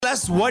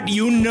us what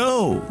you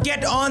know.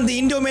 Get on the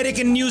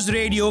Indo-American News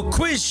Radio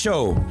quiz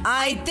show.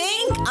 I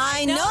think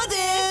I know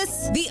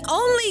this. The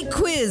only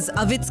quiz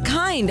of its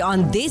kind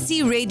on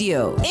Desi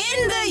Radio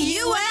in the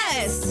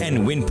US.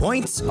 And win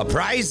points, a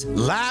prize,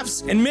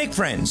 laughs, and make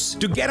friends.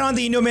 To get on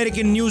the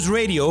Indo-American News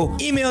Radio,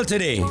 email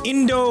today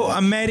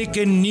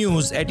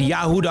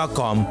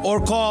indoamericannews@yahoo.com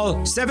or call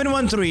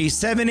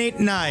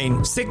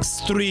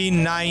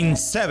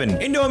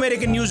 713-789-6397.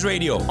 Indo-American News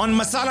Radio on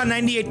Masala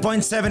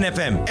 98.7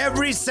 FM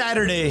every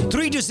Saturday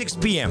 3 to 6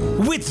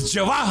 p.m. with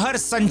Jawahar,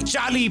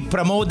 Sanchali,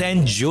 Pramod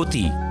and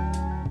Jyoti.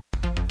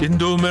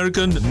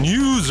 Indo-American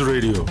News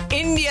Radio.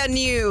 India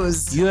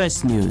News.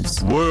 US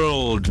News.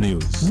 World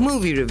News.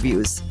 Movie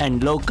reviews.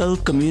 And local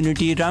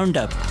community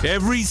roundup.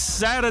 Every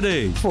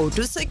Saturday. 4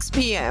 to 6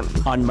 p.m.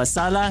 On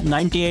Masala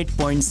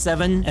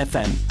 98.7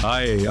 FM.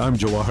 Hi, I'm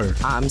Jawahar.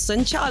 I'm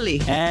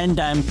Sanchali. And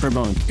I'm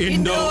Pramod.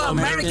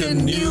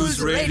 Indo-American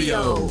News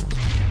Radio.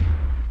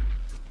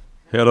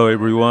 Hello,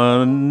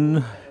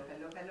 everyone.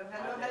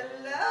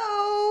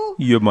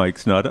 Your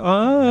mic's not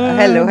on.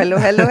 Hello.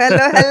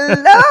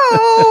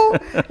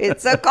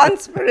 It's a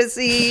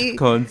conspiracy.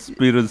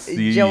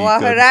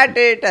 Jawahar at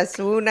it as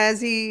soon as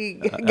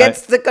he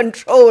gets the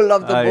control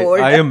of the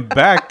board. I am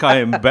back.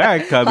 I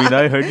mean,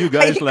 I heard you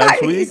guys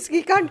last week.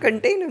 He can't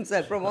contain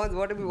himself. Pramod,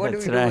 what do we do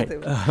with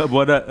him?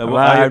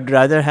 I'd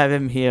rather have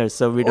him here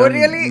so we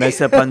don't mess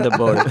up on the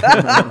board.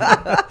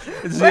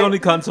 It's the only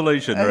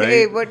consolation, right?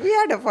 Hey, but we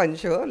had a fun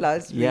show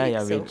last week.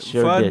 Yeah, we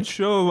sure fun did.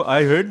 show.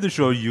 I heard the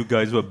show. You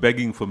guys were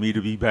begging for me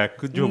to be back.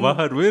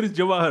 Jawahar, where is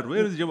Jawahar?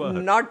 Where is Jawahar?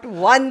 Not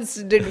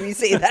once did we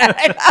say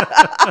that,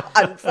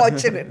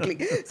 unfortunately.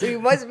 So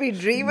you must be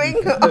dreaming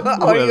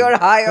or you're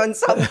high on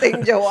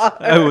something, Jawahar.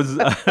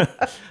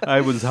 I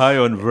was high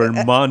on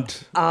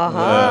Vermont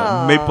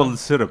maple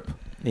syrup.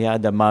 Yeah,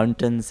 the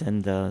mountains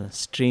and the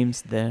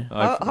streams there.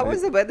 How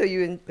was the weather?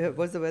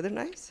 Was the weather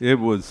nice? It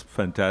was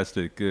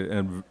fantastic,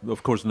 and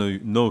of course,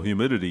 no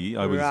humidity.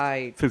 I was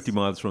 50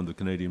 miles from the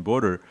Canadian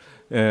border,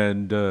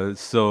 and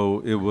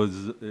so it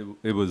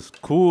was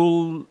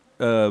cool.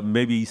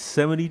 Maybe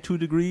 72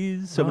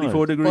 degrees,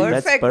 74 degrees.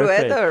 Perfect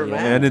weather, yeah.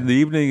 man. And in the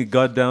evening, it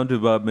got down to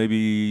about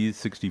maybe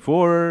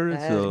 64.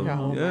 Man,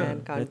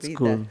 can't That's beat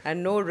cool. that.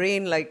 And no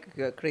rain like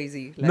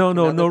crazy. Like No in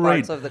other rain.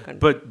 parts of the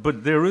country.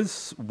 But there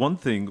is one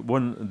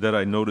that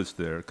I noticed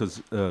there,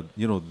 because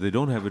they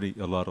don't have a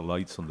lot of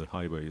lights on the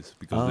highways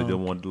because they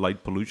don't want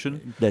light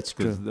pollution. That's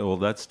true. All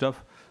that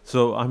stuff.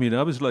 So I mean,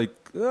 I was like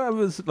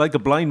a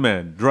blind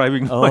man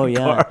driving my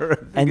car.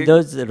 And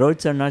those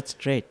roads are not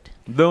straight.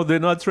 No, they're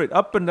not straight.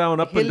 Up and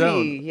down, up and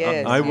down.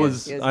 Yes, I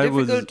was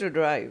difficult to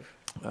drive.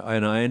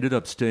 And I ended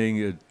up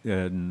staying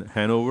in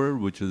Hanover,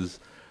 which is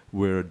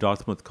where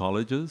Dartmouth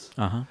College is.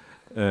 Uh-huh.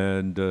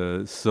 And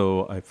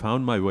so I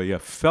found my way. I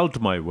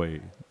felt my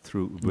way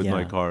through with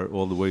my car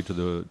all the way to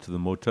the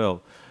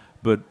motel.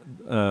 But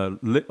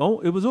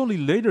it was only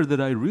later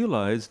that I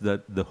realized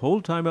that the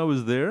whole time I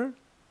was there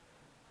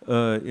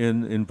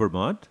in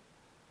Vermont,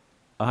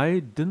 I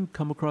didn't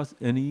come across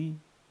any.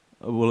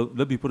 Well,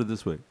 let me put it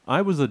this way.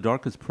 I was the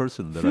darkest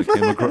person that I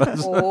came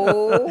across.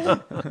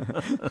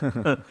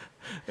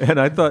 And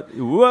I thought,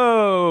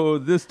 whoa,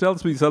 this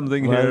tells me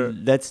something here.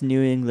 That's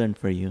New England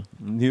for you.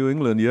 New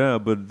England, yeah.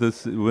 But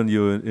when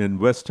you're in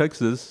West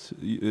Texas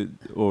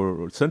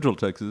or Central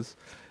Texas,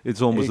 it's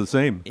almost the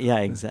same. Yeah,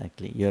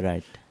 exactly. You're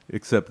right.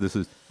 Except this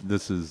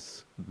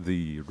is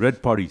the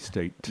red party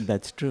state.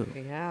 That's true.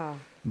 Yeah.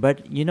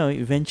 But,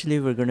 eventually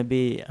we're going to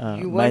be a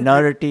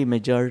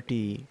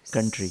majority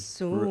country.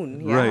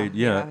 Soon, Right,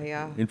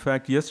 yeah. In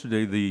fact,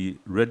 yesterday the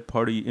Red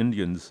Party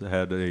Indians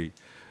had a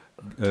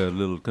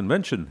little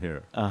convention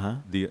here.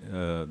 Uh-huh.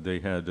 They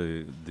had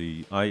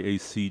the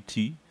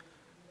IACT,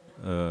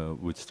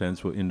 which stands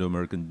for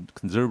Indo-American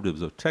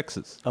Conservatives of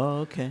Texas.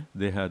 Oh, okay.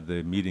 They had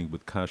their meeting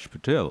with Kash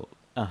Patel.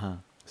 Uh-huh.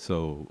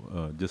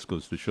 So just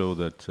goes to show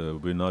that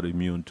we're not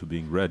immune to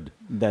being red.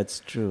 That's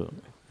true.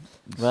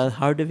 Well,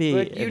 how do we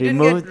But you remove...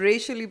 didn't get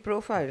racially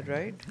profiled,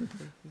 right?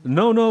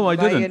 No, I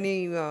didn't. By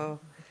any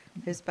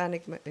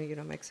Hispanic,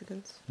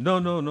 Mexicans? No.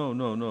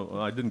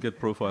 I didn't get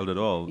profiled at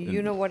all.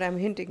 You know what I'm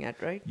hinting at,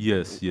 right?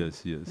 Yes.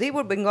 They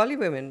were Bengali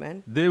women,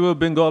 man. They were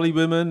Bengali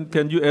women.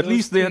 At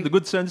least they had the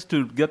good sense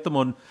to get them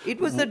on.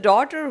 It was the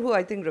daughter who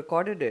I think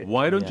recorded it.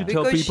 Why don't you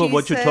tell Because people she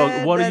what you're talking?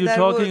 said What are you that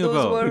talking those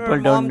about? were her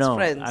People don't mom's know.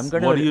 friends.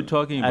 What are you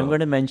talking about? I'm going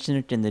to mention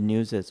it in the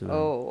news as well.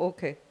 Oh,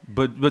 okay.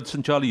 But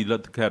Sanchali, you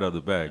let the cat out of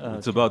the bag.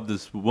 It's about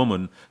this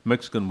woman,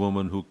 Mexican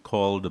woman, who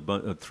called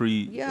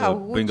three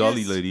Who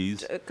Bengali just,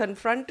 ladies.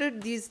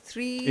 confronted these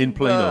three In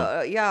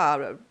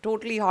Plano.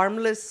 totally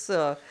harmless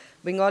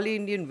Bengali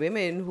Indian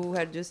women who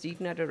had just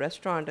eaten at a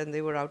restaurant and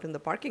they were out in the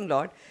parking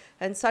lot.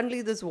 And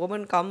suddenly this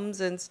woman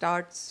comes and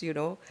starts,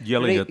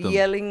 yelling at them.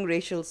 Yelling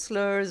racial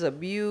slurs,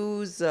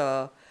 abuse,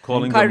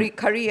 calling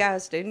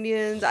curry-assed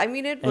Indians. I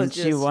mean, it was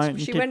and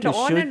she went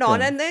on and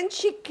on. And then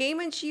she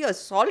came and she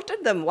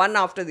assaulted them one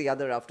after the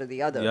other.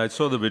 Yeah, I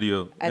saw the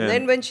video. And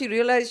then when she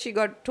realized she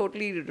got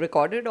totally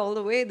recorded all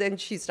the way, then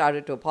she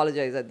started to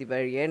apologize at the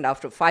very end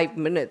after 5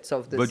 minutes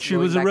of this. But she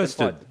was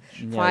arrested.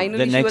 Yeah,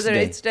 Finally, she was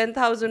arrested. It's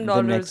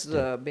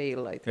 $10,000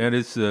 bail, I think. And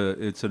it's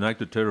an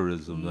act of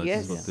terrorism. That's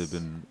Yes. what they've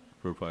been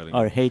profiling.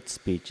 Or hate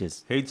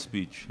speeches. Hate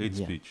speech.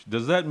 Yeah.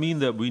 Does that mean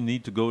that we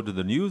need to go to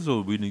the news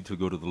or we need to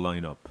go to the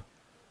lineup?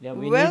 Yeah,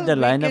 we need the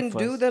lineup we can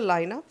do first. the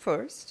lineup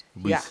first.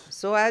 Please. Yeah.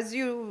 So as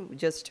you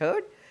just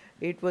heard,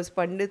 it was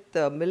Pandit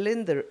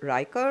Milind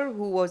Raikar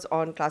who was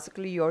on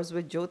Classically Yours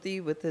with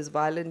Jyoti with his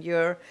violin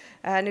here.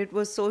 And it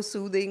was so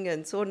soothing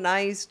and so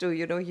nice to,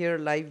 hear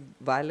live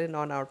violin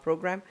on our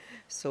program.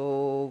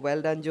 So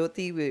well done,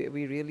 Jyoti.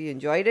 We really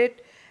enjoyed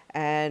it.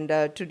 And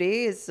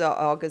today is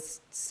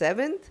August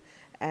 7th.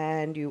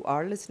 And you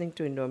are listening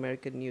to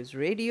Indo-American News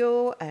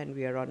Radio, and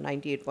we are on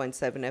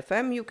 98.7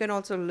 FM. You can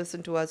also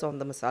listen to us on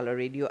the Masala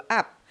Radio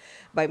app.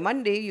 By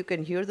Monday, you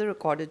can hear the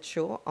recorded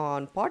show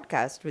on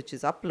podcast, which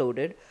is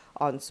uploaded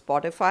on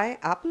Spotify,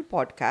 Apple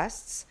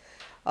Podcasts,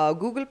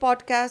 Google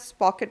Podcasts,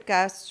 Pocket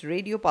Casts,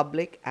 Radio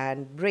Public,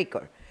 and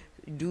Breaker.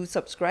 Do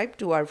subscribe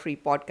to our free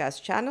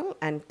podcast channel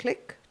and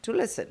click to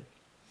listen.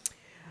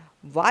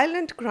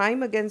 Violent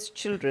crime against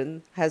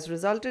children has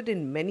resulted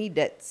in many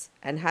deaths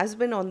and has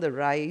been on the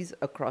rise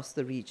across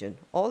the region.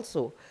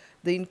 Also,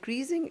 the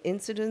increasing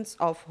incidence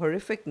of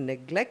horrific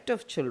neglect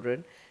of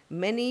children,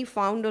 many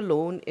found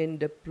alone in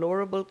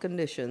deplorable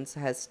conditions,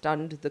 has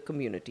stunned the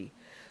community.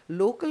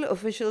 Local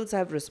officials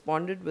have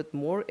responded with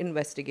more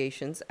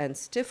investigations and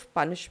stiff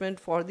punishment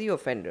for the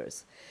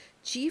offenders.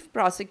 Chief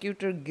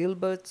Prosecutor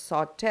Gilbert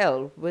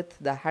Sawtelle with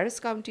the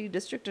Harris County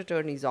District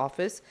Attorney's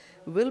Office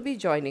will be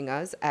joining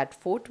us at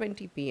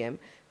 4:20 p.m.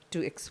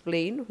 to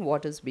explain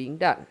what is being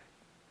done.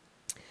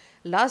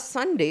 Last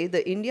Sunday,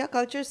 the India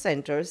Culture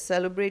Center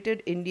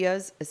celebrated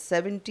India's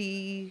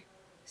 76th,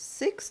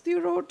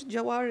 you wrote,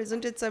 Jawar,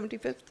 isn't it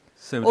 75th?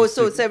 76. Oh,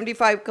 so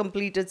 75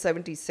 completed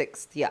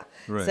 76th, yeah.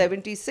 Right.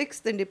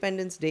 76th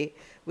Independence Day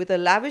with a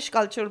lavish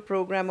cultural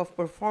program of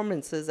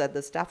performances at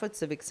the Stafford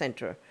Civic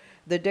Center.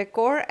 The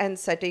decor and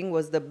setting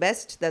was the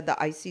best that the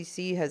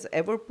ICC has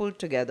ever pulled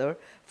together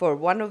for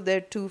one of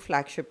their two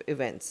flagship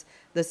events,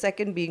 the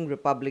second being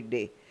Republic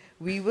Day.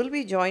 We will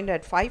be joined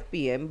at 5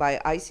 p.m. by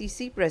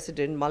ICC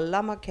President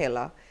Malla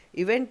Makhela,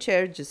 Event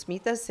Chair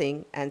Jasmeeta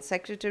Singh, and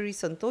Secretary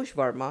Santosh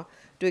Verma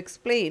to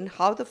explain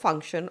how the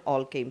function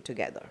all came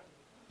together.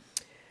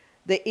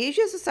 The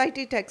Asia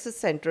Society Texas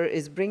Center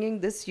is bringing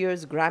this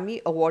year's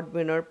Grammy Award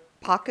winner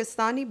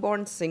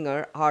Pakistani-born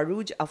singer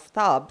Arooj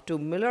Aftab to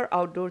Miller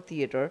Outdoor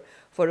Theatre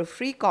for a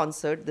free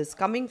concert this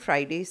coming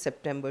Friday,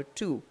 September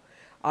 2.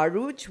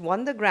 Arooj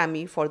won the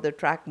Grammy for the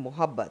track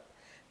Mohabbat.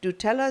 To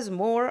tell us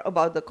more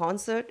about the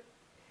concert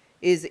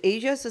is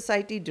Asia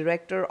Society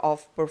Director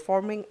of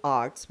Performing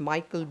Arts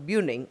Michael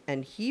Buning,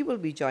 and he will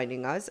be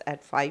joining us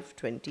at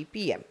 5:20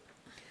 p.m.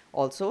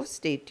 Also,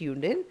 stay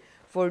tuned in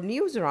for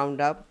news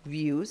roundup,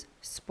 views,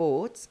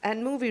 sports,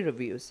 and movie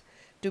reviews.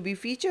 To be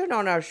featured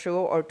on our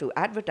show or to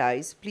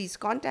advertise, please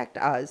contact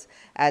us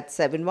at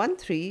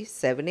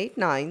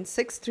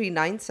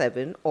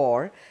 713-789-6397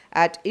 or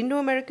at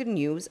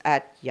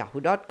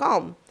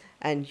indoamericannews@yahoo.com.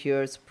 And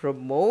here's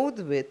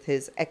Pramod with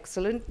his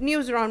excellent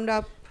news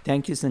roundup.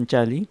 Thank you,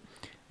 Sanchali.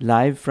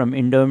 Live from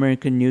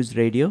Indo-American News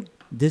Radio,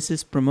 this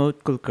is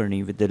Pramod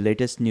Kulkarni with the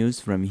latest news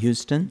from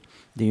Houston,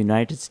 the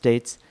United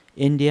States,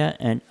 India,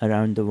 and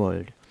around the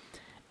world.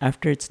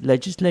 After its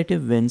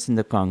legislative wins in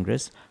the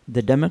Congress,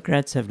 the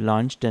Democrats have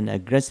launched an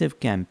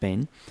aggressive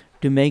campaign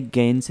to make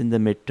gains in the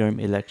midterm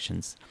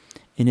elections.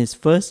 In his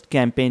first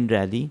campaign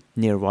rally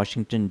near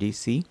Washington,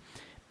 D.C.,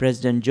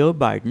 President Joe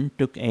Biden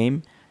took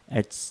aim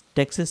at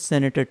Texas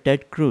Senator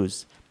Ted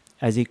Cruz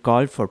as he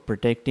called for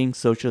protecting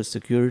Social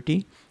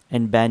Security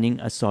and banning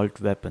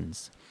assault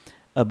weapons.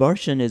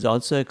 Abortion is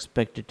also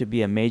expected to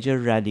be a major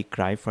rally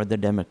cry for the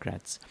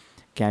Democrats.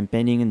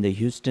 Campaigning in the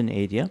Houston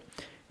area,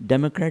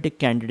 Democratic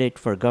candidate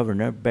for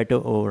governor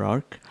Beto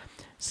O'Rourke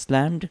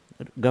slammed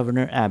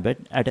Governor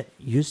Abbott at a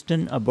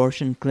Houston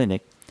abortion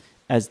clinic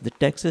as the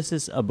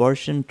Texas's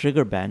abortion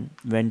trigger ban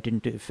went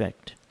into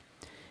effect.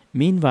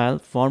 Meanwhile,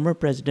 former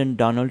President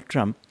Donald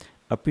Trump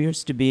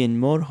appears to be in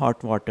more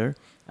hot water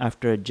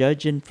after a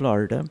judge in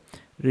Florida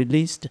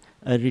released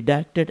a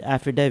redacted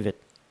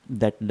affidavit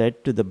that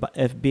led to the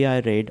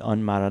FBI raid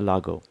on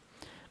Mar-a-Lago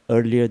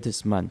earlier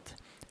this month.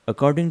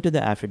 According to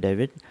the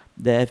affidavit,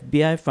 the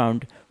FBI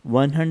found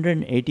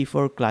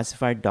 184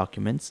 classified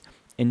documents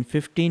in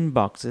 15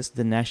 boxes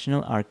the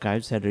National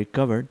Archives had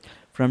recovered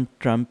from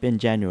Trump in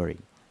January.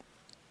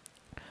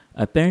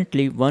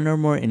 Apparently, one or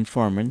more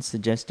informants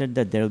suggested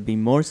that there will be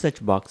more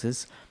such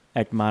boxes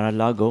at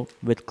Mar-a-Lago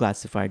with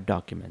classified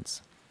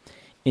documents.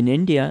 In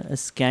India, a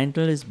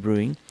scandal is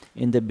brewing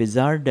in the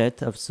bizarre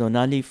death of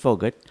Sonali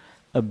Phogat,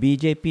 a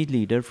BJP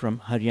leader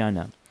from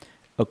Haryana.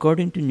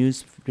 According to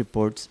news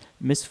reports,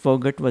 Ms.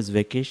 Fogart was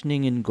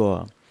vacationing in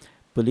Goa.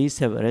 Police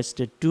have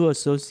arrested 2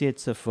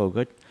 associates of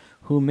Fogart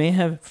who may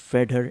have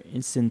fed her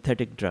in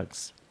synthetic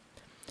drugs.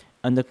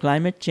 On the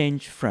climate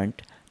change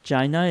front,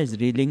 China is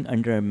reeling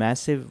under a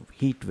massive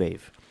heat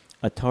wave.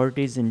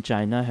 Authorities in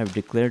China have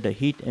declared a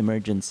heat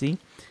emergency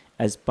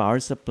as power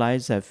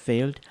supplies have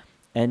failed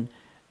and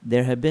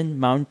there have been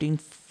mounting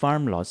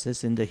farm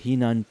losses in the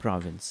Henan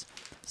province.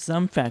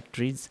 Some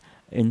factories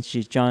in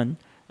Sichuan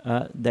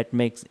that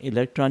makes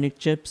electronic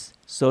chips,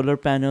 solar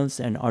panels,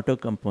 and auto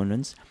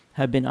components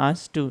have been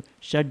asked to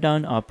shut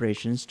down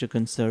operations to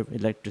conserve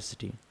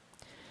electricity.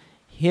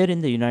 Here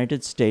in the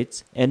United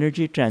States,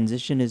 energy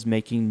transition is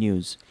making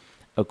news.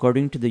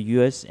 According to the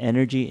U.S.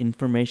 Energy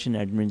Information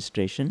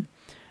Administration,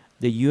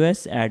 the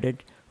U.S.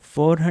 added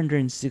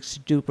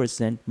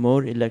 462%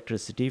 more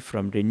electricity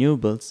from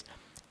renewables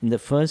in the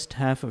first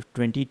half of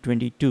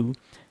 2022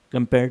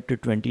 compared to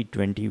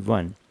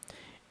 2021.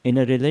 In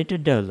a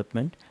related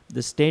development,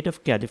 the state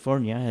of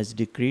California has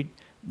decreed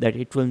that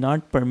it will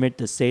not permit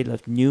the sale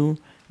of new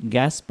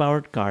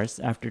gas-powered cars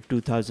after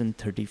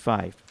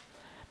 2035.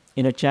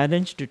 In a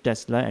challenge to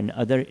Tesla and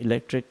other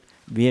electric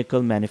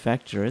vehicle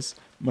manufacturers,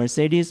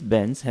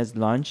 Mercedes-Benz has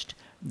launched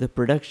the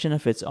production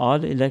of its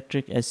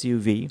all-electric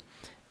SUV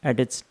at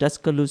its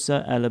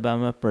Tuscaloosa,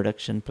 Alabama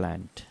production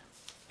plant.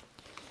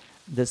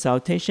 The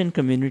South Asian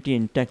community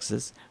in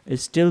Texas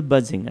is still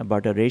buzzing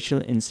about a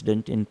racial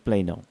incident in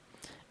Plano.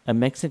 A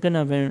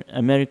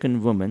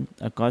Mexican-American woman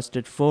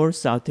accosted 4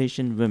 South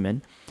Asian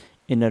women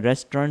in a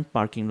restaurant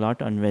parking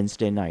lot on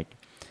Wednesday night.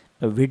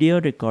 A video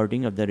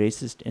recording of the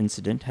racist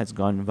incident has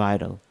gone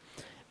viral.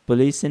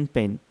 Police in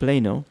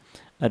Plano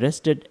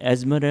arrested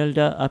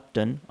Esmeralda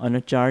Upton on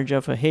a charge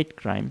of a hate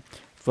crime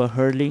for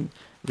hurling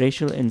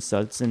racial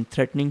insults and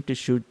threatening to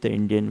shoot the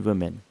Indian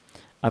women.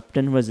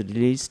 Upton was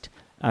released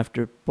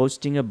after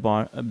posting a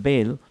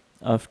bail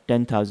of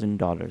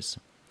 $10,000.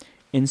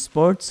 In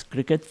sports,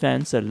 cricket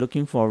fans are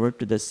looking forward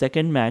to the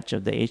second match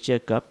of the Asia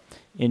Cup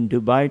in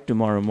Dubai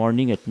tomorrow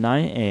morning at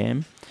 9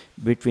 a.m.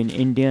 between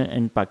India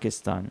and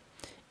Pakistan.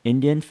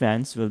 Indian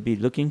fans will be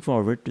looking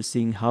forward to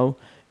seeing how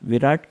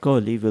Virat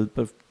Kohli will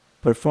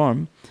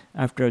perform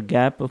after a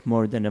gap of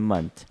more than a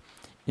month.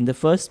 In the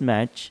first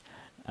match,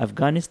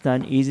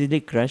 Afghanistan easily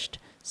crushed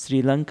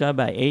Sri Lanka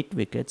by 8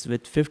 wickets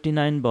with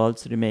 59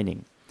 balls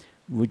remaining.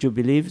 Would you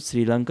believe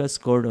Sri Lanka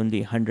scored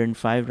only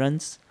 105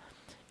 runs?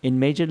 In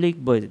Major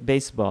League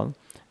Baseball,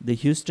 the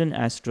Houston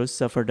Astros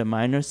suffered a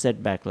minor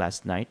setback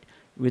last night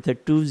with a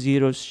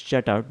 2-0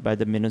 shutout by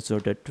the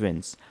Minnesota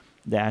Twins.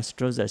 The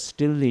Astros are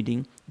still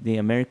leading the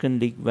American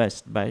League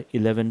West by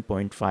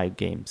 11.5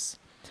 games.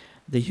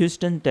 The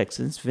Houston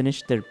Texans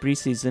finished their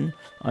preseason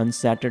on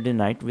Saturday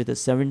night with a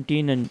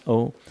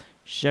 17-0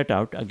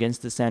 shutout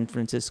against the San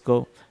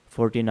Francisco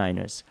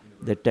 49ers.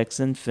 The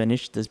Texans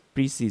finished the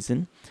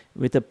preseason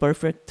with a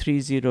perfect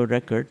 3-0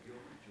 record,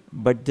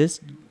 but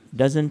this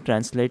doesn't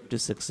translate to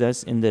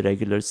success in the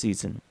regular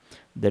season.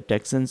 The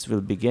Texans will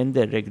begin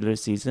their regular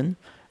season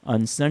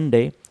on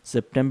Sunday,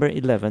 September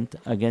 11th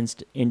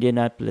against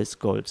Indianapolis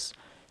Colts.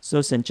 So,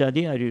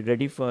 Sanchali, are you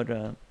ready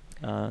for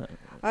I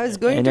was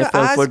going NFL to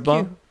ask football?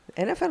 you.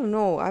 NFL,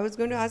 no. I was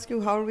going to ask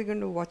you, how are we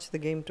going to watch the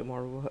game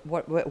tomorrow?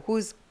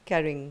 Who's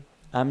carrying?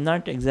 I'm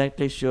not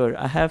exactly sure.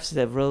 I have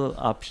several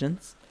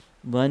options.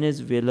 One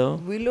is Willow.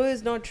 Willow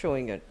is not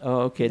showing it. Oh,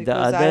 okay. The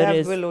Because other I have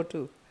is Willow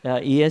too.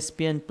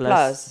 ESPN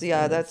Plus,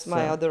 yeah, that's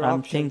my other I'm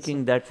option.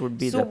 thinking that would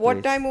be So the what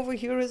place. time over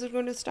here is it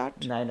going to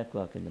start? 9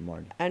 o'clock in the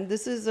morning. And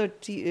this is a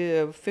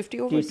 50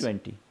 overs?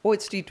 T20. Oh,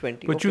 it's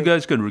T20. But okay. you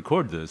guys can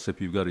record this if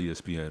you've got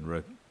ESPN,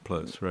 right?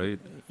 Plus, right?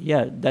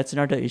 Yeah, that's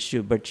not an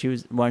issue, but she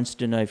wants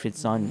to know if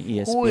it's on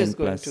ESPN Who is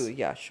going Plus.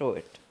 to, show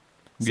it?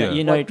 So, Yeah.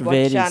 you know, it What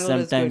varies. channel is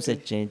going Sometimes to-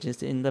 it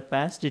changes. In the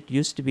past, it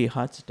used to be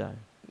Hotstar.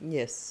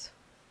 Yes.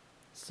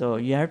 So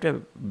you have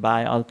to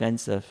buy all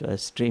kinds of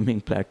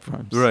streaming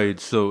platforms. Right.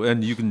 So,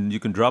 and you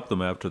can drop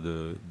them after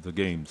the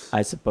games.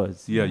 I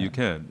suppose. Yeah, you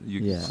can.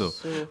 Yeah. So,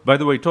 So- by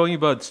the way, talking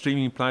about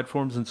streaming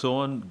platforms and so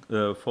on,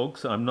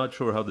 folks, I'm not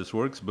sure how this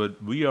works,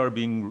 but we are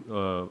being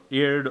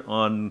aired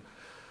on.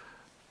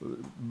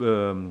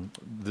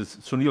 This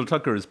Sunil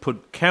Tucker has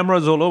put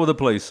cameras all over the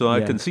place, so I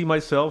Yeah. can see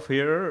myself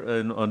here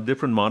and on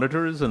different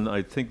monitors, and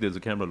I think there's a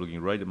camera looking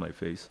right at my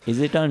face. Is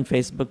it on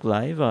Facebook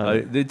Live?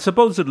 Or? It's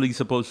supposedly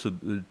supposed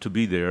to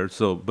be there,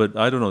 so but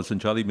I don't know.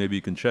 Sanchali, maybe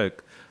you can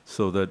check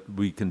so that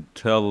we can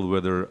tell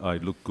whether I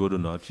look good or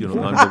not. You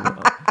know,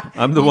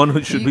 I'm the one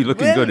who should be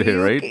looking good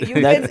here, right?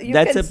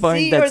 That's a point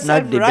see that's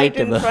not yourself right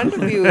in debatable. front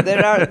of you.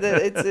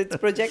 It's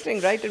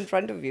projecting right in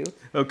front of you.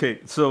 Okay,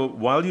 so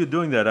while you're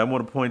doing that, I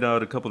want to point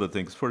out a couple of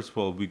things. First of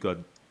all, we got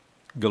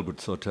Gilbert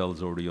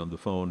Sautel's already on the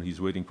phone. He's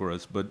waiting for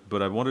us.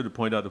 But I wanted to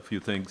point out a few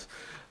things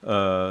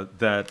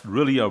that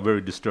really are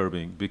very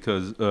disturbing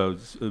because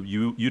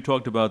you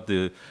talked about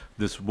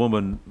this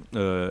woman,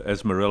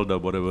 Esmeralda,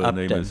 whatever her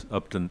name Upton. is,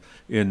 Upton,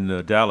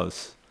 in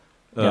Dallas.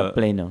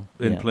 Plano.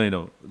 In yeah.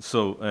 Plano.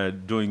 So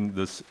doing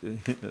this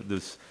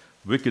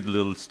wicked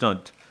little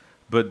stunt.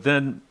 But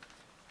then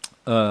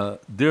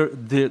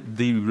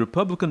the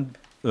Republican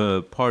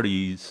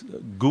Party's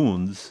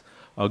goons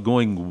are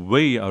going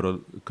way out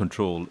of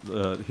control.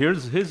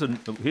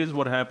 Here's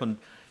what happened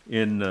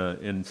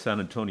in San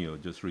Antonio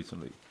just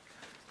recently.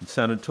 In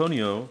San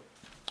Antonio,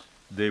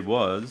 there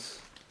was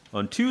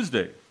on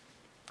Tuesday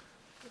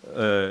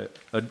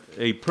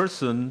a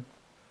person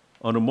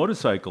on a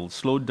motorcycle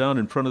slowed down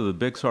in front of the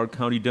Bexar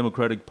County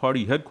Democratic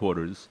Party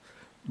headquarters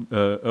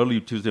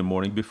early Tuesday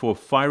morning before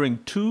firing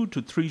 2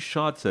 to 3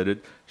 shots at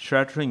it,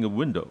 shattering a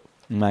window.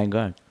 My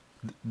God.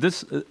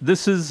 This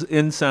is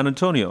in San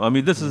Antonio. I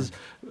mean, this is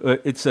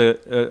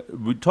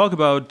we talk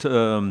about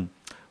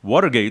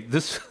Watergate.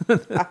 This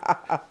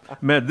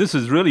man, this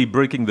is really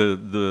breaking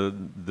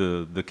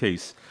the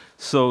case.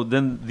 So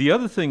then the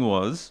other thing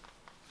was,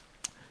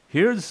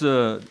 here's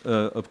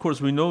of course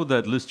we know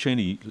that Liz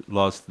Cheney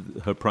lost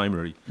her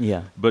primary.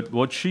 Yeah. But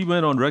what she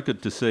went on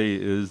record to say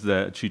is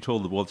that she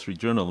told the Wall Street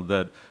Journal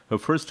that her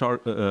first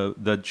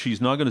that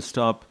she's not going to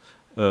stop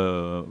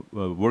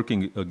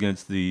working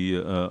against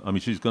the.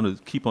 She's going to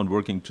keep on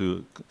working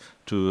to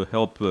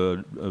help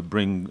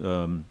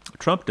bring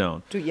Trump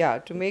down.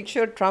 To make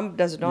sure Trump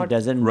doesn't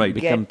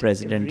become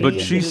president. But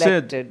she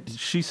said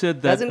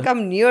that doesn't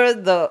come near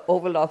the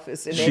Oval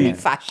Office in any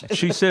fashion.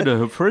 She said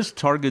her first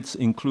targets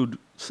include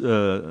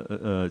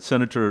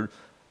Senator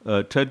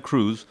Ted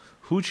Cruz,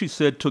 who she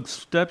said took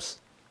steps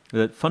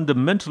that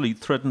fundamentally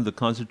threatened the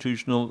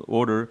constitutional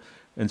order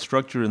and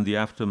structure in the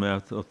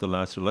aftermath of the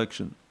last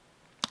election.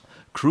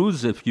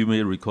 Cruz, if you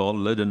may recall,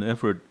 led an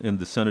effort in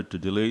the Senate to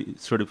delay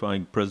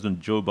certifying President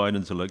Joe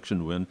Biden's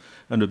election win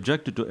and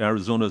objected to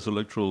Arizona's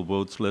electoral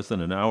votes less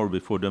than an hour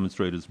before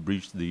demonstrators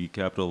breached the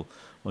Capitol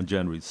on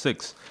January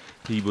 6th.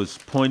 He was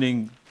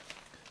pointing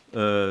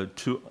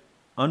to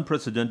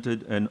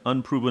unprecedented and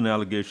unproven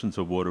allegations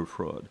of voter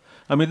fraud.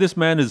 I mean, this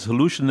man is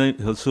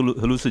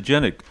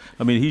hallucinogenic.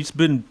 I mean, he's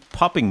been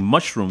popping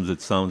mushrooms,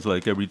 it sounds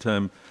like, every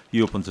time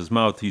he opens his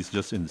mouth. He's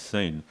just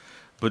insane.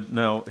 But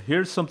now,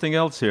 here's something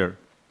else here.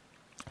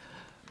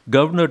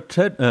 Governor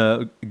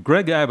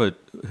Greg Abbott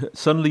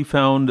suddenly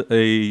found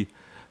a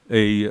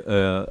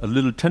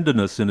little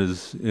tenderness in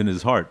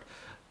his heart.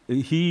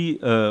 He,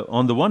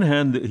 on the one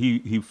hand,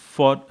 he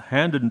fought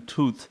hand and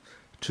tooth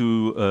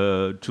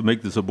to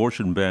make this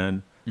abortion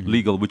ban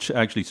legal, which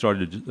actually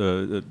started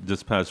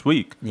this past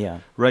week. Yeah.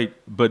 Right.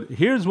 But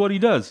here's what he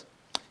does.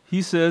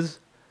 He says,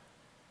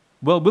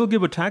 well, we'll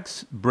give a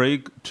tax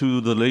break to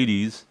the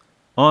ladies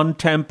on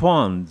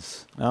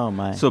tampons. Oh,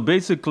 my. So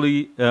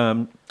basically,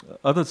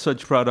 other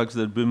such products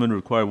that women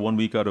require 1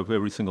 week out of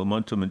every single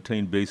month to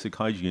maintain basic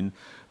hygiene.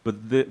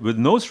 But with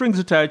no strings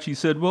attached, he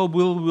said, well,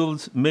 we'll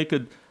make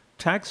it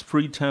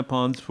tax-free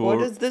tampons for...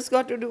 What has this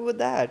got to do with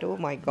that? Oh,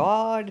 my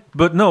God.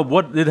 But no,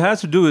 what it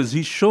has to do is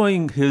he's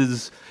showing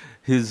his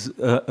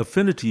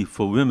affinity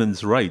for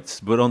women's rights,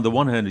 but on the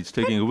one hand, he's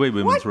taking away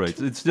women's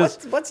rights. It's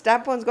just what's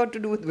tampons got to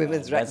do with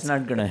women's rights? That's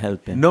not going to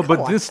help him. No,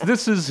 but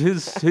this is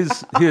his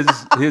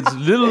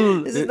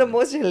little. This is the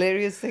most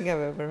hilarious thing I've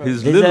ever heard.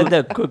 These are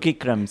the cookie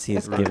crumbs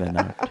he's given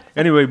out.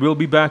 Anyway, we'll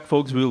be back,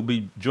 folks. We'll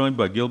be joined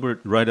by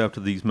Gilbert right after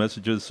these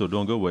messages, so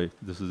don't go away.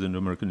 This is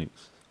Indo-American News.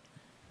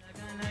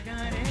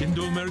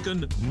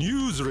 Indo-American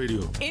News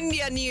Radio.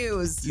 India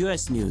news.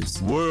 US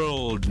news.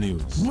 World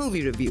news.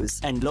 Movie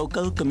reviews. And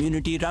local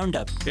community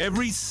roundup.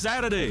 Every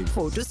Saturday.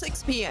 4 to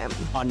 6 p.m.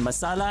 On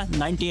Masala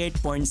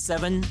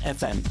 98.7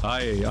 FM.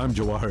 Hi, I'm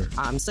Jawahar.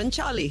 I'm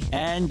Sanchali.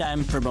 And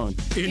I'm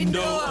Pramod.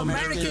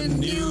 Indo-American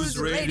News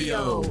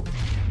Radio.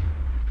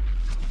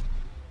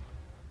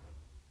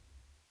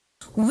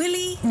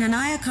 Willie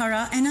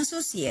Nanayakara and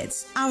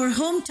Associates, our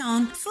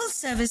hometown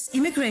full-service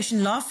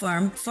immigration law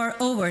firm for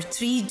over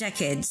 3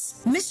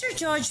 decades. Mr.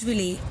 George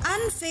Willie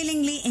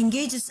unfailingly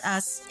engages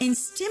us in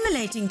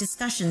stimulating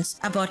discussions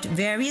about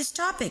various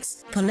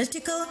topics,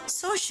 political,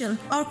 social,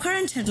 or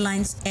current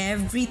headlines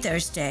every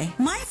Thursday.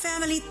 My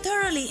family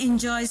thoroughly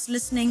enjoys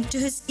listening to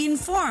his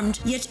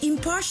informed yet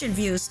impartial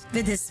views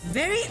with his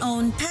very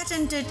own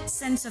patented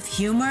sense of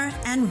humor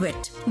and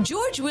wit.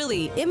 George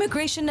Willie,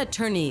 immigration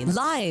attorney,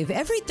 live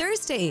every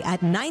Thursday at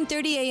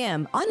 9:30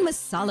 a.m. on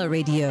Masala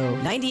Radio,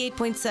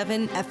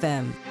 98.7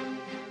 FM.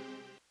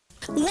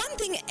 One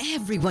thing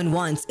everyone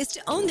wants is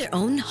to own their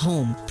own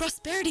home.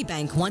 Prosperity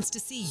Bank wants to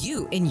see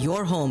you in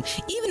your home,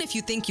 even if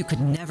you think you could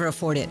never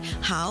afford it.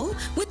 How?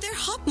 With their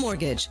HOP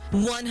mortgage.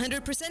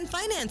 100%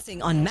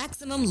 financing on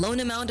maximum loan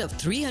amount of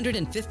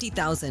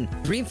 $350,000.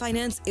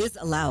 Refinance is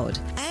allowed.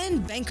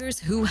 And bankers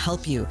who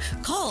help you.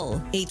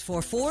 Call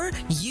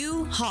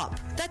 844-YOU-HOP.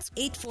 That's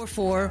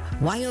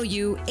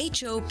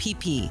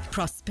 844-YOU-HOPP.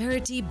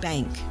 Prosperity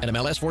Bank.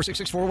 NMLS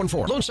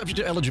 466414. Loan subject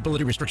to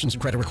eligibility restrictions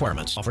and credit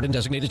requirements. Offered in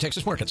designated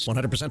Texas markets.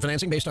 100%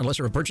 financing based on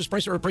lesser of purchase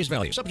price or appraised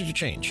value. Subject to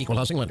change. Equal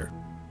housing lender.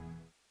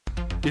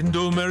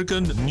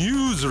 Indo-American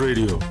News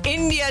Radio.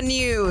 India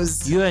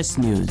news. US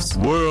news.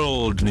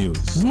 World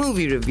news.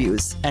 Movie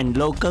reviews. And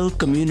local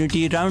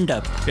community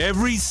roundup.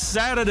 Every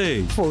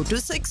Saturday. 4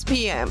 to 6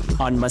 p.m.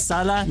 On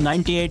Masala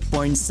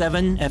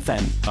 98.7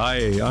 FM.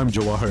 Hi, I'm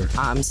Jawahar.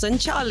 I'm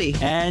Sanchali.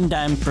 And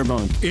I'm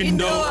Pramod.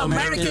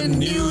 Indo-American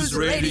News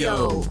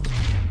Radio.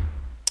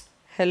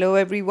 Hello,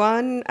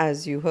 everyone.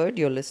 As you heard,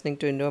 you're listening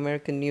to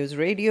Indo-American News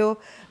Radio.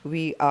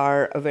 We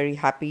are very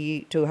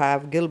happy to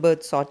have Gilbert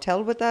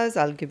Sawtelle with us.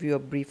 I'll give you a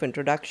brief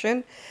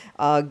introduction.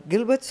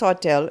 Gilbert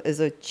Sawtelle is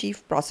a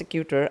chief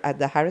prosecutor at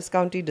the Harris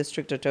County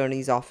District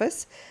Attorney's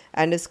Office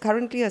and is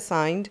currently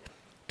assigned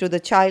to the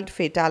Child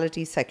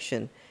Fatality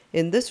Section.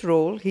 In this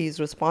role, he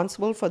is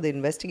responsible for the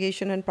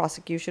investigation and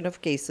prosecution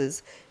of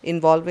cases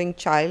involving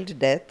child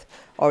death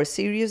or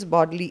serious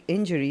bodily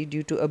injury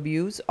due to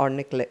abuse or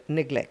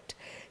neglect.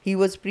 He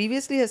was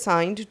previously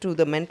assigned to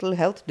the Mental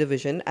Health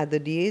Division at the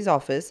DA's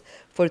office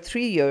for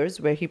 3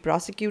 years, where he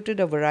prosecuted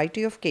a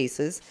variety of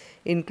cases,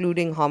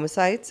 including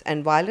homicides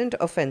and violent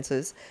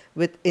offenses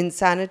with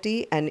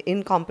insanity and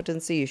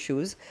incompetency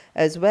issues,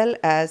 as well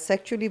as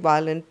sexually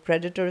violent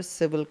predator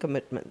civil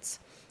commitments.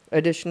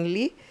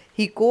 Additionally,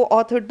 he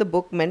co-authored the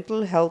book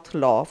Mental Health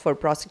Law for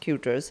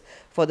Prosecutors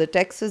for the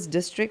Texas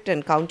District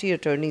and County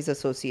Attorneys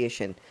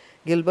Association.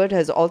 Gilbert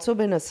has also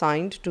been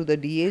assigned to the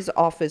DA's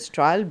office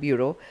trial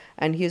bureau,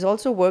 and he has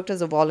also worked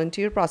as a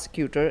volunteer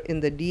prosecutor in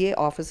the DA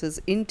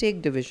office's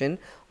intake division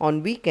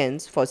on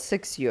weekends for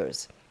 6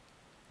 years.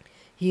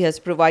 He has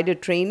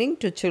provided training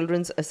to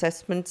Children's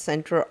Assessment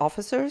Center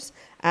officers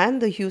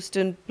and the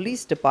Houston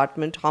Police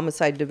Department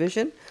Homicide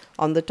Division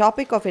on the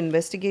topic of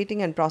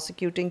investigating and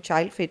prosecuting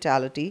child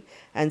fatality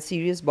and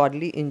serious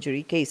bodily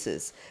injury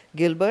cases.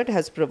 Gilbert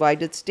has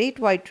provided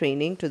statewide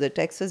training to the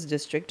Texas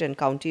District and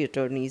County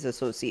Attorneys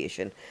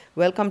Association.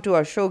 Welcome to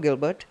our show,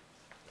 Gilbert.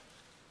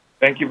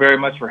 Thank you very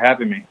much for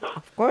having me.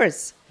 Of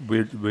course.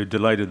 We're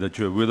delighted that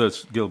you're with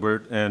us,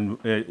 Gilbert, and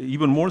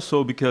even more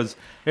so because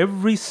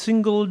every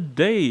single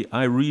day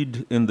I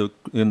read in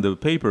the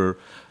paper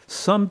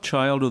some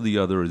child or the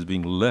other is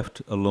being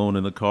left alone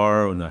in a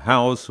car or in a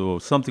house or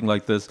something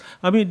like this.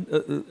 I mean,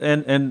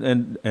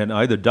 and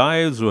either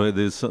dies or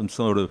there's some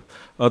sort of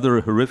other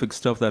horrific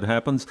stuff that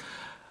happens.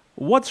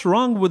 What's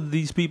wrong with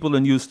these people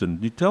in Houston?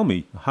 You tell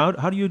me.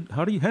 How do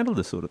you handle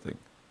this sort of thing?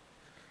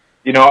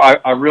 You know,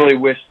 I really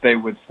wish they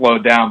would slow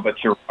down,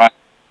 but you're right.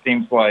 It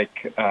seems like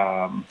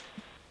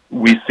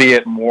we see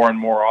it more and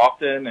more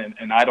often,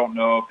 and I don't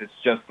know if it's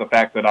just the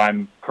fact that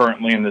I'm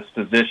currently in this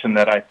position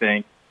that I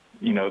think,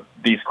 you know,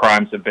 these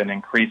crimes have been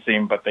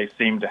increasing, but they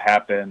seem to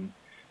happen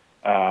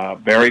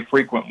very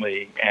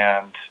frequently.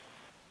 And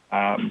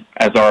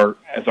as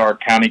our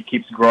county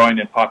keeps growing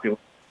in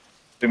population,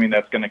 assuming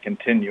that's going to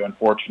continue,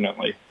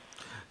 unfortunately.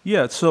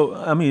 Yeah. So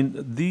I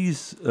mean,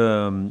 these.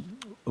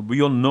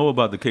 We all know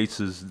about the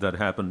cases that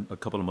happened a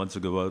couple of months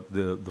ago.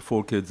 The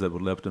 4 kids that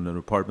were left in an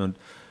apartment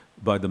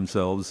by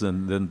themselves,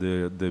 and then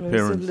the There's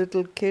parents. a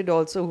little kid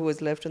also who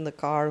was left in the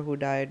car who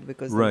died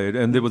because... Right,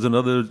 and there was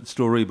another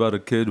story about a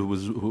kid who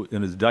was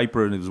in his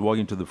diaper and he was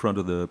walking to the front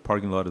of the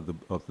parking lot of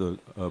the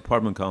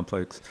apartment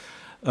complex.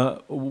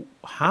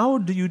 How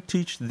do you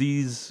teach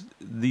these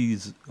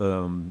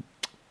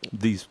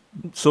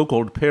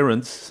so-called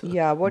parents,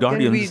 what guardians,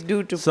 can we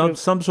do to some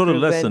sort of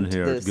lesson prevent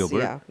here, this? Gilbert?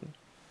 Yeah.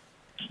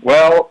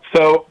 Well,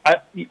 so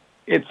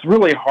it's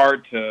really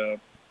hard to,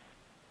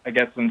 I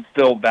guess,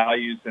 instill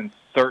values in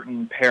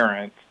certain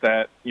parents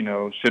that, you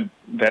know,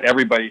 that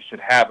everybody should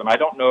have. And I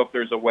don't know if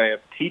there's a way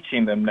of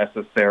teaching them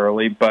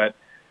necessarily, but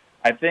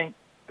I think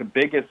the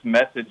biggest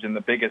message and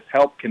the biggest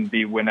help can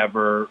be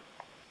whenever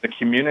the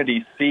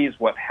community sees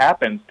what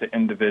happens to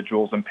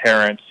individuals and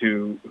parents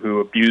who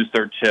abuse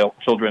their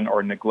children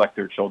or neglect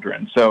their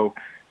children. So,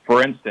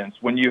 for instance,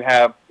 when you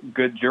have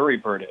good jury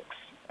verdicts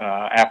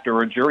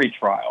after a jury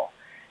trial,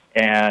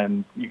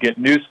 and you get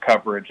news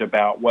coverage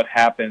about what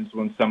happens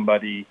when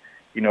somebody,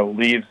 you know,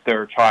 leaves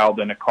their child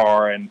in a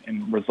car and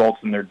results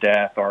in their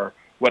death, or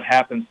what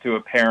happens to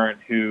a parent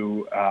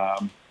who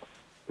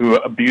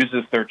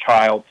abuses their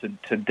child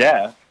to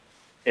death.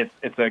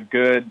 It's a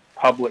good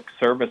public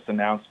service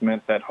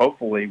announcement that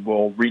hopefully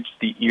will reach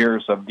the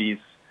ears of these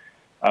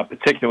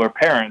particular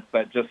parents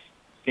that just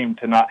seem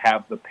to not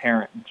have the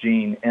parent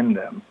gene in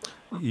them.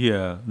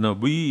 Yeah, no,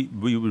 we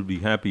would be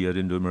happy at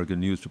Indo-American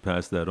News to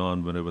pass that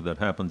on whenever that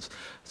happens.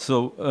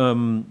 So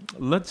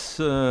let's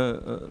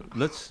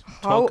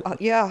talk.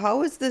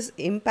 How is this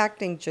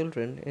impacting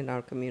children in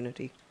our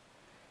community?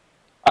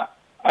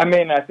 I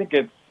mean, I think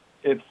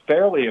it's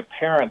fairly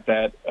apparent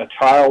that a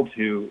child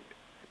who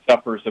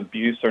suffers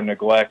abuse or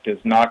neglect is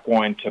not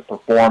going to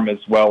perform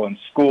as well in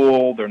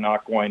school. They're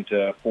not going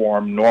to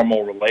form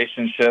normal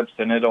relationships,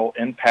 and it'll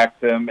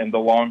impact them in the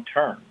long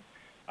term.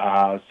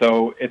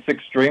 So it's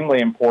extremely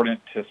important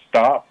to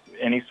stop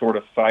any sort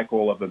of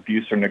cycle of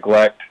abuse or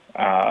neglect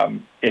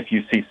if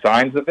you see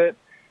signs of it.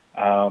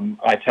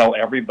 I tell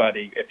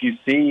everybody, if you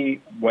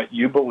see what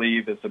you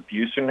believe is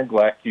abuse or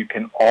neglect, you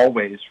can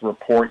always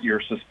report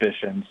your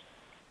suspicions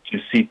to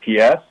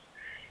CPS.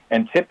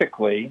 And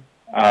typically,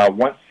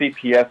 once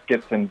CPS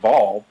gets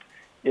involved,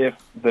 if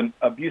the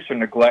abuse or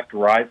neglect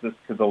rises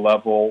to the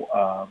level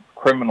of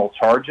criminal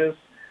charges,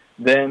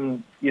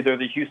 then either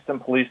the Houston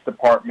Police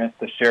Department,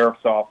 the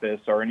Sheriff's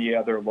Office, or any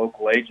other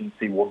local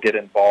agency will get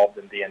involved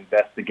in the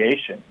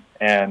investigation.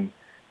 And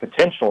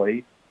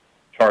potentially,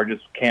 charges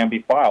can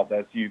be filed,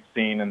 as you've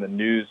seen in the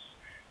news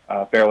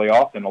fairly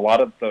often. A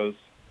lot of those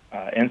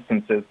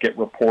instances get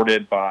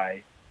reported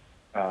by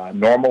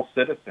normal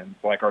citizens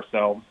like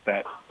ourselves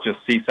that just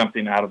see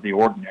something out of the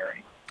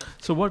ordinary.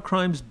 So, what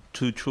crimes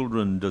to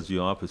children does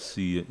your office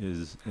see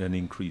is an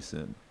increase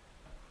in?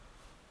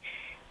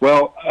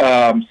 Well,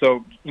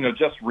 so,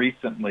 just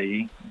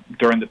recently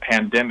during the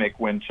pandemic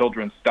when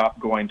children stopped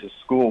going to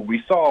school,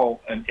 we saw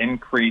an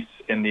increase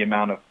in the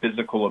amount of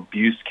physical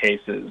abuse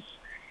cases.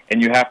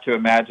 And you have to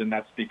imagine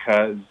that's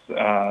because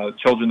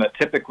children that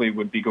typically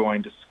would be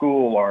going to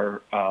school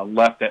are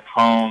left at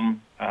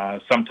home,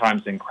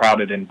 sometimes in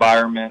crowded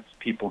environments.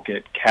 People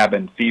get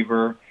cabin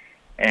fever,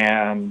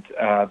 and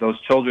those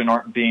children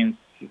aren't being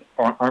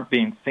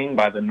seen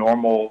by the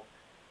normal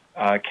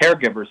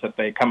caregivers that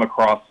they come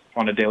across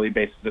on a daily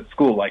basis at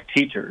school, like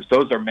teachers.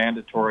 Those are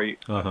mandatory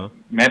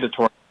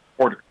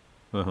orders.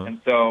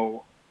 And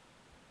so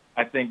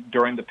I think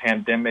during the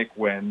pandemic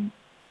when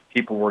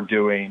people were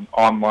doing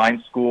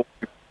online school,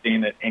 we've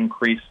seen an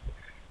increased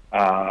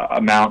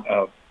amount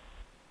of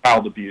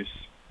child abuse.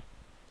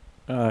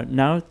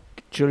 Now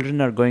children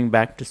are going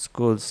back to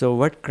school. So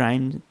what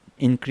crime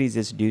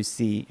increases do you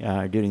see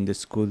during the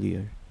school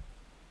year?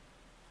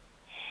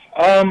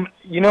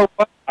 You know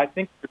what? I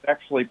think there's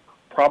actually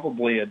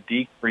probably a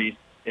decrease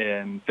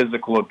in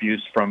physical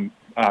abuse from,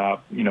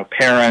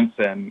 parents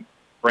and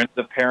friends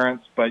of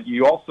parents, but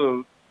you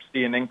also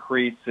see an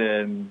increase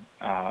in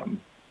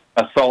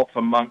assaults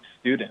amongst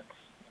students,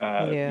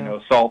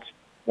 assaults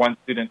one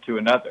student to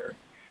another.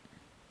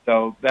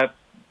 So that's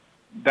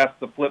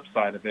the flip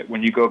side of it.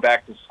 When you go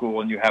back to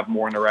school and you have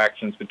more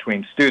interactions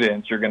between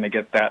students, you're going to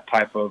get that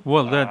type of...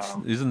 Well,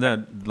 isn't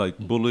that like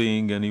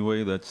bullying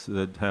anyway?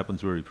 That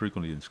happens very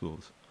frequently in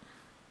schools.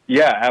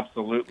 Yeah,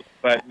 absolutely.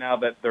 But now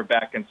that they're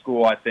back in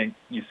school, I think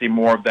you see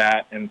more of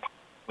that and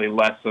probably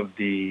less of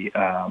the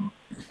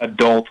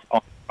adult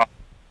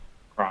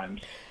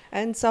crimes.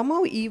 And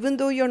somehow, even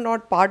though you're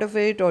not part of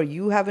it, or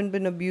you haven't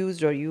been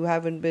abused, or you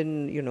haven't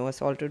been,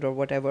 assaulted or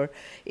whatever,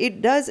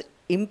 it does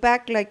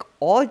impact like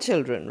all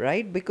children,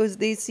 right? Because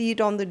they see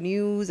it on the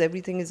news,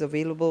 everything is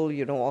available,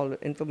 all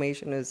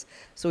information is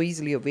so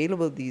easily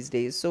available these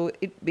days. So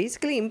it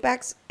basically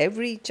impacts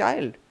every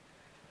child.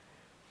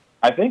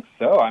 I think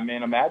so. I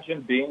mean,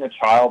 imagine being a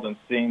child and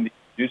seeing these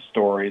news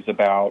stories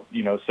about,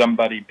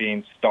 somebody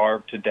being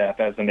starved to death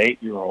as an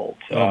 8-year-old.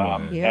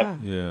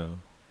 Yeah.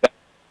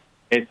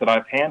 Case that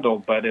I've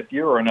handled, but if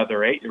you're another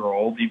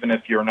 8-year-old, even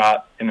if you're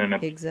not in an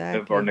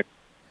abusive or neglected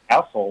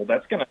household,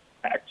 that's going to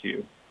impact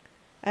you.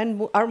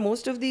 And are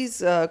most of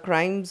these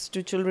crimes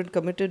to children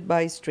committed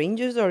by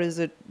strangers, or is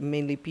it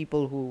mainly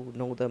people who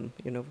know them,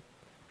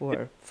 who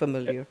are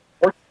familiar?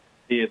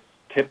 It's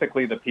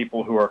typically the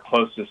people who are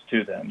closest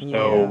to them.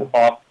 So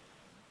often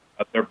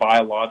their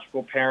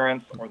biological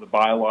parents or the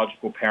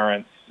biological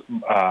parents'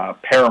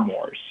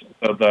 paramours.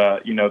 So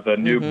the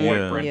new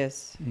boyfriend.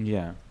 Yes.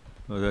 Yeah.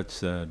 Oh, that's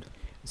sad.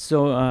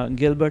 So,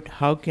 Gilbert,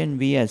 how can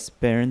we as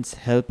parents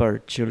help our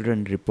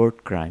children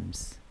report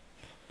crimes?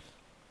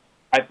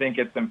 I think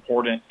it's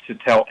important to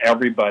tell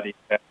everybody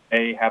that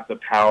they have the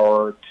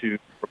power to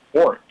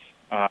report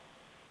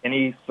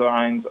any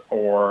signs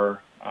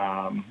or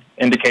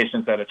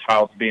indications that a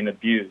child's being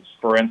abused.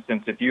 For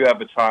instance, if you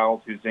have a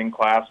child who's in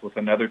class with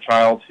another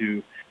child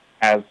who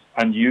has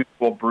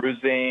unusual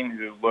bruising,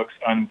 who looks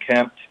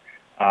unkempt,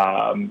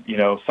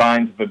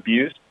 signs of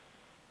abuse,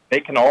 they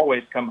can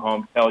always come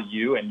home, tell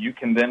you, and you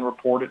can then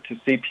report it to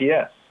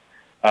CPS.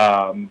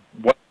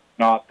 Whether or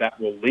not that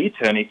will lead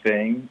to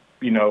anything,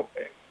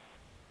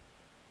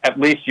 at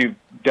least you've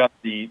done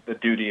the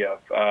duty of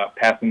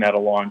passing that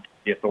along to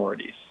the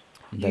authorities.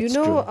 That's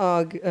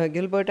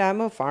Gilbert,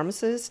 I'm a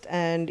pharmacist,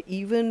 and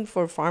even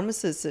for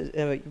pharmacists,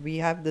 we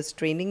have this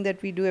training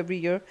that we do every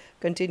year,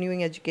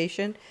 continuing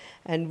education,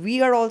 and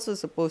we are also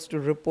supposed to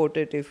report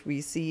it if we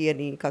see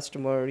any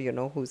customer,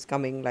 who's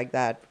coming like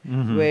that,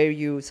 where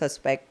you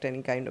suspect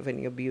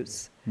any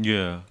abuse.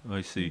 Yeah,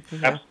 I see.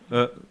 Yeah.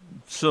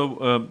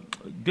 So,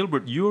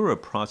 Gilbert, you're a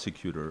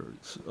prosecutor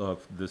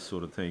of this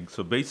sort of thing.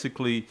 So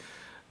basically,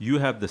 you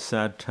have the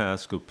sad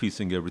task of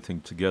piecing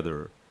everything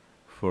together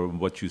for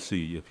what you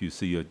see. If you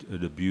see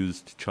an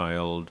abused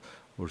child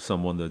or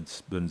someone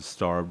that's been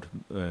starved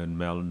and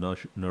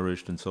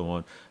malnourished and so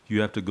on,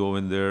 you have to go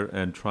in there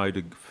and try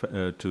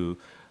to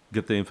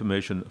get the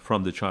information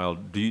from the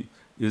child.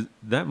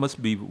 That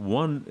must be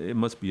one. It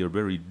must be a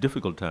very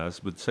difficult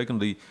task. But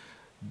secondly,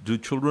 do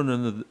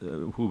children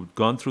who've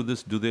gone through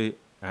this, do they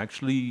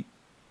actually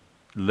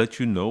let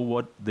you know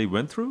what they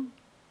went through?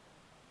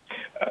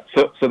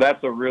 So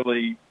that's a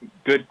really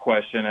good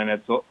question, and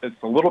it's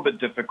a little bit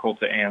difficult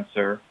to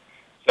answer.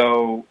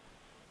 So,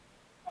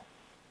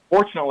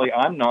 fortunately,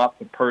 I'm not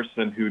the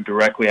person who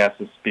directly has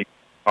to speak to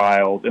the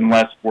child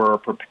unless we're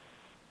prepared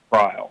for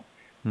trial.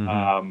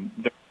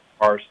 There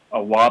are a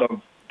lot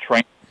of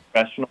trained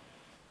professionals,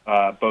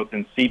 both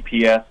in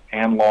CPS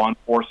and law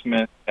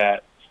enforcement,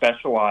 that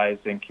specialize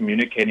in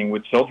communicating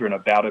with children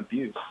about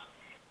abuse.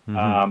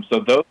 So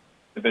those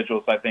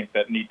individuals, I think,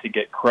 that need to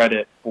get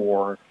credit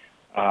for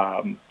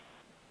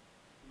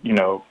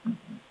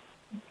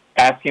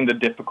asking the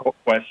difficult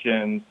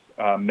questions,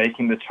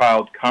 making the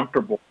child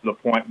comfortable to the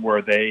point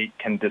where they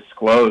can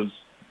disclose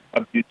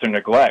abuse or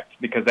neglect.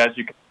 Because as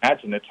you can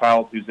imagine, a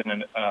child who's in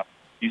an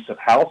abusive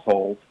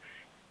household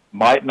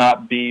might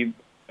not be,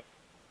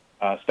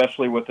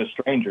 especially with a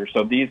stranger.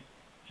 So these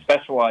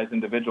specialized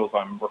individuals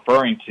I'm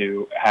referring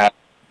to have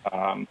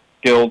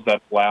skills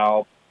that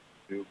allow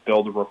to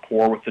build a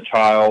rapport with the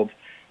child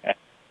and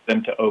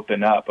them to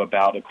open up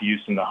about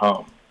abuse in the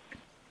home.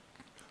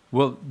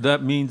 Well,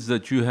 that means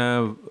that you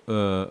have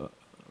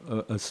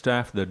a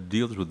staff that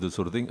deals with this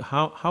sort of thing.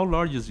 How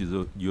large is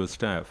your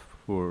staff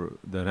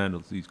that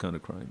handles these kind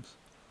of crimes?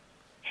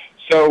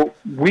 So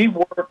we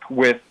work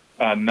with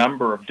a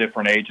number of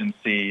different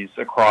agencies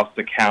across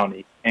the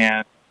county,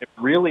 and it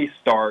really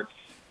starts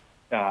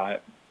on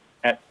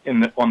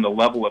the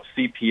level of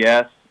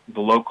CPS,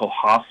 the local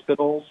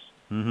hospitals,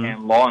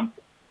 and law enforcement.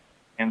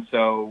 And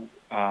so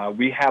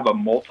we have a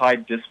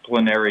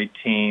multidisciplinary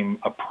team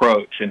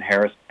approach in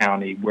Harris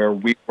County where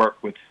we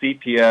work with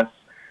CPS,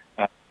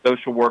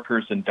 social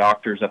workers and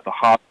doctors at the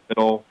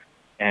hospital,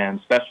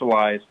 and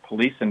specialized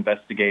police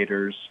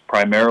investigators,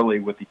 primarily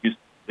with the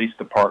Houston Police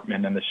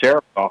Department and the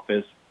Sheriff's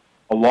Office,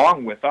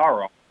 along with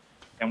our office.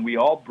 And we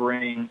all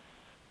bring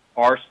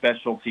our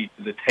specialty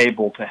to the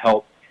table to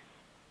help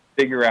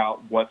figure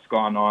out what's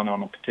gone on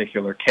a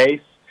particular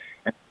case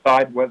and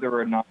decide whether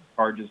or not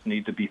charges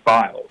need to be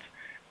filed.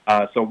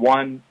 So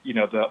one,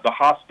 the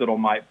hospital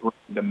might bring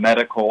the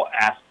medical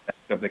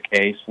aspect of the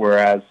case,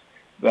 whereas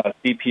the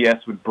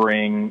CPS would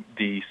bring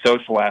the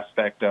social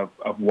aspect of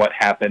what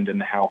happened in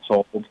the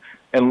household,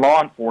 and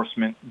law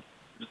enforcement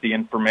gives the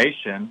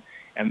information,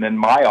 and then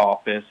my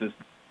office is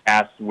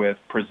tasked with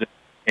presenting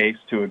the case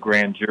to a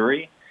grand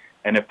jury,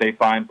 and if they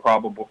find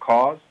probable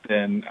cause,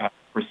 then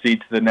proceed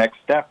to the next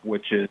step,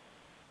 which is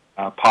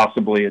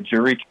possibly a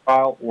jury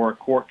trial or a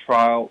court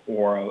trial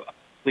or a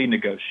plea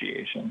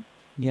negotiation.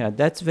 Yeah,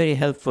 that's very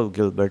helpful,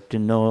 Gilbert, to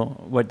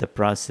know what the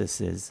process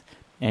is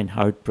and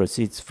how it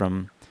proceeds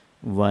from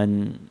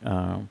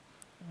one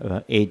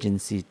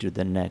agency to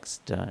the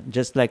next,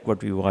 just like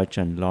what we watch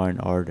on Law and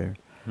Order.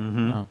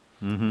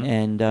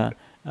 And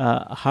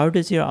how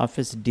does your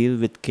office deal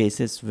with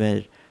cases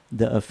where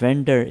the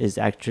offender is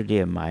actually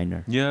a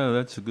minor? Yeah,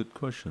 that's a good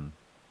question.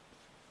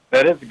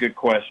 That is a good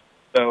question.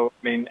 So,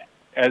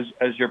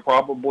 as you're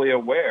probably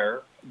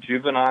aware,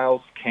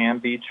 juveniles can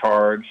be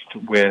charged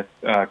with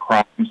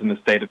crimes in the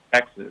state of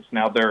Texas.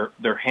 Now,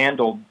 they're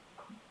handled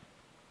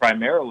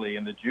primarily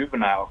in the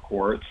juvenile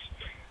courts,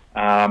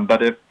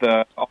 but if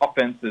the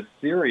offense is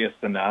serious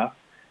enough,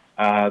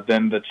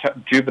 then the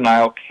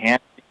juvenile can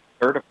be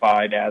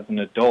certified as an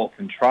adult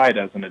and tried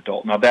as an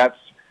adult. Now, that's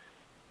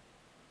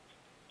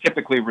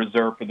typically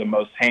reserved for the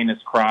most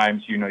heinous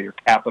crimes, your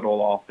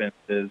capital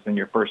offenses and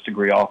your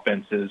first-degree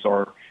offenses,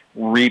 or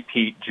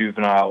repeat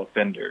juvenile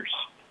offenders.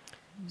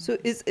 So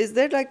is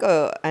there like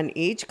an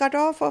age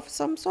cutoff of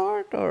some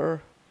sort,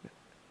 or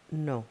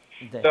no?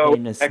 The So,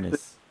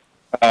 heinousness.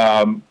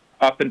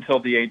 Up until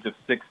the age of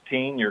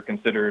 16, you're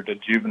considered a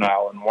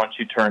juvenile, and once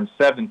you turn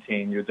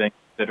 17, you're then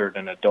considered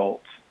an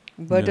adult.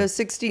 But a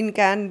 16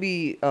 can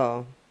be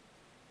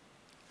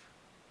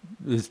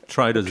It's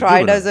tried as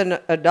tried a as an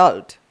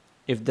adult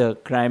If the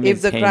crime if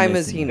is the crime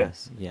heinous is enough.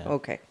 heinous. Yeah.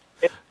 Okay.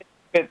 If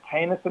it's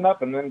heinous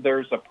enough, and then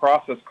there's a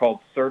process called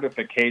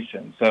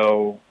certification.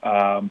 So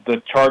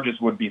the charges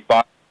would be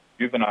filed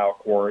in juvenile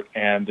court,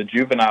 and the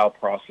juvenile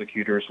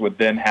prosecutors would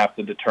then have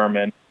to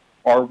determine,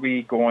 are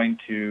we going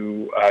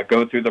to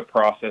go through the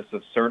process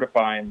of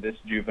certifying this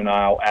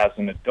juvenile as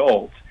an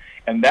adult?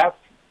 And that's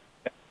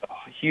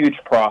a huge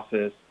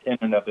process in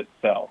and of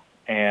itself.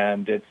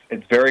 And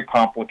it's very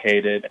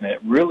complicated, and it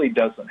really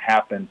doesn't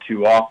happen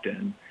too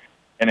often.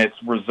 And it's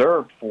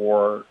reserved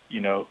for,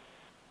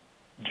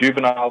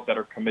 juveniles that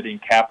are committing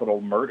capital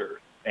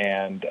murder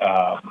and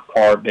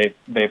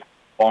they've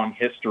a long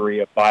history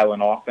of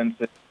violent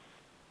offenses,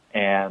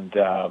 and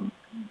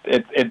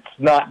it's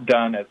not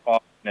done as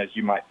often as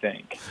you might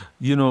think.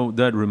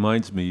 That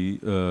reminds me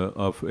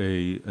of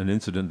an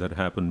incident that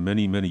happened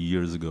many, many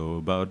years ago.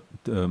 About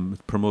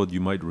Pramod,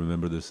 you might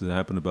remember this. It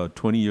happened about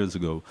 20 years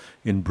ago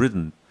in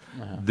Britain.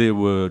 There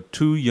were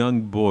two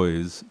young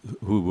boys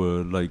who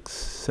were like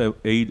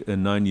 8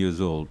 and 9 years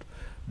old.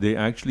 They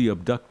actually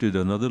abducted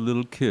another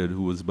little kid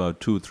who was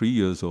about 2 or 3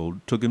 years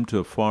old, took him to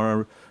a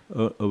far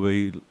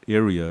away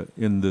area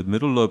in the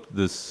middle of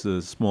this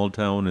small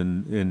town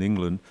in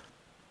England,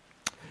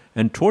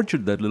 and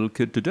tortured that little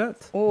kid to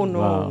death. Oh, no.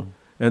 Wow.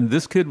 And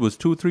this kid was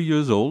 2 or 3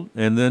 years old,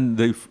 and then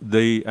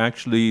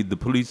the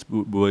police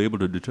were able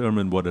to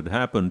determine what had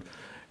happened,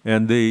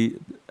 and they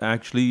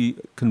actually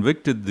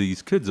convicted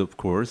these kids, of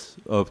course,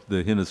 of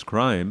the heinous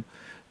crime,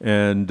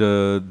 and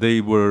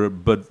they were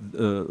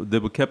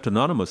kept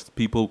anonymous.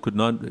 People could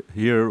not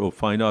hear or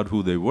find out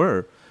who they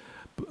were.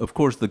 Of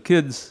course,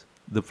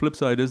 the flip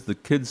side is the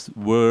kids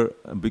were,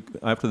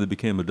 after they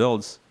became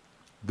adults,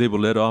 they were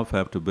let off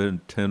after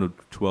about 10 or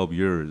 12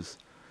 years.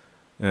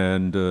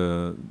 And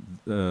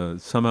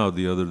somehow or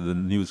the other, the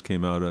news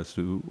came out as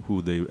to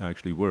who they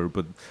actually were.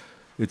 But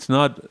it's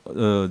not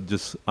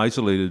just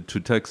isolated to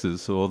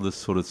Texas. So all this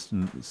sort of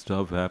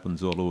stuff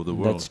happens all over the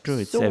world. That's true.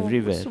 It's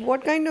everywhere. So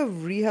what kind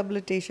of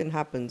rehabilitation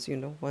happens,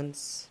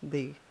 once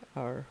they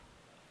are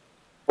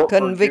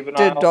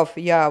convicted of,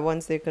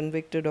 once they're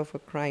convicted of a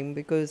crime?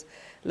 Because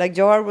like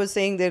Jawahar was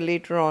saying, they're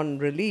later on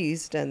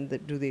released, and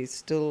do they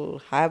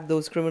still have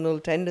those criminal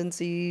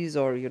tendencies,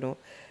 or,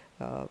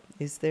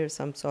 is there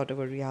some sort of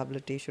a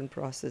rehabilitation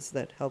process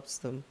that helps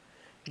them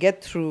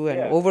get through and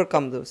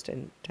overcome those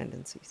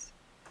tendencies?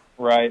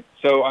 Right.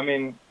 So, I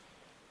mean,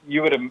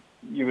 you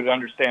would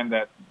understand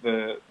that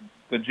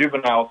the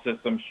juvenile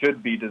system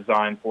should be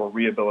designed for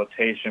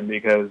rehabilitation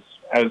because,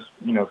 as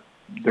you know,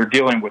 they're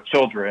dealing with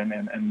children,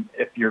 and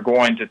if you're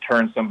going to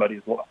turn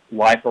somebody's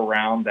life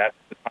around, that's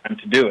the time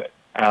to do it.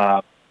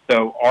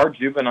 So our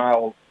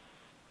juvenile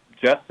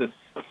justice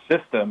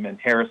system in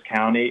Harris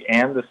County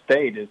and the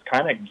state is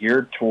kind of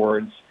geared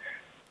towards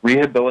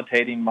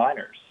rehabilitating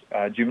minors,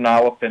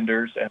 juvenile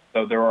offenders, and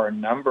so there are a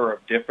number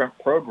of different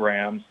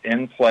programs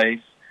in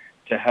place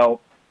to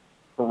help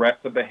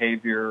correct the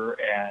behavior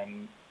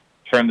and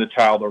turn the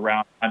child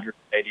around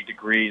 180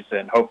 degrees,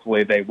 and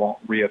hopefully they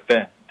won't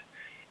reoffend.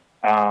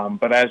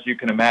 But as you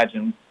can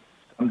imagine,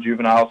 some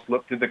juveniles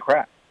slip through the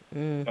cracks.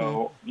 Mm-hmm.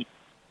 So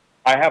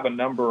I have a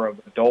number of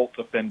adult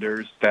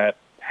offenders that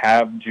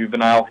have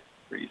juvenile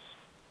histories.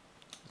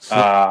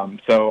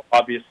 So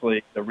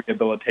obviously the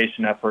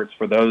rehabilitation efforts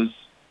for those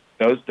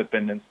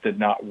defendants did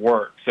not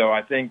work. So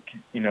I think,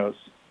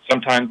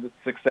 sometimes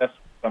it's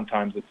successful,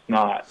 sometimes it's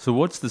not. So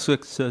what's the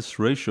success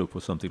ratio for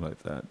something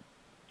like that?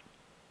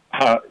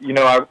 I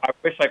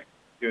wish I could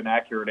give you an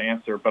accurate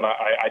answer, but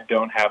I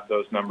don't have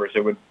those numbers.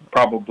 It would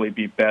probably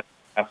be best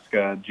to ask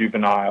a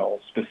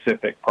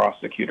juvenile-specific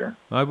prosecutor.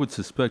 I would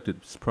suspect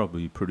it's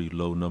probably a pretty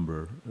low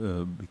number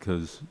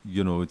because,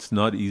 it's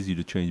not easy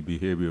to change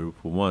behavior,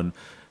 for one.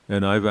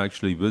 And I've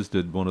actually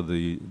visited one of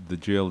the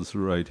jails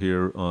right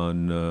here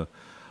on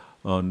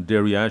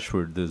Derry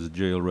Ashford. There's a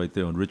jail right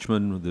there on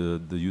Richmond.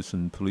 The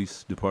Houston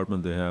Police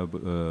Department, they have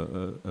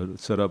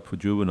set up for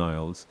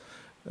juveniles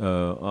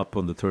up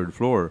on the third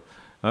floor.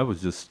 I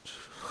was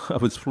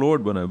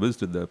floored when I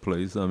visited that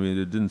place. I mean,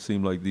 it didn't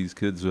seem like these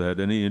kids had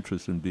any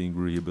interest in being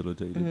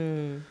rehabilitated.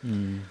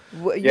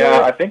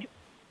 I think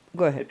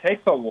Go ahead. It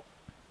takes a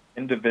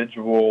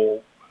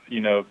individual,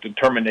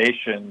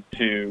 determination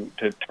to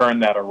turn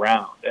that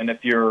around. And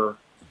if you're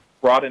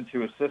brought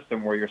into a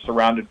system where you're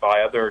surrounded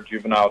by other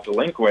juvenile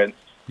delinquents,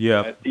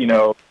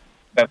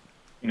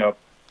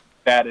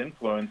 bad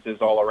influences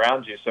all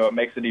around you, so it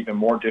makes it even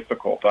more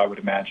difficult, I would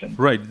imagine.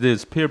 Right,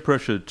 there's peer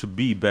pressure to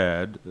be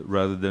bad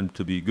rather than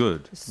to be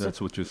good.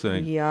 That's what you're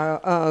saying.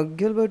 Yeah,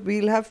 Gilbert,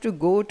 we'll have to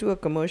go to a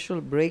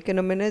commercial break in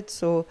a minute,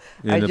 so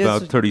in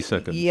about 30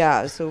 seconds.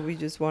 Yeah, so we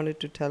just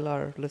wanted to tell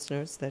our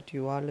listeners that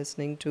you are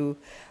listening to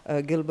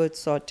Gilbert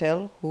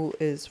Sawtelle, who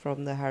is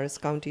from the Harris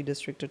County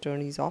District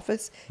Attorney's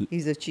Office.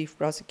 He's a chief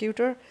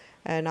prosecutor.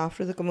 And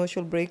after the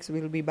commercial breaks,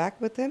 we'll be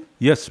back with him.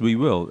 Yes, we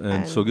will.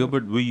 And so,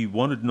 Gilbert, we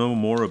wanted to know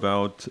more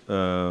about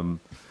the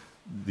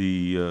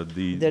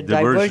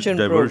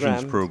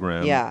diversions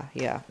program.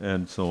 Yeah.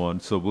 And so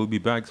on. So we'll be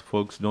back,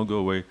 folks. Don't go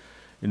away.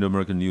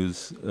 Indo-American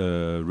News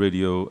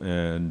Radio,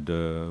 and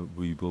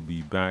we will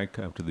be back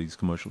after these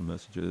commercial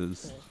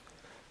messages,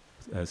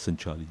 as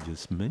Sanchali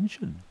just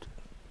mentioned.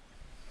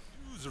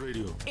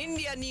 Radio.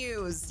 India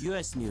news.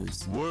 US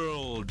news.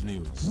 World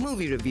news.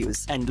 Movie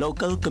reviews. And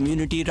local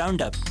community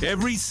roundup.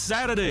 Every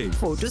Saturday.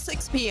 4 to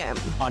 6 p.m.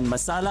 On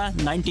Masala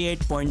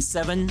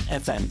 98.7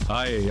 FM.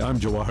 Hi, I'm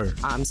Jawahar.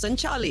 I'm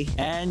Sanchali.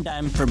 And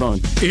I'm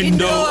Pramod.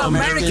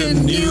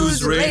 Indo-American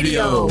News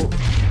Radio.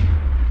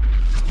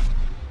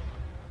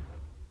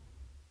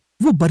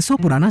 वो बरसों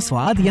पुराना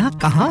स्वाद यहाँ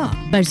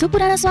कहाँ? बरसों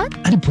पुराना स्वाद?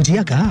 अरे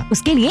भुजिया का?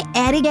 उसके लिए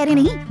ऐरे गहरे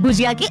नहीं,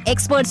 भुजिया के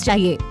एक्सपर्ट्स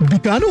चाहिए।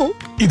 बीकानो?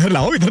 इधर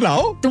लाओ।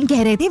 तुम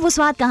कह रहे थे वो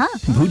स्वाद कहाँ?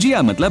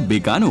 भुजिया मतलब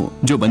बीकानो,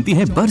 जो बनती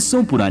है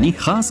बरसों पुरानी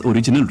खास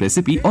ओरिजिनल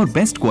रेसिपी और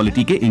बेस्ट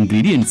क्वालिटी के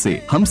इंग्रेडिएंट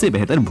से। हमसे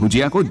बेहतर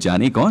भुजिया को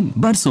जाने कौन?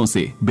 बरसों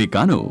से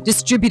बीकानो।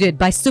 Distributed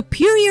by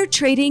Superior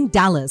Trading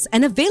Dallas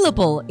and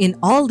available in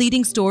all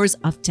leading stores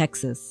of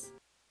Texas.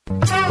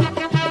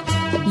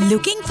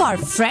 Looking for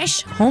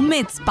fresh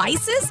homemade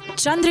spices?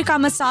 Chandrika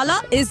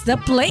Masala is the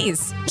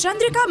place.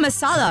 Chandrika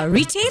Masala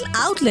retail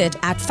outlet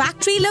at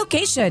factory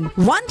location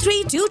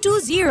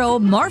 13220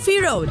 Murphy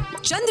Road.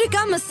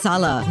 Chandrika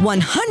Masala,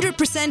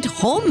 100%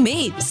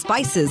 homemade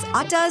spices,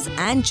 attas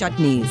and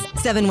chutneys.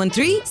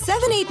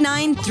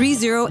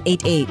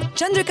 713-789-3088.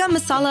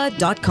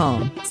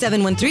 ChandrikaMasala.com.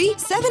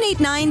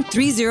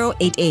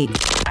 713-789-3088.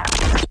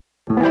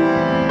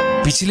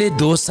 पिछले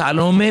 2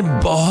 सालों में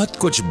बहुत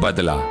कुछ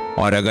बदला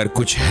और अगर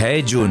कुछ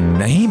है जो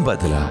नहीं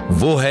बदला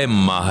वो है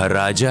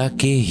महाराजा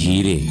के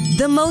हीरे.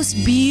 The most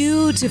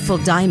beautiful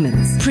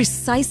diamonds,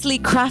 precisely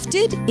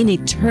crafted in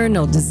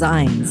eternal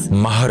designs.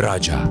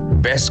 Maharaja,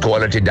 best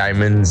quality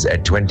diamonds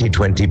at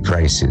 2020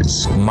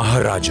 prices.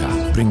 Maharaja,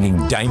 bringing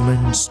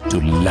diamonds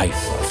to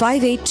life.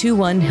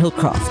 5821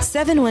 Hillcroft,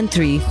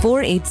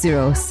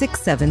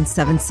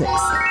 713-480-6776.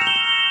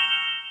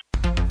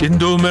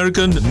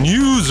 Indo-American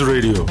News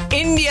Radio.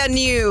 India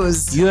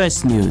news,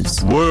 US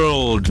news,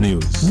 World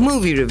news.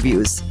 movie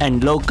reviews,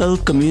 and local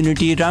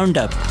community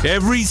roundup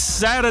Every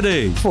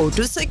Saturday. 4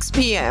 to 6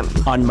 p.m.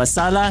 on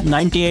Masala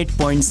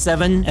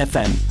 98.7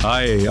 FM.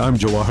 Hi, I'm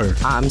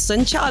Jawahar. I'm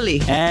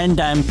Sanchali.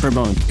 And I'm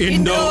Pramod.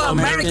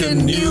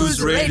 Indo-American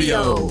News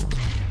Radio.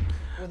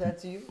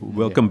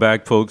 Welcome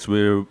back, folks.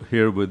 We're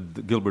here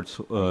with Gilbert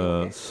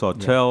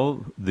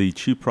Sawtelle, the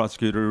Chief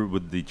Prosecutor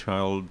with the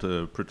Child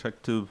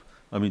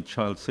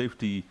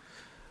Safety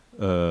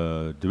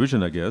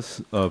Division, I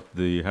guess, of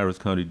the Harris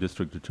County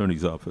District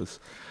Attorney's Office.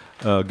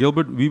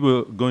 Gilbert, we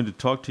were going to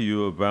talk to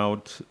you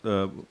about,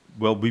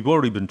 we've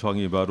already been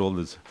talking about all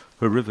this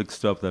horrific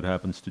stuff that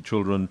happens to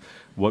children,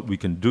 what we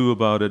can do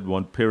about it,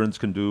 what parents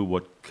can do,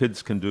 what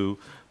kids can do.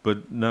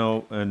 But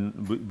now,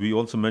 and we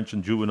also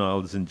mentioned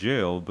juveniles in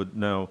jail, but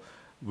now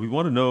we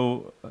want to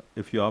know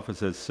if your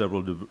office has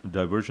several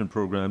diversion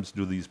programs.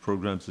 Do these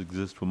programs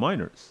exist for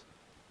minors?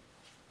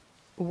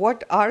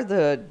 What are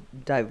the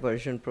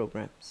diversion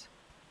programs?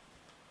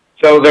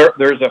 So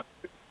there's a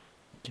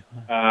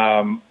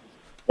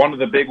one of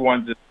the big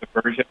ones is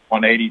the Version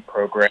 180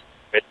 program,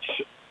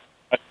 which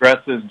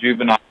addresses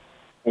juveniles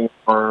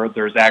or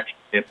there's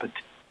actually a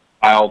petition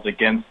filed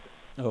against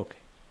it. Okay.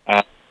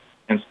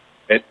 And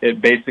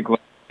it basically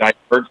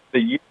diverts the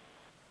youth.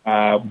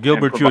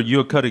 Gilbert,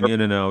 you're cutting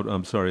in and out.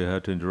 I'm sorry, I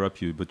had to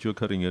interrupt you, but you're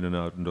cutting in and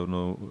out. And don't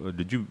know.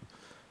 Did you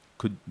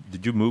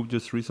move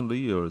just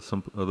recently or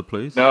some other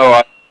place?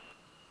 No,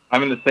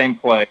 I'm in the same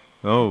place.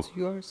 Oh, It's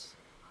yours.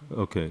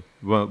 okay.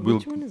 Well,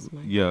 Which one is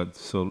mine? Yeah.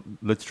 So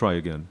let's try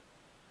again.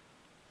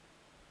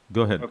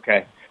 Go ahead.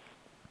 Okay.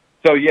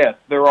 So yes,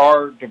 there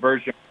are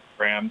diversion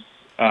programs.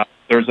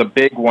 There's a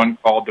big one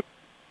called the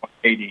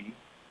 180,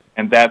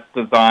 and that's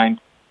designed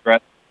to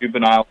address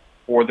juveniles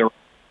before they're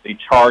actually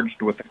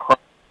charged with a crime.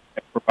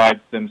 It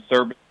provides them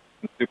service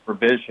and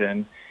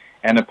supervision,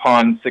 and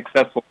upon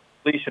successful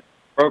completion of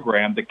the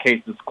program, the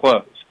case is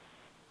closed.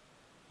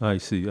 I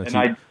see. I And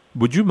see.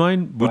 Would you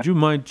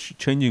mind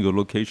changing your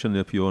location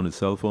if you're on a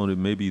cell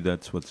phone? Maybe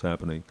that's what's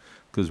happening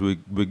because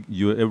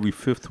your every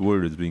fifth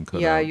word is being cut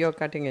out. Yeah, you're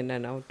cutting in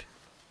and out.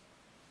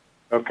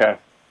 Okay.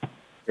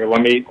 Here,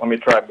 let me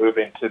try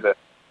moving to the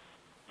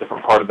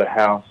different part of the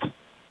house.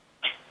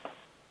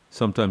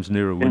 Sometimes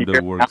near a Can you window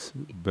hear me works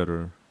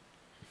better.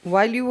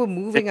 While you were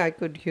moving, I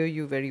could hear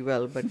you very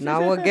well, but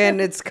now again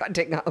it's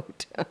cutting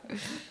out. You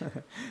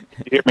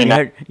hear me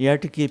now? You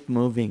have to keep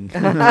moving.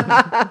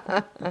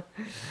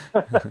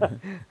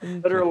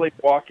 Literally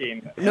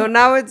walking. No,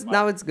 now it's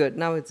good.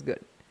 Now it's good.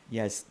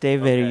 Yes, stay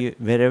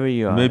wherever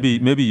you are.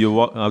 Maybe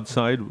you're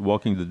outside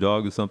walking the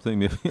dog or something.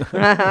 Maybe.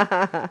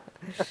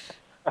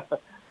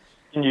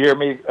 Can you hear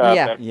me?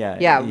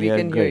 Yeah, we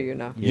can hear you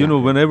now. You know,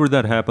 whenever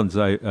that happens,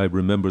 I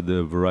remember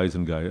the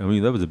Verizon guy. I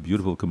mean, that was a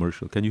beautiful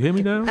commercial. Can you hear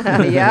me now?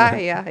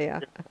 Yeah.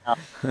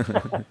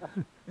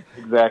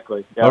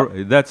 Exactly. Yeah. All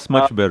right, that's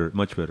much better.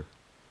 Much better.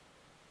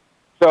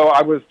 So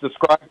I was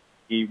describing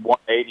the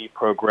 180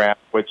 program,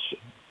 which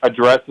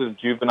addresses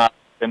juvenile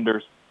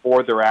offenders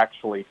before they're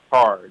actually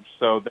charged.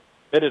 So they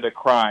committed a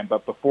crime,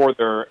 but before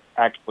they're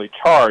actually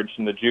charged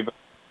in the juvenile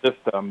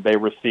system, they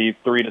receive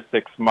 3 to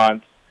 6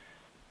 months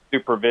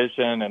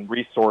supervision and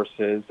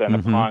resources, and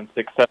upon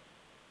successful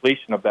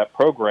completion of that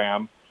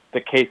program,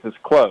 the case is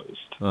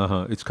closed.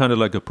 It's kind of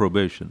like a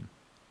probation.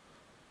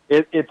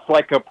 It's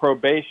like a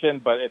probation,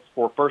 but it's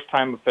for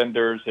first-time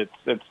offenders.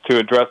 It's to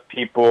address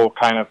people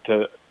kind of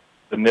to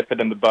nip it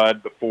in the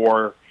bud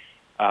before,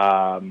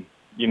 I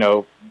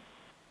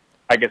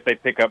guess they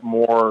pick up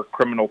more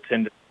criminal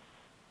tendencies.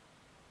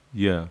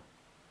 Yeah.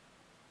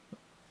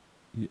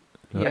 And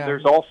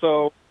there's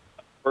also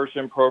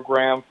diversion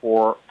program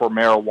for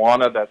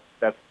marijuana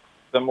that's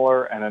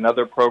similar, and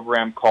another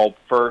program called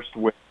FIRST,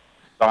 which is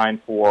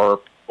designed for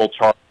people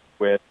charged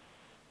with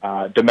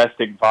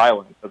domestic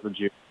violence as a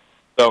juvenile.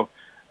 So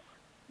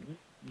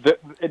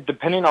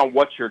depending on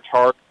what you're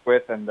charged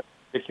with and the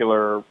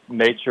particular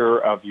nature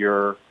of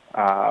your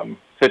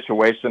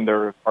situation,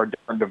 there are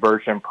different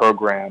diversion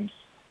programs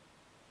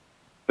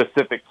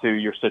specific to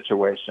your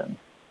situation.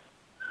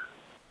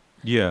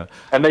 Yeah.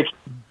 And they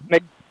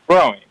keep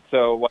growing.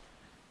 So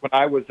when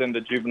I was in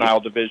the juvenile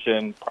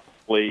division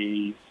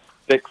probably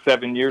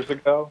 6-7 years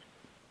ago,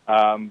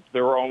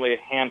 there were only a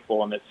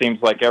handful, and it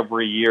seems like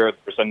every year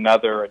there's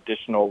another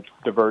additional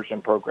diversion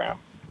program.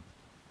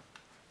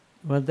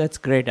 Well, that's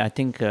great. I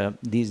think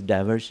these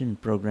diversion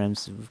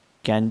programs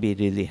can be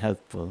really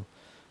helpful.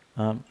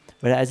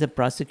 But as a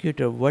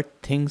prosecutor, what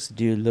things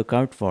do you look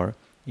out for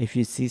if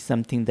you see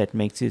something that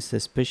makes you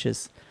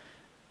suspicious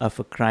of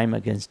a crime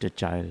against a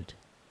child?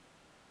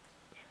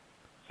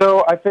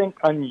 So I think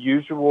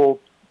unusual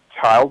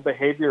child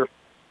behavior,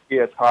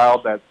 a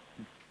child that's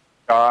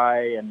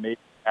shy and maybe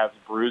has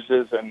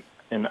bruises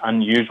in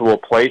unusual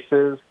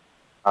places,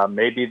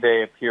 maybe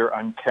they appear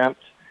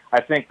unkempt.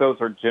 I think those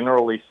are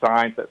generally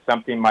signs that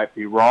something might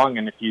be wrong,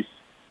 and if you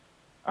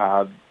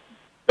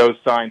those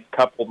signs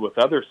coupled with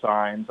other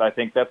signs, I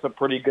think that's a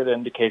pretty good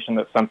indication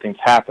that something's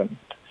happened.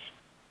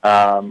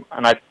 And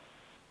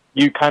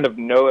you kind of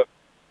know it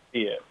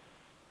see it.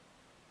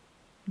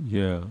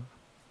 Yeah.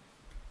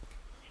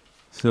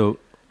 So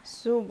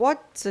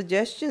what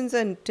suggestions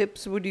and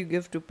tips would you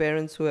give to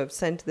parents who have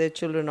sent their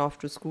children off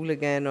to school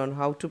again on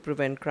how to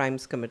prevent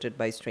crimes committed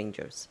by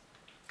strangers?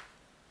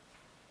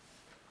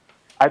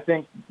 I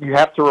think you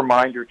have to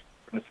remind your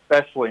children,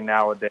 especially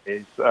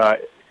nowadays,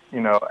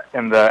 in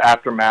the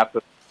aftermath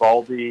of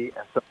Uvalde and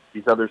some of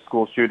these other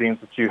school shootings,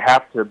 that you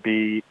have to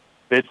be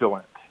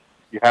vigilant.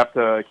 You have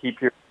to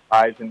keep your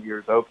eyes and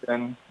ears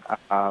open,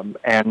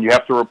 and you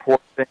have to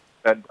report things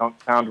that don't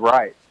sound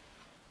right.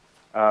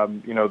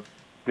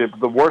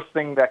 The worst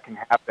thing that can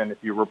happen if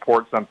you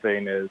report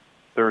something is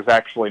there's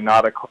actually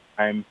not a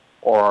crime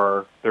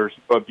or there's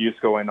no abuse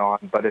going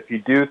on. But if you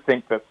do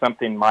think that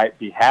something might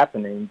be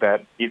happening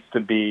that needs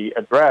to be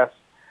addressed,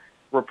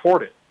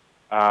 report it.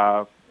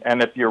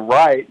 And if you're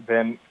right,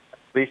 then at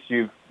least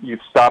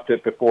you've stopped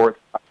it before it's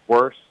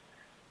worse.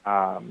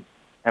 And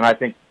I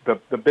think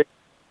the big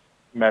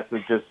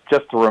message is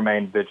just to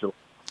remain vigilant.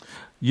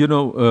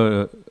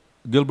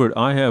 Gilbert,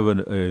 I have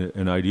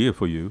an idea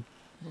for you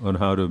on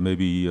how to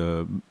maybe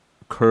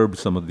curb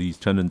some of these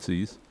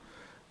tendencies.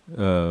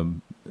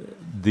 When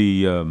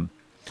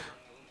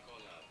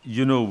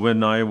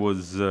I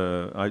was,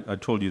 I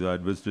told you that I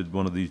visited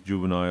one of these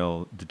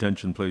juvenile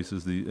detention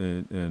places,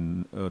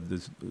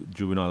 this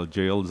juvenile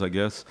jails, I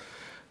guess.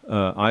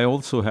 I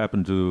also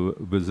happened to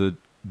visit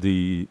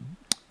the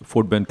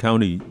Fort Bend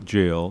County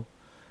Jail,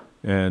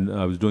 and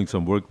I was doing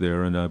some work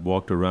there, and I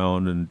walked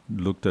around and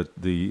looked at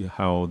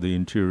how the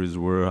interiors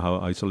were, how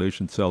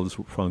isolation cells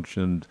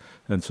functioned,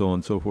 and so on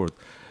and so forth.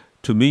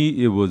 To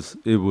me, it was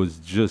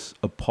just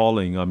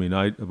appalling. I mean,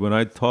 when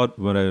I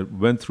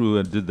went through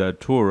and did that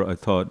tour, I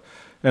thought,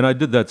 and I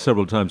did that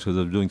several times because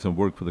I was doing some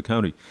work for the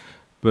county,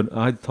 but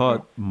I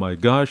thought, my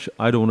gosh,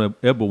 I don't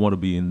ever want to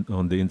be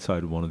on the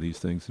inside of one of these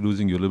things.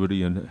 Losing your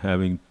liberty and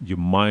having your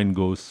mind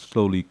go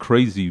slowly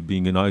crazy,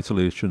 being in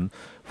isolation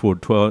for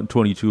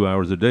 22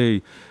 hours a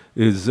day,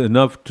 is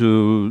enough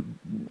to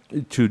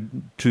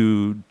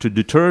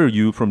deter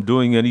you from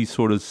doing any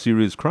sort of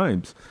serious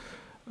crimes.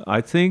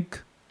 I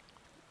think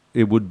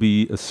it would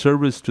be a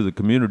service to the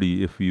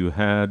community if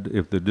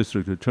the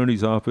district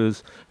attorney's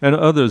office and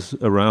others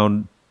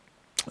around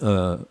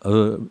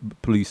other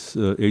police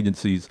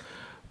agencies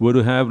were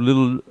to have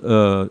little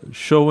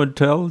show and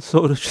tell,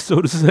 so to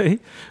say,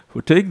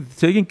 for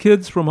taking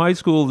kids from high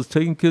schools,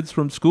 taking kids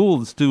from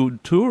schools to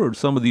tour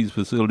some of these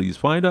facilities.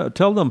 Find out,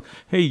 tell them,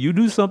 hey, you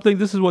do something,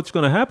 this is what's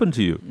going to happen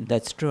to you.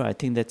 That's true. I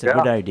think that's a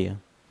good idea.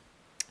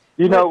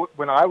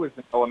 When I was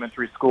in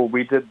elementary school,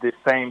 we did the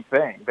same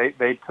thing.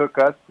 They took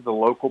us to the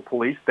local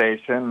police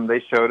station, and they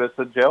showed us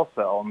a jail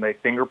cell, and they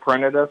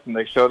fingerprinted us, and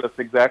they showed us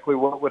exactly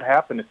what would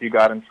happen if you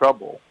got in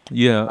trouble.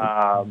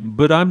 Yeah,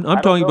 but I'm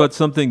talking about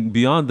something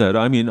beyond that.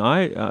 I mean,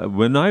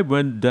 when I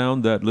went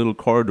down that little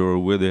corridor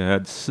where they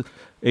had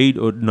 8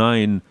 or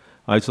 9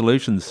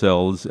 isolation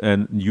cells,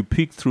 and you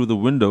peek through the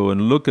window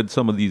and look at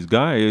some of these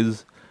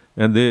guys,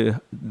 and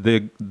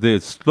they're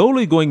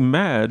slowly going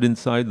mad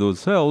inside those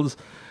cells.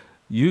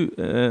 You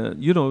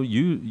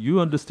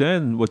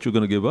understand what you're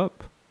going to give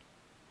up.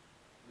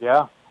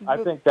 Yeah, I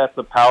think that's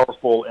a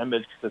powerful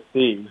image to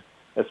see,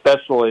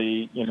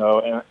 especially,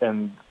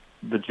 in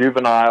the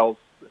juveniles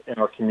in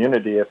our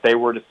community. If they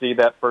were to see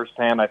that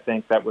firsthand, I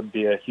think that would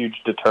be a huge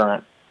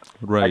deterrent.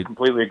 Right. I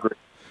completely agree.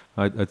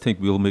 I think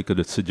we'll make it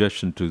a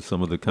suggestion to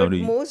some of the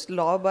county. But most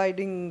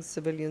law-abiding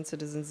civilian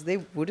citizens, they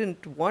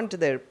wouldn't want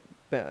their,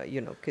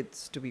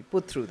 kids to be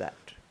put through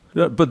that.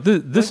 Yeah, but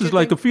this is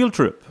like a field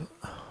trip.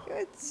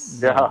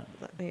 Yeah.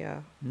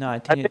 No, I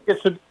think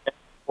it should be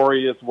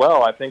mandatory as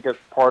well. I think it's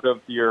part of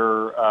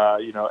your,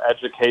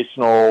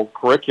 educational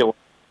curriculum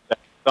at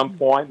some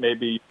point,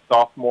 maybe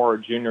sophomore or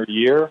junior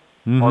year,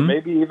 or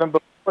maybe even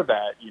before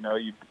that.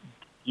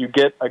 You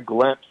get a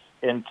glimpse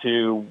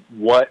into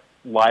what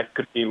life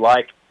could be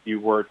like if you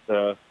were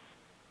to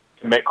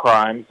commit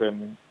crimes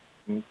and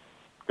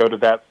go to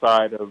that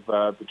side of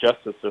the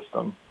justice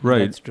system. Right.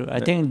 That's true. I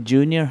think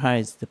junior high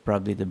is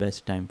probably the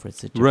best time for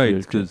such a field right,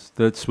 trip. because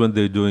that's when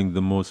they're doing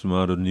the most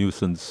amount of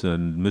nuisance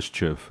and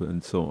mischief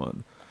and so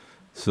on.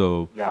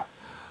 So,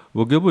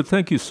 well, Gilbert,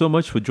 thank you so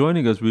much for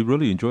joining us. We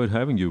really enjoyed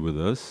having you with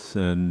us,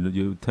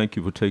 and thank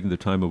you for taking the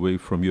time away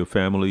from your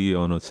family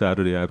on a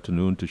Saturday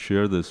afternoon to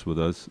share this with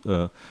us.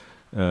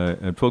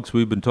 And folks,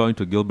 we've been talking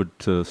to Gilbert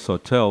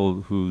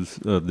Sawtelle, who's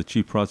the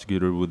chief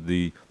prosecutor with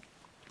the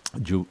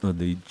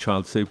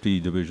Child Safety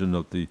Division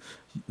of the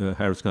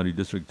Harris County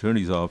District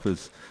Attorney's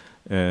Office,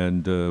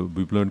 and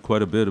we've learned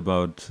quite a bit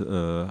about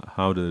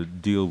how to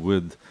deal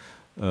with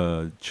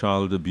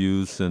child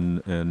abuse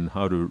and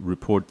how to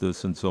report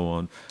this and so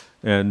on.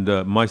 And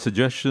my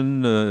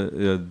suggestion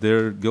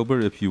there,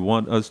 Gilbert, if you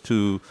want us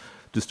to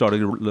start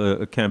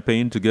a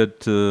campaign to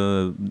get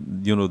the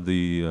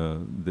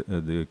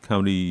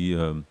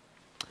county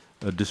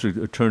district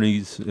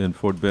attorneys in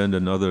Fort Bend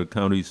and other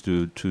counties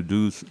to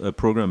do a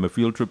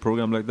field trip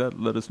program like that,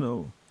 let us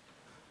know.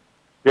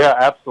 Yeah,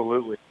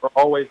 absolutely. We're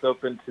always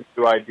open to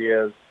new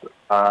ideas,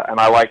 and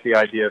I like the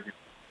idea of.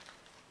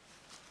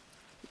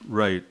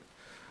 Right.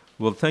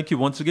 Well, thank you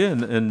once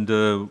again. And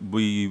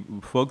we,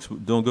 folks,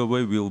 don't go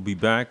away. We'll be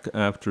back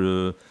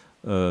after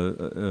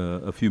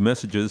a few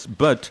messages.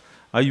 But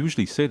I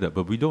usually say that,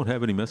 but we don't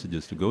have any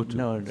messages to go to.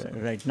 No,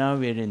 right now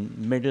we're in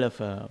middle of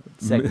a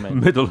segment.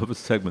 Middle of a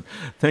segment.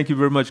 Thank you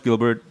very much,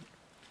 Gilbert.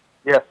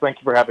 Yes, thank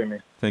you for having me.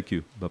 Thank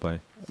you. Bye-bye.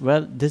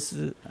 Well, this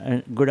is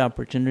a good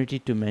opportunity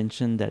to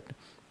mention that,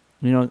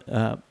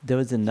 there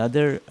was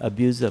another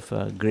abuse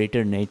of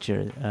greater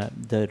nature,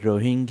 the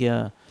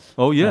Rohingya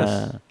Oh,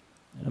 yes.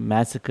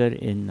 Massacre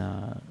in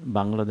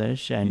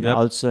Bangladesh and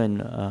also in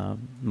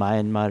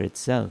Myanmar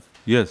itself.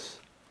 Yes.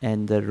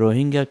 And the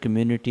Rohingya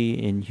community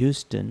in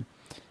Houston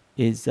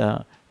is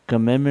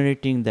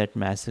commemorating that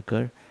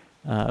massacre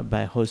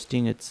by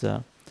hosting its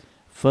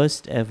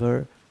first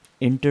ever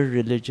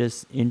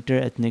inter-religious,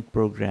 inter-ethnic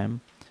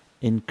program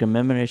in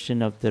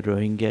commemoration of the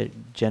Rohingya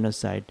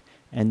genocide.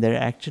 And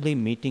they're actually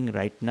meeting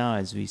right now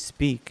as we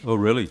speak. Oh,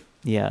 really?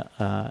 Yeah,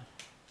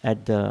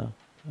 at the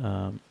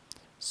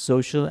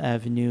Social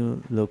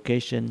Avenue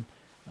location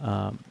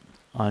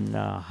on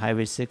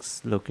Highway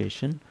 6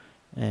 location.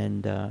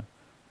 And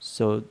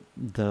so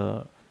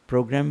the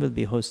program will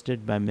be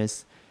hosted by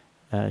Miss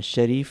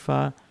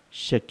Sharifa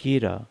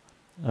Shakira,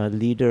 a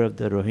leader of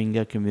the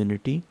Rohingya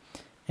community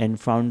and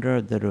founder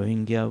of the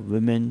Rohingya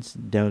Women's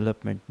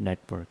Development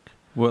Network.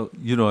 Well,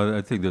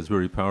 I think that's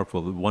very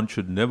powerful. One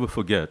should never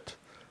forget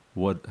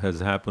what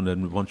has happened,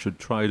 and one should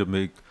try to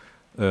make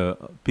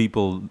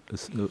people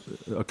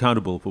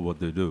accountable for what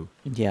they do.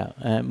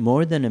 Yeah,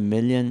 more than 1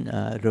 million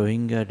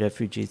Rohingya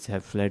refugees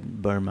have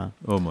fled Burma.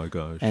 Oh my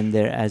gosh. And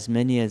there are as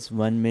many as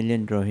 1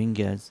 million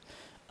Rohingyas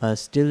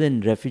still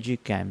in refugee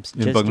camps.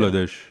 In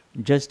Bangladesh.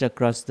 Just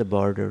across the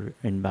border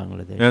in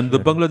Bangladesh. And the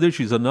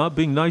Bangladeshis are not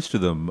being nice to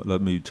them,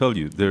 let me tell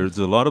you. There's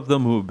a lot of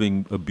them who are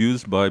being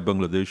abused by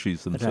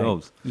Bangladeshis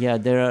themselves. Right. Yeah,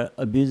 there are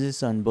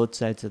abuses on both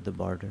sides of the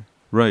border.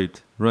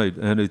 Right.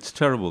 And it's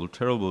terrible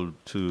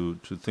to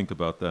think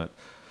about that.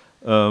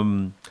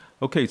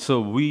 Okay,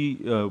 so we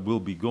will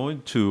be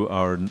going to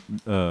our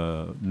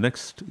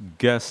next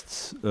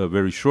guests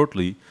very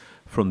shortly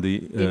from the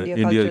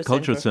India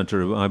Culture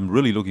Center. I'm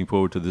really looking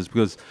forward to this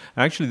because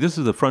actually this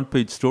is a front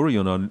page story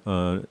on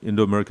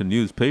Indo-American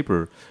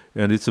newspaper,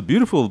 and it's a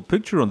beautiful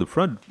picture on the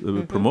front.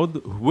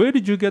 Pramod, where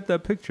did you get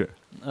that picture?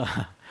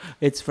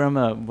 It's from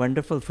a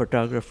wonderful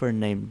photographer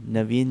named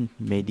Naveen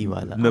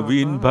Mediwala.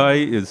 Naveen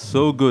Bhai is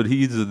so good.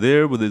 He's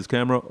there with his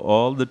camera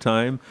all the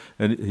time,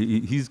 and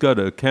he's got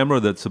a camera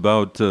that's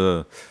about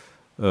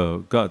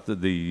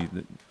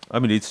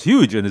it's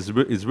huge and it's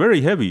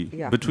very heavy.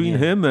 Yeah. Between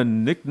him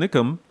and Nick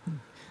Nickham,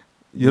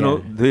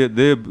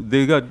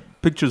 they got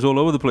pictures all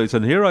over the place.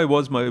 And here I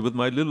was with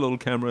my little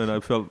old camera, and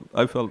I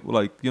felt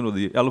like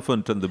the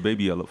elephant and the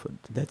baby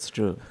elephant. That's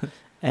true.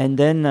 And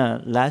then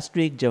last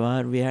week,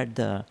 Jawahar, we had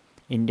the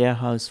India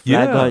House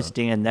flag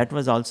hoisting, and that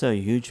was also a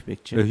huge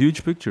picture. A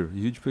huge picture,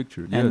 yes.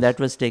 And that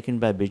was taken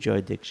by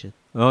Bijoy Dixit.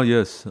 Oh,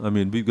 yes. I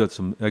mean, we've got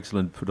some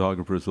excellent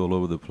photographers all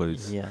over the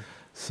place. Yeah.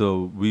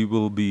 So we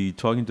will be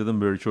talking to them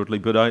very shortly.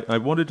 But I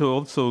wanted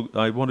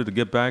to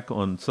get back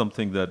on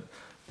something that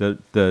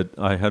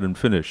I hadn't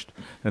finished,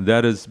 and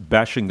that is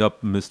bashing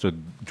up Mr.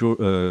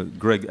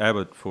 Greg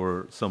Abbott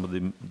for some of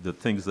the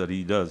things that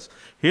he does.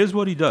 Here's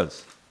what he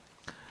does.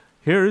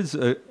 Here is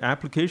an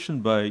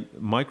application by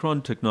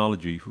Micron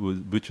Technology,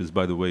 which is,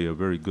 by the way, a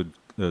very good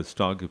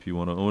stock if you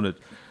want to own it.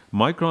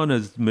 Micron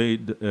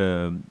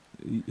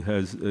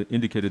has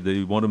indicated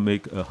they want to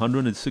make a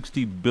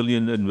 $160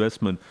 billion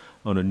investment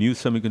on a new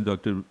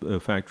semiconductor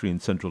factory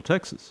in Central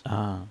Texas.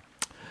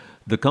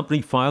 The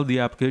company filed the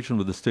application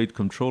with the state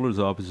comptroller's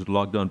office to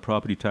lock down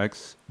property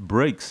tax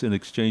breaks in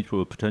exchange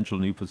for a potential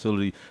new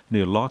facility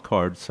near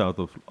Lockhart, south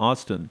of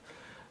Austin.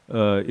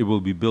 It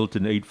will be built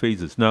in 8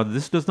 phases. Now,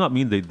 this does not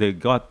mean they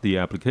got the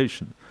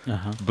application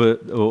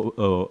but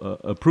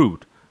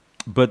approved.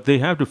 But they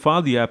have to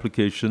file the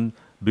application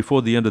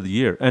before the end of the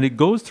year. And it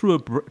goes through a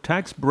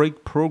tax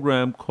break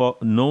program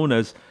known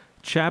as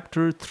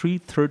Chapter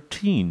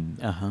 313.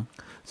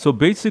 So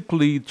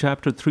basically,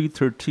 Chapter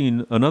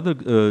 313, another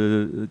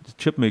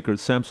chip maker,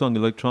 Samsung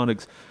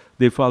Electronics,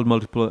 they filed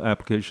multiple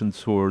applications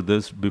for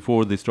this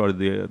before they started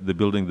the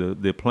building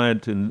the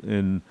plant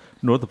in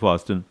north of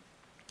Austin.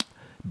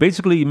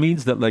 Basically, it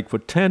means that like for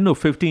 10 or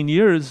 15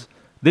 years,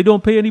 they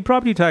don't pay any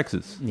property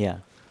taxes. Yeah.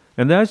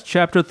 And that's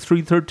Chapter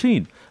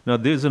 313. Now,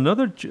 there's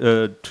another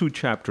 2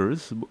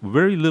 chapters,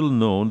 very little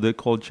known. They're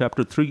called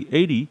Chapter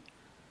 380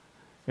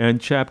 and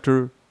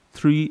Chapter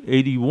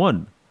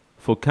 381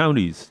 for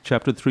counties.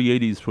 Chapter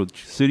 380 is for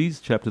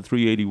cities. Chapter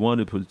 381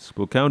 is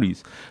for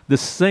counties. The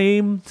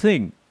same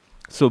thing.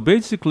 So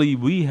basically,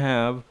 we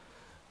have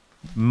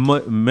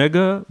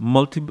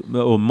multi-million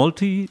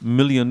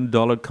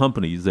dollar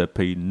companies that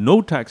pay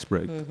no tax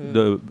break,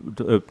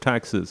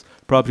 taxes,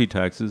 property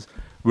taxes,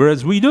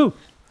 whereas we do.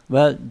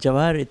 Well,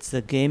 Jawahar, it's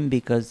a game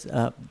because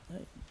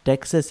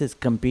Texas is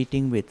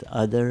competing with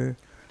other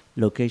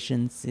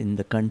locations in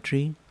the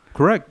country.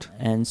 Correct.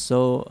 And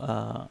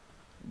so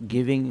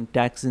giving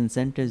tax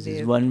incentives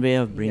is one way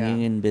of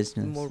bringing in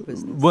business. More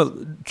business. Well,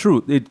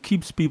 true, it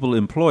keeps people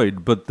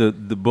employed, but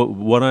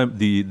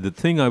the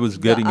thing I was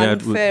getting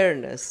at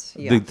unfairness.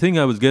 The thing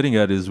I was getting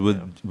at is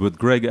with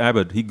Greg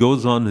Abbott. He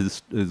goes on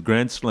his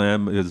Grand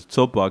Slam, his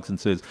soapbox, and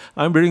says,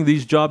 "I'm bringing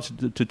these jobs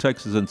to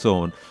Texas and so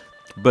on."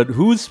 But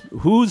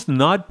who's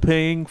not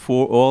paying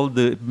for all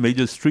the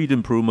major street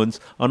improvements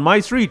on my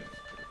street?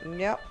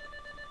 Yep.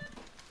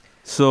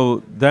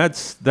 So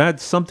that's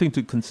something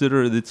to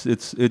consider. It's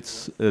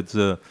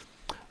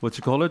what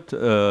you call it,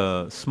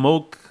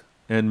 smoke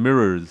and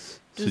mirrors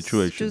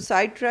situation. To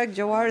sidetrack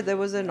Jawahar, there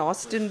was an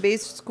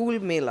Austin-based school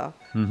mela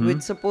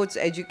which supports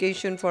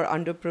education for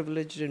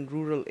underprivileged in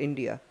rural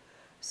India.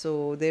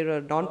 So they're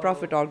a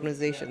non-profit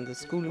organization, the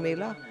school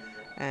mela.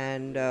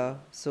 And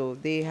so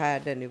they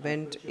had an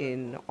event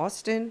in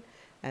Austin,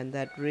 and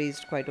that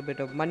raised quite a bit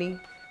of money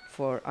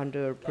for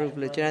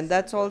underprivileged. And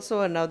that's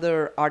also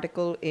another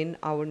article in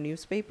our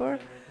newspaper,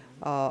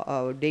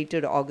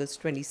 dated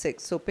August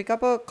 26th. So pick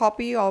up a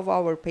copy of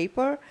our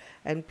paper,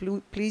 and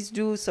please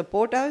do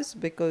support us,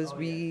 because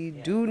we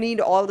do need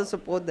all the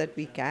support that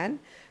we can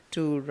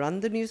to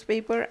run the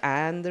newspaper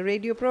and the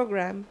radio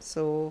program.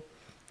 So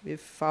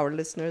if our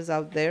listeners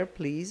out there,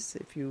 please,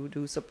 if you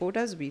do support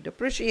us, we'd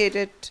appreciate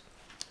it.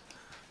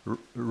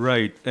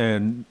 Right,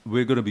 and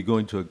we're going to be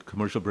going to a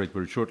commercial break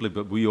very shortly,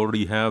 but we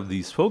already have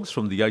these folks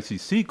from the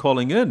ICC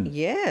calling in.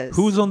 Yes.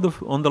 Who's on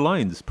the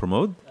lines,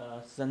 Pramod?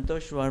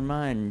 Santosh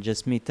Verma and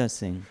Jasmeeta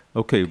Singh.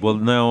 Okay, well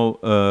now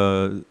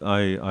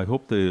I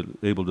hope they're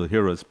able to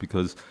hear us,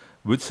 because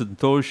with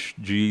Santosh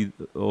Ji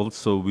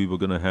also we were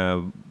going to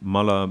have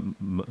Makala,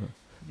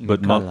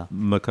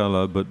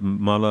 but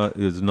Mala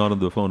is not on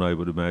the phone, I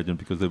would imagine,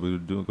 because they were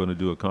going to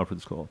do a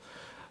conference call.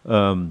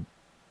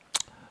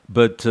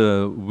 But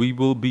we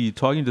will be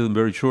talking to them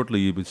very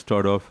shortly. We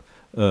start off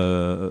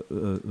what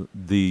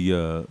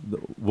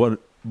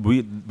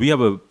we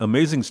have an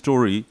amazing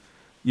story,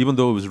 even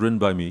though it was written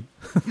by me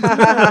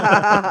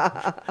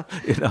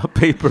in our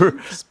paper.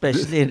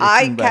 Especially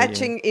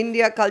Eye-catching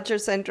India Culture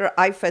Center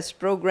iFest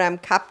program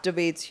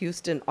captivates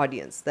Houston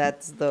audience.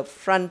 That's the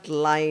front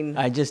line.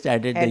 I just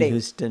added the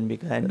Houston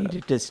because I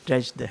needed to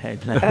stretch the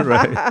headline.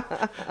 Right.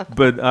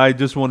 But I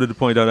just wanted to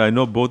point out, I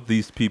know both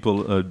these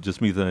people,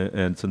 Jasmeeta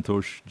and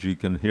Santosh Ji,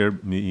 can hear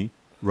me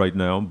right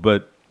now.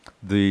 But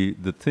the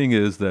thing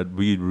is that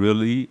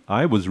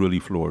I was really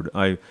floored.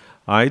 I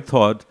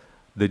thought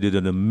they did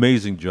an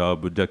amazing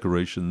job with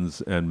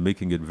decorations and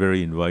making it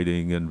very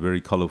inviting and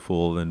very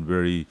colorful and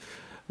very,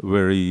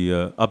 very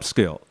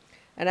upscale.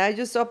 And I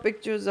just saw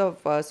pictures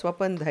of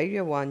Swapan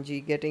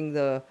Dhairyawanji getting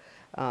the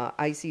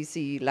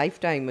ICC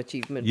Lifetime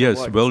Achievement Award.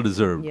 Award.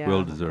 Well-deserved, yeah,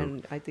 well-deserved.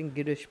 And I think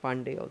Girish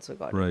Pandey also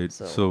got it. Right.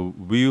 So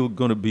we're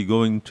going to be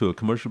going to a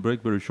commercial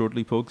break very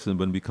shortly, folks. And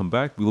when we come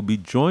back, we'll be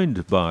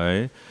joined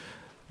by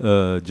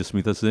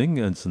Jasmeeta Singh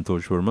and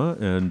Santosh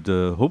Verma and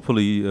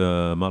hopefully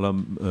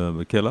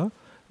Makala.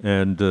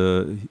 And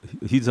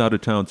he's out of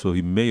town, so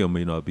he may or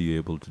may not be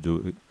able to do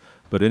it.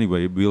 But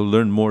anyway, we'll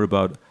learn more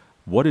about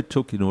what it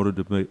took in order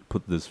to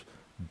put this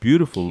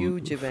beautiful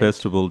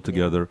festival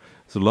together. Yeah.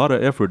 It's a lot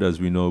of effort, as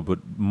we know, but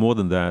more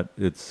than that,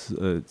 it's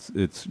a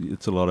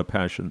lot of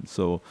passion.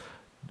 So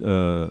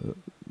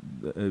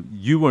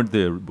you weren't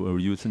there, were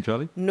you,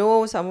 Sanchali?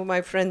 No, some of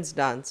my friends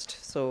danced.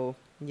 So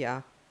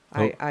yeah,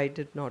 I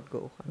did not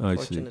go,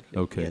 unfortunately. I see.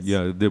 Okay, yes.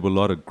 Yeah, there were a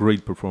lot of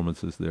great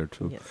performances there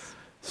too. Yes.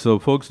 So,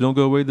 folks, don't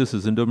go away. This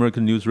is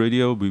Indo-American News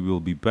Radio. We will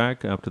be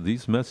back after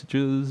these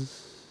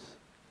messages.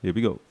 Here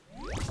we go.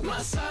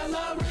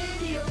 Masala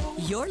Radio.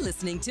 You're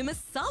listening to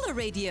Masala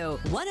Radio,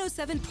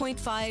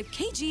 107.5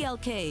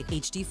 KGLK,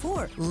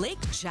 HD4,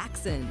 Lake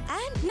Jackson,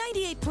 and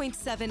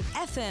 98.7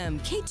 FM,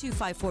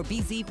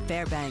 K254BZ,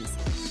 Fairbanks.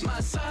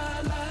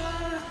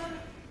 Masala.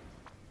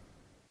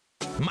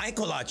 My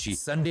Kolachi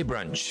Sunday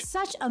brunch.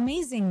 Such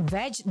amazing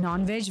veg,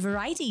 non-veg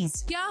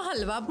varieties. क्या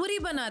हलवा पूरी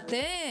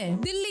बनाते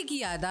हैं? दिल्ली की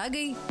याद आ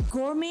गई.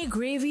 Gourmet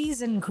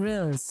gravies and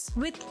grills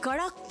with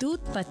kadak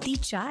doodh patti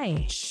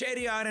chai.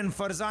 Shehryar and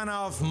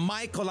Farzana of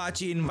My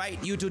Kolachi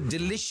invite you to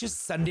delicious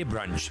Sunday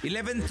brunch.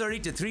 11:30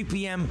 to 3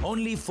 p.m.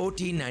 Only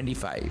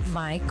 $14.95.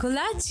 My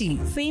Kolachi,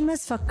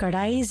 famous for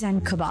kadais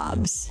and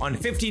kebabs. On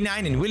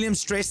 59 in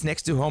Williams Trace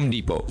next to Home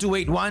Depot.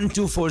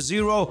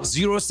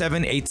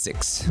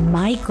 281-240-0786.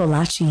 My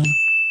Kolachi.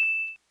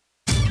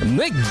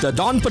 Nick the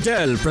Don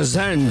Patel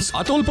presents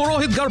Atul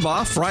Purohit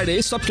Garba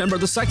Friday, September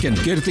the 2nd.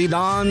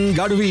 Kirtidan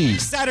Gadvi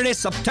Saturday,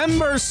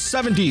 September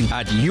 17th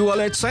at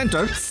ULH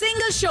Center.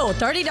 Single show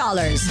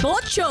 $30.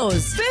 Both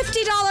shows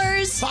 $50.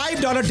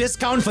 $5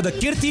 discount for the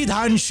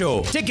Kirtidan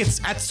show. Tickets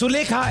at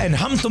Sulekha and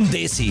Hum Tum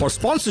Desi. For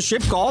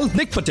sponsorship, call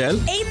Nick Patel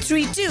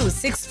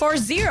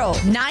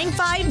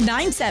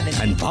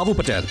 832-640-9597 and Babu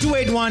Patel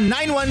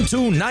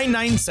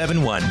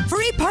 281-912-9971.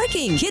 Free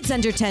parking, kids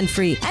under 10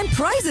 free, and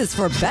prizes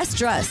for best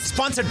dress.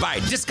 Sponsored by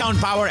Discount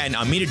Power and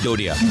Amir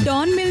Dodia.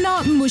 Don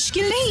milna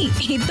mushkil nahi.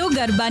 Ye to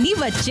garbani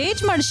bacche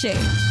ch marshe.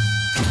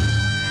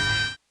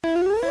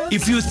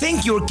 If you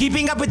think you're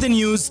keeping up with the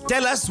news,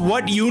 tell us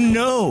what you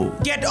know.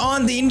 Get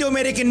on the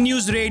Indo-American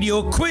News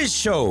Radio quiz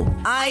show.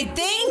 I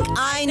think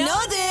I know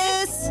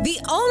this.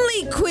 The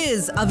only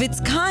quiz of its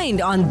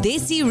kind on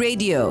Desi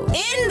Radio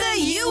in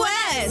the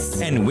US.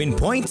 And win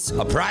points,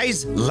 a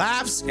prize,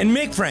 laughs, and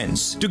make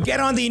friends. To get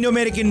on the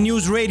Indo-American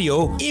News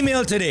Radio,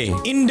 email today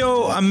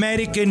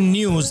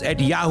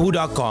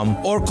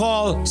indoamericannews@yahoo.com or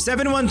call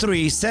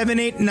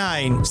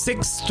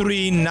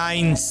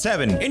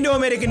 713-789-6397.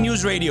 Indo-American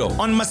News Radio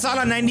on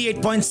Masala 98.7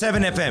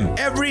 FM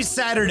every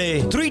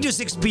Saturday 3 to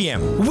 6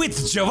 p.m. with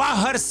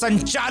Jawahar,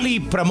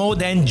 Sanchali,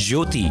 Pramod and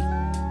Jyoti.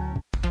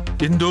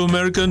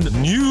 Indo-American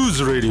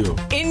News Radio.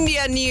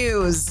 India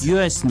news,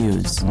 US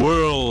news,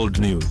 World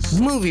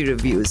news. movie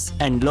reviews,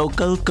 and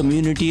local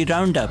community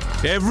roundup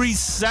Every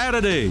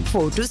Saturday.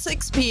 4 to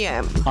 6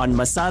 p.m. on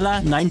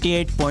Masala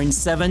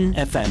 98.7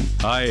 FM.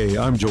 Hi,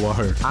 I'm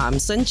Jawahar. I'm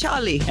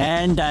Sanchali.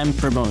 And I'm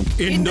Pramod.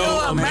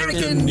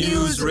 Indo-American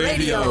News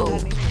Radio.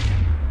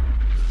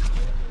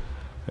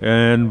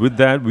 And with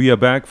that, we are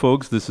back,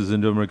 folks. This is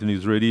Indo-American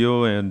News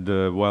Radio, and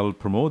while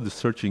Pramod is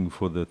searching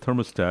for the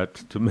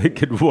thermostat to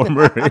make it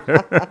warmer here,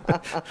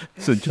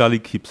 Sanchali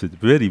keeps it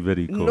very,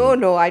 very cold.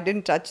 No, I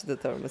didn't touch the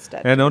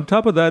thermostat. And on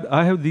top of that,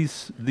 I have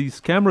these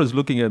cameras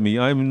looking at me.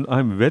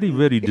 I'm very,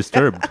 very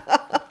disturbed.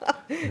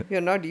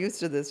 You're not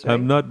used to this, right?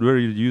 I'm not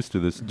very used to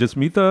this.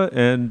 Jasmeeta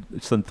and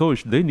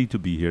Santosh, they need to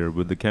be here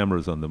with the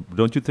cameras on them.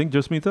 Don't you think,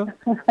 Jasmeeta?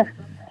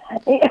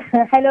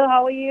 Hello,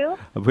 how are you?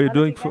 We're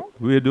doing fine.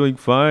 We're doing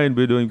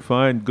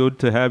fine. Good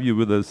to have you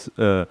with us,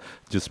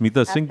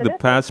 Jasmeeta Singh, the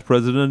past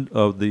president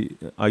of the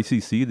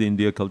ICC, the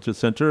India Culture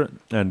Center,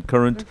 and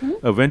current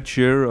event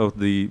chair of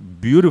the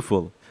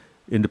beautiful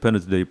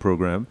Independence Day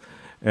program,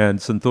 and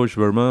Santosh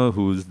Verma,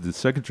 who's the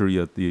secretary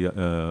at the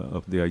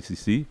of the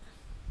ICC.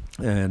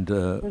 And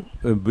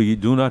we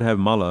do not have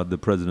Mala, the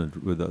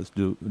president, with us,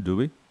 do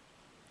we?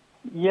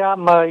 Yeah,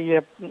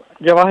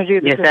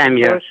 Jawaharji. Yes, I am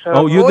here.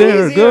 Oh, you're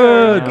there.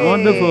 Good. Okay.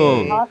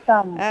 Wonderful.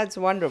 Awesome. That's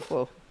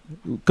wonderful.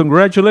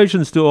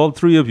 Congratulations to all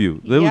three of you.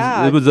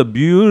 It was a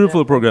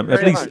beautiful program.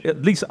 At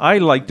least I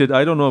liked it.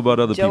 I don't know about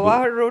other people.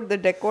 Jawahar wrote the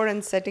decor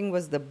and setting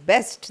was the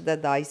best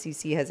that the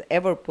ICC has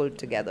ever pulled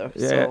together.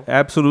 Yeah, So,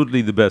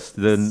 absolutely the best.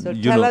 Then so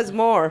tell us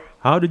more.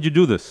 How did you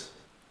do this?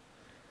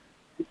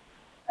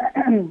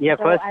 Yeah,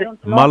 first,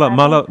 Mala.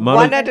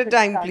 One at a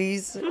time,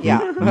 please.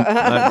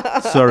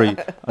 Yeah. Sorry.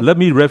 Let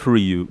me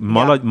referee you.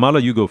 Mala,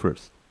 you go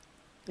first.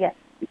 Yes.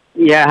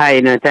 Yeah, hi.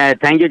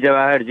 Thank you,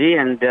 Jawaharji,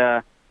 and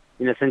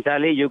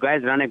Sanchali, you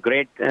guys run a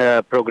great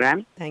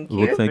program. Thank you.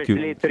 Well, thank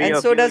you. And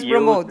so does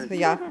Pramod.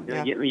 Yeah.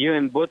 You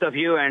and both of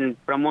you and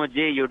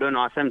Pramodji, you do an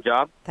awesome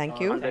job. Thank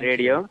you. On the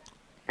radio.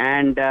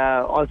 And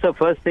also,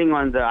 first thing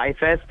on the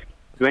iFest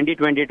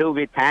 2022,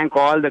 we thank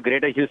all the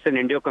Greater Houston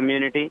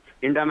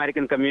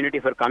Indo-American community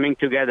for coming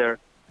together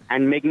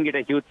and making it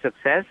a huge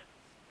success.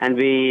 And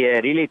we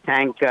really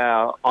thank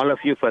all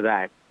of you for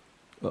that.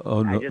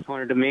 No. I just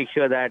wanted to make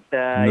sure that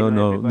no.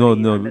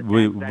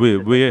 We of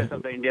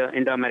the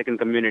Indo-American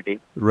community.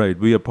 Right,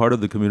 we are part of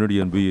the community,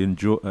 and we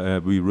enjoy.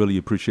 We really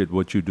appreciate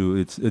what you do.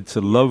 It's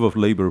a love of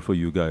labor for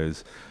you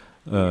guys.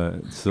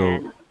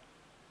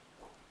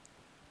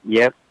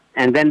 Yep.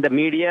 And then the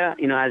media,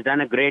 has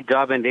done a great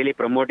job in really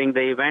promoting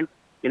the event.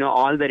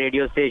 All the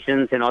radio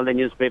stations and all the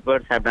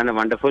newspapers have done a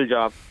wonderful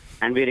job,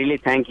 and we really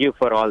thank you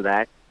for all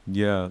that.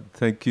 Yeah,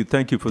 thank you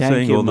for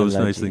saying all those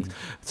nice things.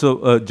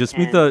 So,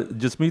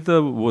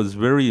 Jasmeeta was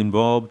very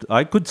involved.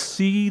 I could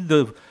see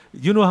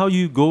you know how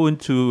you go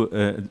into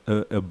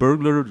a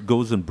burglar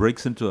goes and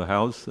breaks into a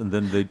house, and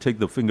then they take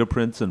the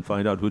fingerprints and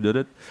find out who did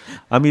it.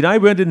 I mean, I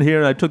went in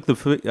here, I took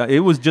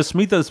it was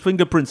Jasmeeta's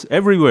fingerprints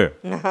everywhere.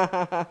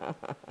 Yeah,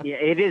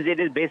 it is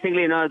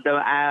basically, as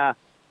the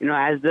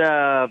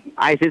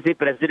ICC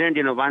president,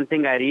 one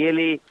thing I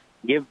really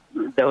give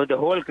the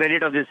whole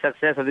credit of the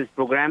success of this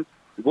program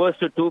goes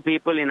to two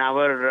people in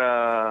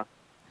our,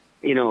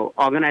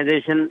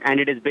 organization, and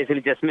it is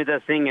basically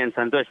Jasmeeta Singh and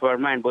Santosh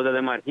Verma, and both of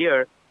them are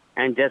here.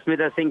 And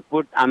Jasmeeta Singh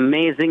put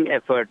amazing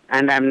effort,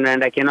 and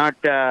I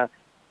cannot tell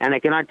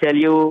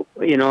you,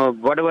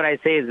 whatever I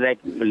say is like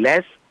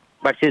less,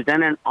 but she's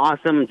done an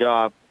awesome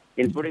job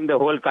in putting the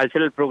whole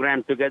cultural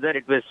program together.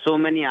 It was so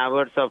many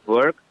hours of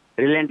work,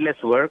 relentless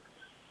work,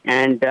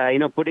 and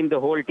putting the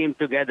whole team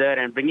together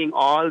and bringing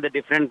all the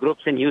different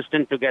groups in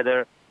Houston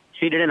together.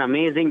 She did an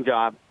amazing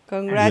job.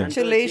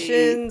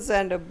 Congratulations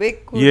and a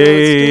big kudos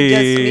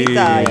to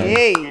Jasmeeta.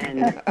 Yay!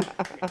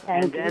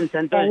 And then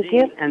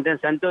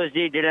Santosh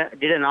ji did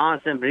an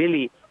awesome,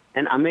 really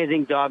an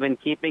amazing job in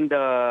keeping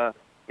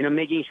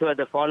making sure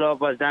the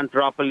follow-up was done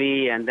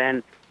properly, and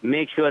then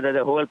make sure that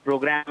the whole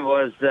program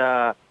was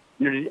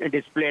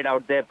displayed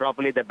out there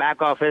properly. The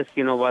back office,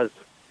 was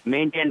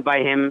maintained by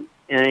him.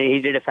 He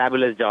did a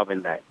fabulous job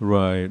in that.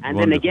 Right. And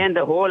then again,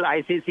 the whole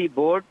ICC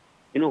board,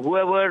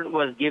 whoever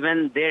was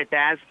given their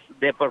tasks,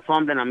 they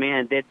performed an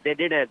amazing. They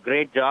did a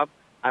great job.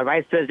 Our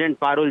Vice President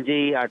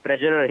Parulji, our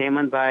Treasurer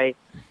Hemant Bhai,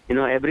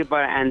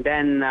 everybody, and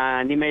then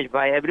Nimesh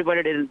Bhai,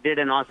 everybody did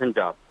an awesome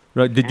job.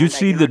 Right. Did you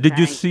see the? Did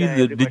you see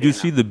the? Did you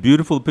see now. the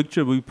beautiful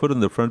picture we put on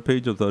the front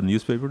page of the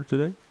newspaper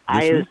today?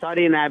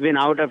 Sorry, I've been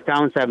out of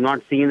town, so I've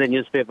not seen the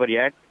newspaper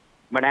yet.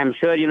 But I'm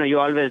sure you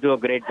always do a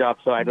great job,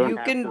 so I don't. You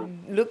have can to,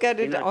 look at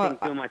it on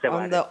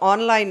the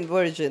online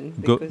version.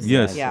 Go, Because,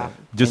 yes. Yeah.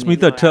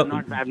 Jasmeeta,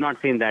 I've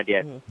not seen that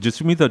yet.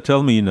 Jasmeeta,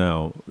 tell me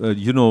now.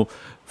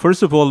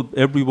 First of all,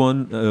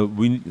 everyone,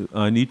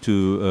 I need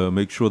to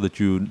make sure that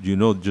you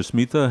know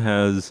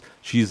Jasmeeta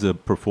she's a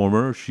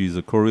performer, she's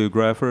a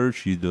choreographer,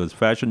 she does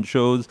fashion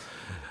shows,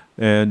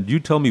 and you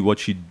tell me what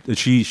she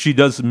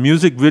does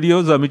music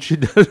videos. I mean, she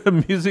did a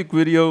music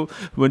video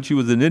when she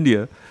was in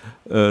India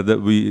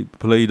that we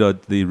played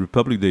at the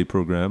Republic Day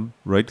program,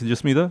 right,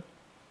 Jasmeeta?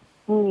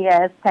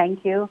 Yes,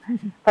 thank you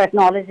for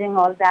acknowledging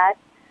all that.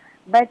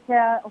 But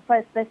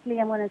especially,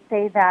 I'm going to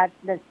say that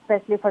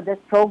especially for this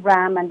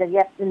program and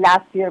the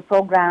last year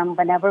program,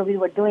 whenever we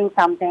were doing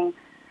something,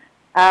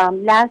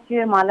 last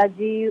year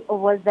Malaji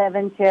was the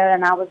event chair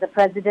and I was the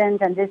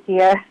president, and this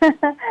year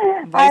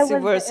Vice I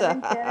was versa.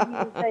 the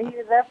event chair, he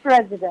was the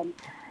president.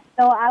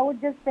 So I would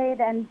just say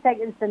that in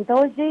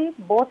Santoshi,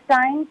 both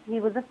times he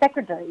was a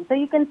secretary. So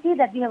you can see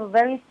that we have a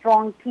very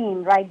strong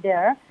team right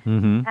there.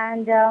 Mm-hmm.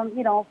 And,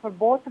 for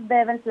both of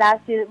the events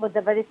last year, it was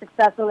a very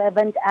successful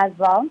event as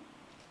well.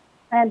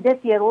 And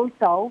this year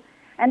also.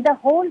 And the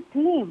whole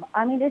team,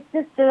 I mean, it's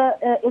just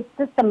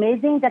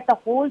amazing that the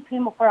whole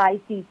team of our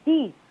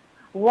ICC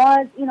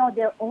was,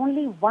 their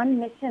only one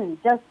mission,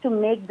 just to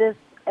make this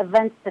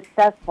event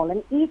successful.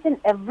 And each and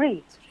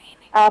every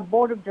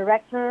board of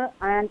director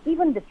and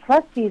even the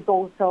trustees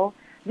also,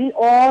 we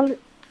all,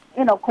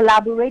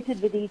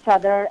 collaborated with each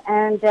other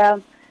and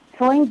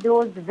throwing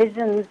those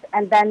visions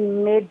and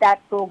then made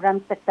that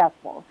program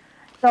successful.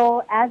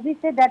 So as we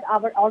said that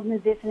our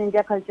organization,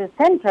 India Culture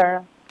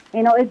Center,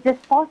 it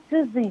just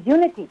fosters the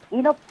unity,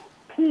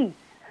 peace.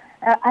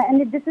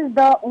 And this is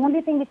the only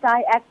thing which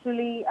I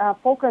actually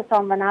focused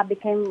on when I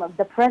became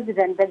the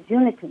president, was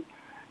unity.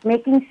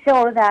 Making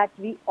sure that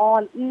we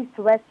all, east,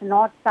 west,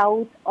 north,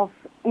 south of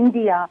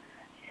India,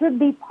 should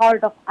be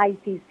part of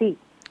ICC.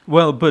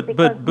 Well, but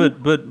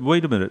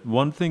wait a minute.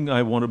 One thing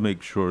I want to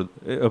make sure,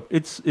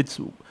 it's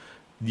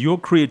your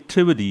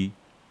creativity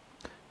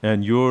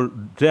and your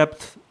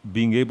depth,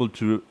 being able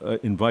to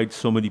invite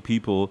so many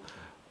people.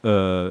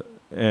 It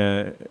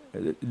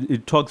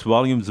talks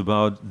volumes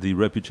about the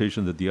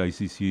reputation that the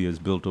ICC has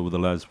built over the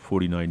last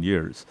 49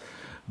 years.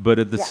 But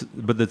at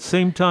the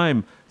same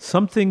time,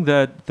 something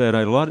that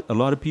a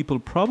lot of people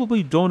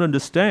probably don't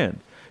understand.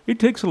 It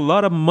takes a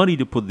lot of money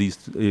to put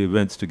these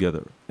events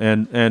together,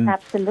 and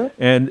Absolutely.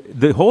 And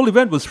the whole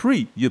event was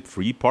free. You have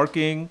free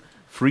parking,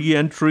 free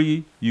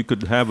entry. You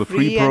could have a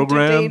free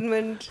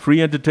program,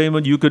 free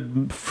entertainment. You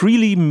could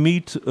freely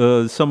meet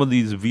some of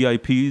these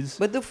VIPs.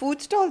 But the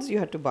food stalls you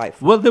had to buy.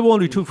 Well, there were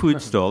only 2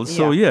 food stalls,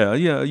 so yeah,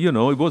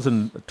 it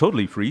wasn't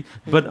totally free.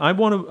 But I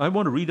want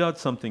to read out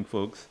something,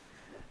 folks.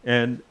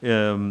 And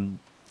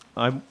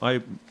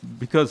I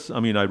because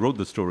I wrote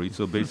the story,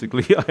 so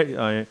basically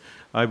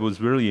I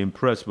was really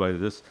impressed by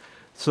this.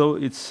 So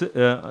it's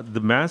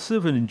the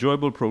massive and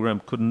enjoyable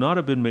program could not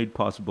have been made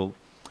possible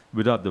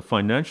without the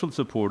financial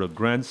support of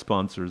grant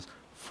sponsors,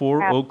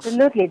 Four Oaks.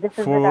 Absolutely, this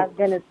is what I was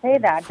going to say.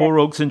 That Four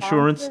Oaks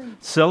Insurance,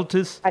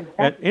 Celtis,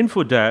 and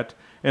Infodat,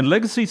 and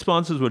legacy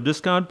sponsors were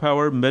Discount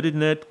Power,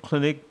 Medinet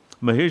Clinic,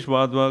 Mahesh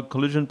Wadhwa,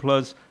 Collision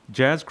Plus,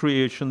 Jazz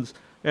Creations,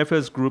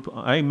 FS Group,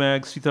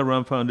 IMAG,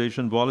 Sitaram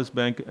Foundation, Wallace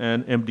Bank,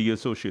 and MD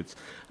Associates.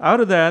 Out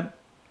of that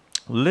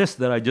list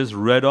that I just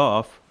read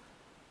off,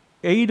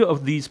 8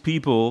 of these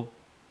people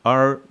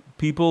are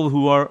people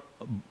who are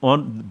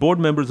on board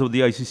members of the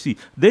ICC.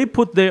 They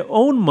put their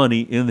own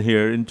money in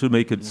here to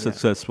make it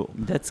successful.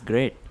 That's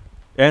great.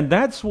 And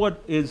that's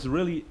what is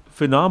really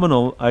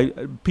phenomenal.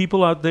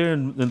 People out there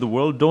in the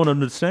world don't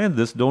understand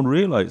this, don't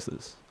realize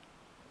this.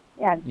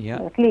 Yeah,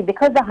 exactly.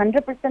 Because the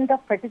 100%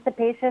 of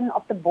participation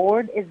of the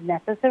board is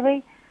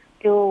necessary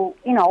to,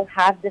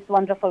 have this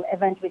wonderful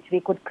event which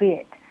we could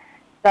create.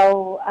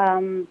 So,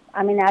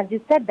 as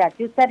you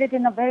said it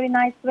in a very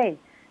nice way,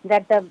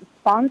 that the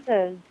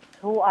sponsors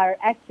who are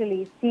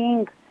actually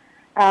seeing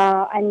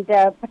and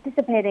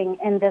participating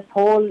in this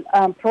whole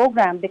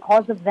program,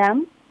 because of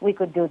them, we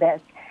could do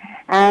this.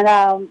 And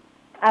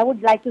I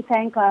would like to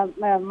thank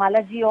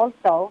Malaji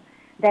also,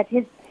 that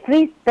his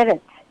free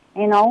spirit,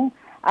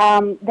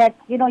 that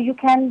you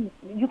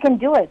can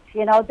do it.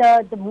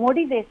 The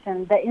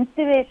motivation, the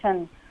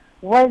inspiration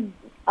was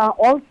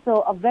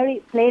also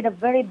played a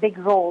very big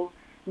role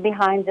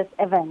behind this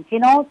event.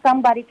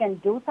 Somebody can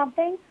do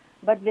something,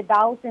 but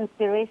without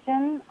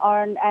inspiration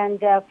and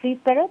free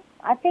spirit,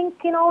 I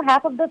think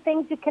half of the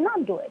things you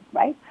cannot do it,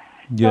 right?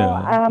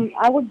 Yeah. So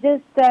I would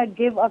just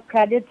give a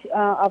credit,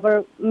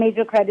 our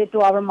major credit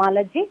to our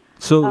Malaji.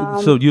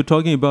 So you're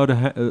talking about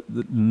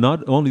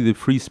not only the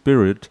free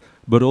spirit,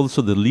 but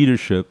also the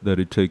leadership that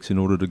it takes in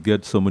order to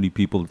get so many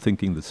people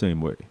thinking the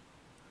same way.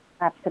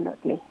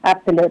 Absolutely.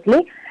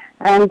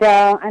 And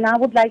I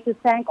would like to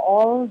thank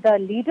all the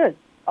leaders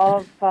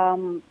of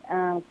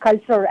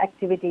cultural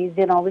activities,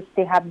 which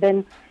they have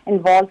been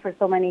involved for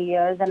so many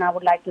years. And I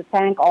would like to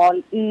thank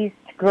all East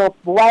Group,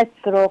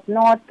 West Group,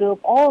 North Group,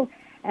 all,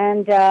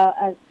 and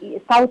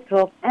South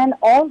Group, and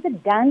all the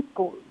dance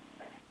schools.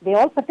 They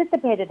all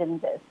participated in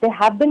this. They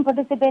have been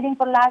participating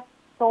for last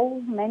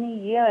so many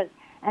years,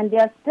 and they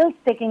are still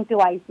sticking to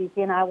ICC,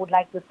 and I would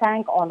like to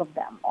thank all of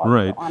them.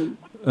 Right. On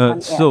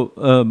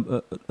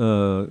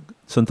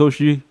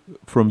Santoshi,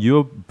 from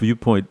your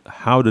viewpoint,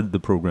 how did the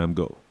program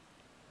go?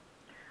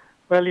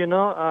 Well,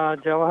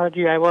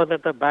 Jawaharji, I was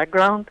at the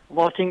background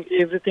watching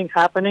everything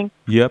happening.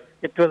 Yep.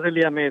 It was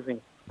really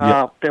amazing.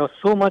 Yep. There was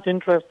so much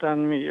interest,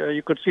 and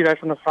you could see right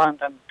from the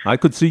front. And I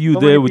could see you so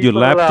there many with your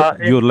people, laptop.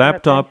 Your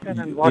laptop.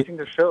 and watching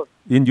the show.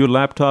 In your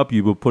laptop,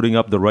 you were putting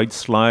up the right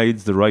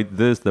slides, the right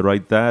this, the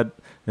right that,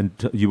 and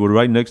you were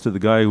right next to the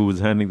guy who was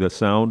handling the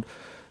sound.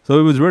 So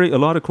it was a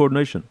lot of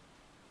coordination.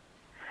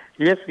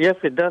 Yes,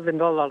 it does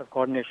involve a lot of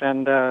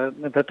coordination. And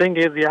the thing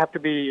is, you have to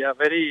be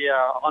very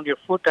on your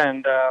foot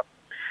and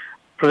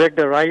project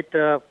the right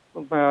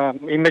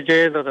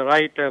images or the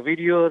right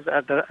videos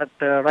at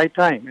the right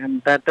time.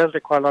 And that does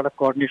require a lot of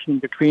coordination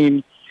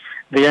between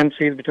the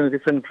MCs, between the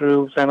different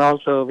groups, and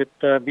also with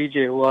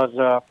BJ, who was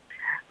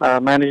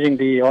managing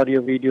the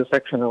audio-video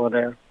section over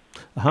there.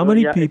 How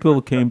many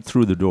people came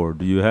through the door?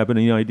 Do you have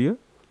any idea?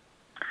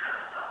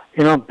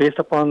 Based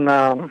upon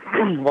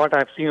what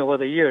I've seen over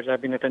the years,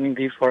 I've been attending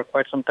these for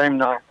quite some time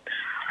now.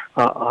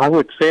 I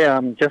would say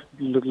I'm just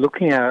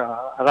looking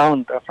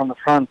around from the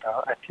front.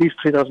 At least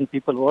 3,000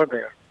 people were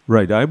there.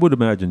 Right, I would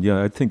imagine.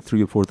 Yeah, I think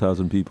 3,000 or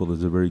 4,000 people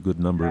is a very good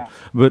number. Yeah.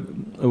 But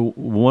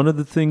one of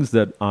the things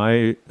that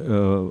I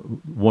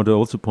want to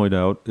also point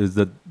out is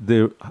that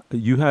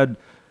you had,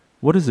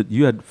 what is it?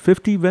 You had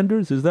 50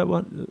 vendors. Is that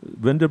what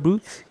vendor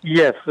booths?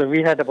 Yes,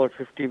 we had about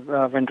 50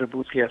 vendor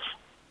booths. Yes.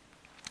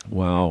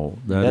 Wow,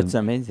 that's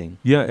amazing.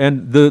 Yeah,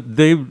 and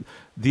the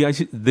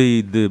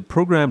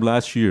program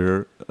last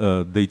year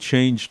they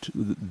changed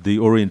the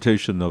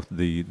orientation of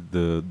the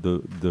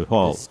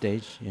hall. The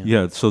stage.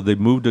 Yeah, so they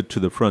moved it to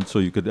the front so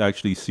you could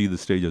actually see the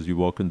stage as you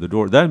walk in the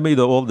door. That made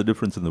all the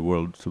difference in the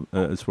world,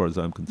 as far as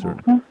I'm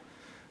concerned. Mm-hmm.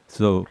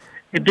 So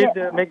it did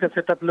make the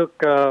setup look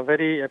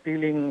very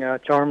appealing,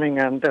 charming,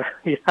 and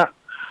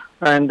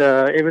and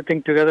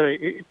everything together.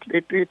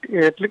 It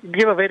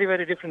gave a very,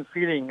 very different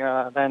feeling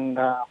than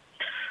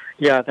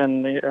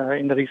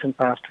in the recent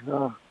past.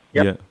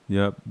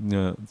 Yeah.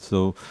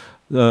 So,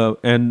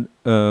 and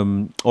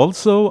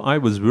also, I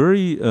was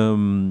very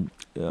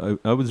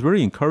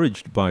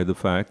encouraged by the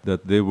fact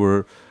that there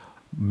were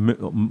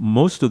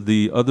most of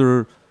the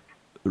other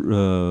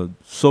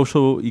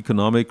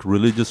socio-economic,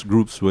 religious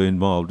groups were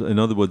involved. In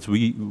other words,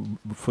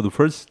 for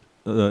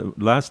the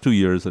last 2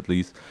 years at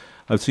least,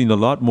 I've seen a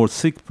lot more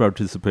Sikh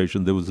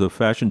participation. There was a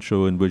fashion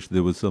show in which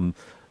there was some.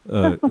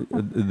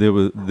 They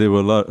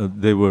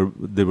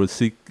were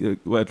Sikh.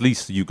 Well, at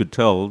least you could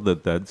tell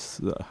that's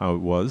how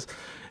it was.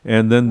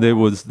 And then there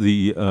was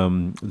the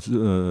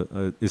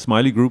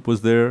Ismaili group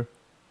was there.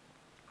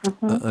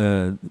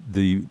 Mm-hmm.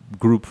 The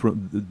group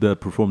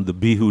that performed the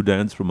Bihu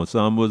dance from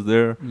Assam was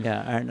there.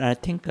 Yeah, and I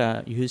think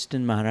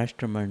Houston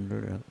Maharashtra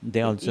Mandal,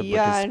 they also participated.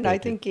 Yeah, and I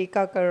think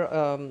Kekakar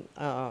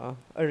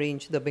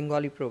arranged the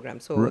Bengali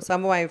program. So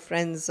some of my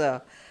friends.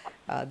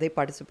 They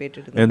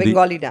participated in the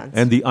Bengali dance.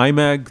 And the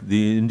IMAG,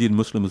 the Indian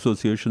Muslim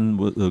Association,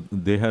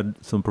 they had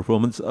some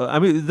performance. I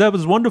mean, that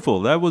was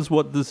wonderful. That was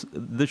what this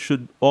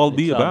should all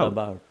be about.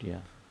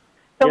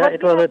 So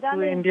it was a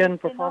true Indian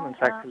performance,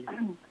 actually.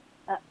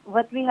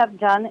 What we have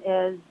done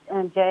is,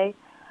 Jay,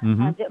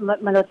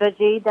 Malhotra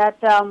ji, that...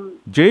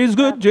 Jay is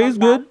good. Jay is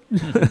good.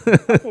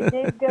 Okay,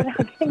 Jay is good.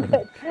 Okay,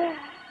 good.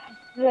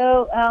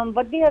 So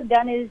what we have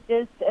done is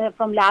just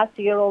from last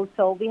year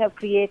also, we have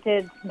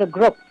created the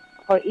group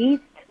for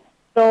East.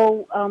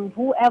 So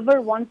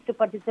whoever wants to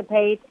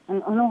participate,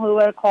 and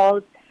whoever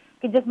calls,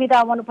 Jasmita,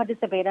 I want to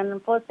participate. And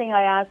the first thing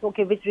I ask,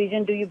 okay, which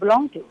region do you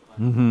belong to?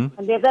 Mm-hmm.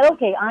 And they said,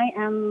 okay, I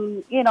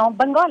am,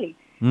 Bengali.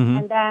 Mm-hmm.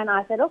 And then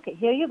I said, okay,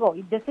 here you go.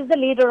 This is the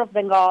leader of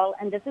Bengal,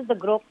 and this is the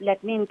group.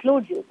 Let me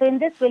include you. So in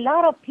this, a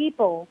lot of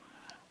people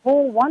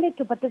who wanted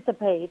to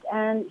participate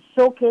and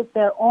showcase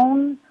their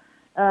own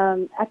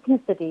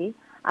ethnicity.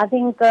 I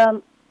think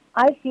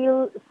I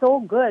feel so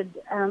good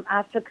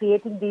after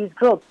creating these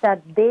groups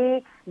that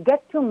they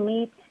get to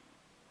meet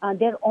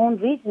their own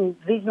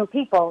regional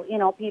people,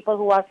 people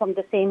who are from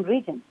the same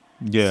region.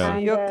 Yeah.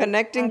 And, you're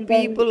connecting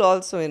people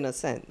also in a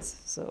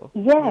sense. So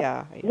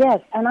yes,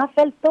 yes. And I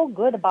felt so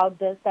good about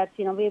this that,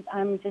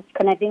 I'm just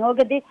connecting.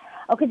 Okay,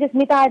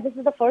 Jasmita, this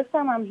is the first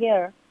time I'm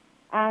here.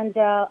 And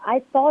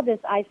I saw this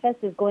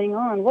iFest is going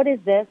on. What is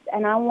this?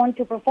 And I want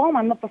to perform.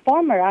 I'm a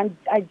performer. I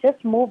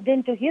just moved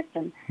into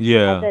Houston.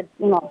 Yeah. I said,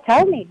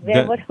 tell me who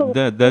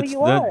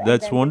you are.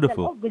 That's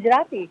wonderful. Said,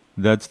 Gujarati.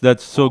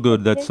 That's so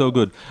good. That's so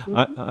good.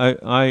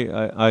 Mm-hmm.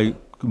 I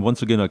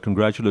once again I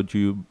congratulate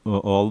you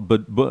all.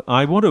 But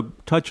I want to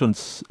touch on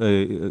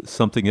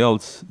something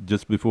else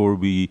just before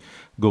we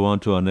go on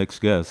to our next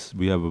guest.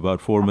 We have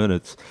about 4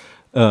 minutes.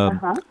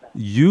 When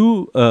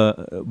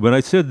I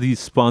said these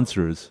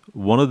sponsors,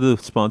 one of the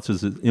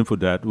sponsors is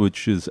Infodat,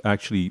 which is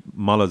actually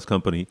Mala's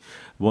company.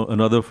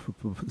 Another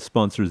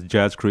sponsor is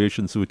Jazz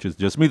Creations, which is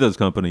Jasmita's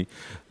company,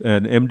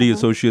 and MD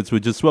Associates,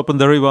 which is Swapan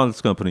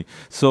Dariwal's company.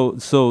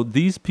 So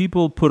these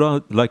people put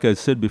out, like I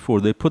said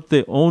before, they put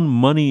their own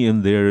money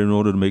in there in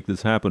order to make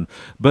this happen.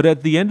 But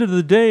at the end of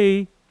the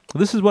day,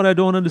 this is what I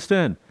don't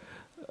understand.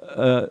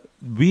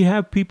 We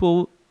have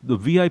people. The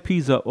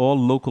VIPs are all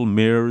local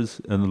mayors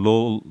and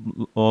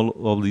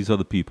all these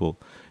other people,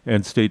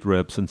 and state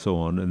reps and so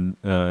on,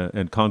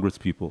 and Congress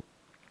people.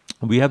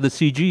 We have the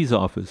CG's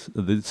office.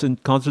 The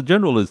Consul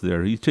General is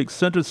there. He takes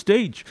center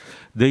stage.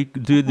 They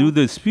do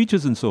their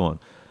speeches and so on.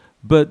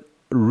 But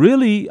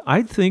really,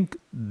 I think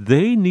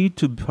they need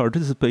to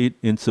participate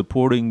in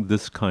supporting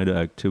this kind of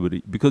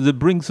activity because it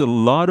brings a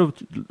lot of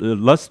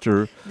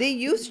luster. They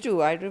used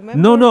to, I remember.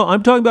 No,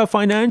 I'm talking about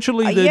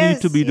financially they need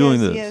to be doing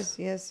this.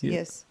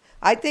 Yes.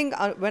 I think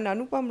when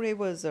Anupam Ray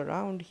was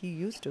around, he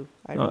used to.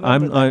 I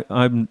remember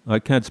I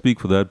can't speak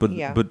for that,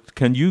 but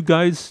can you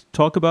guys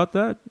talk about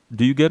that?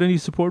 Do you get any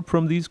support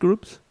from these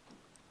groups?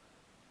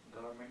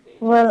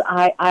 Well,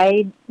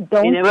 I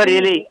don't. We never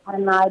really.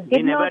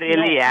 We never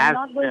really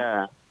asked.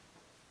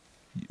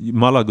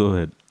 Mala, go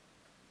ahead.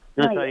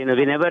 No, sorry.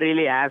 We never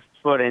really asked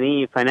for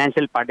any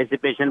financial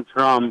participation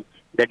from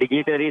the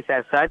dignitaries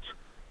as such,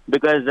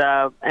 because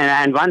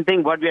and one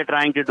thing what we are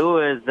trying to do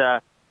is.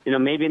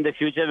 Maybe in the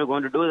future we're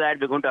going to do that.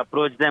 We're going to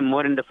approach them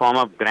more in the form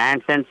of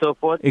grants and so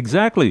forth.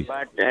 Exactly.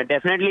 But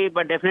definitely,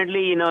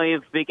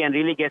 if we can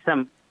really get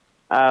some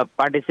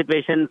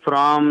participation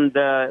from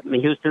the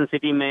Houston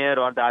city mayor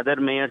or the other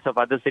mayors of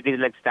other cities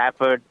like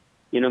Stafford,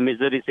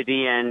 Missouri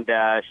City and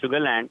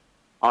Sugar Land,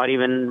 or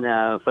even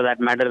for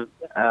that matter,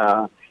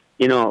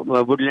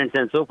 Woodlands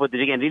and so forth. If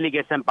we can really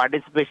get some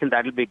participation,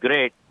 that will be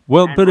great.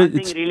 Well, and but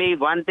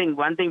one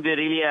thing we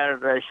really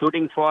are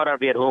shooting for, or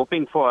we are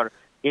hoping for,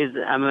 is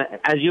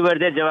as you were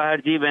there,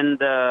 Jawaharji, when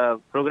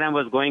the program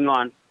was going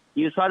on,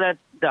 you saw that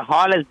the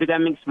hall is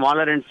becoming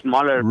smaller and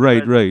smaller.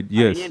 Right,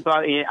 yes.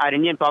 Our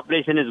Indian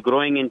population is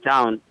growing in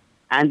town.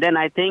 And then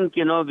I think,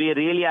 we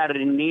really are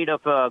in need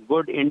of a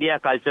good India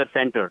Culture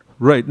Center.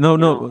 Right, no.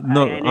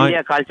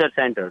 India Culture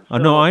Center.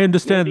 No, I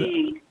understand.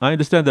 I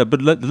understand that,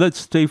 but let's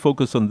stay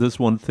focused on this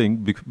one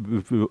thing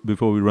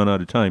before we run out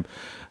of time.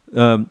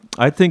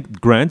 I think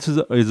grants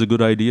is a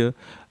good idea.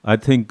 I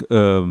think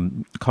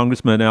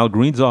Congressman Al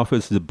Green's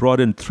office has brought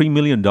in $3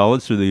 million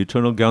to the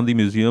Eternal Gandhi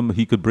Museum.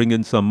 He could bring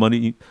in some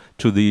money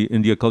to the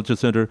India Culture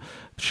Center.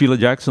 Sheila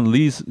Jackson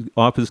Lee's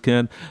office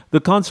can. The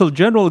Consul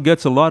General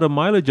gets a lot of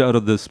mileage out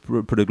of this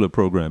particular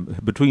program.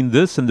 Between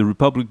this and the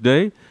Republic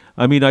Day,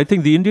 I mean, I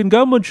think the Indian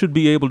government should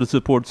be able to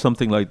support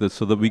something like this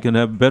so that we can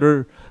have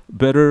better.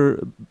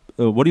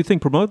 What do you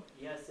think, Pramod?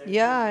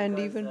 Yeah, and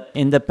even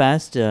in the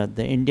past,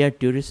 the India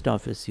Tourist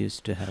Office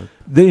used to help.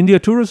 The India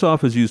Tourist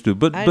Office used to,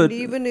 but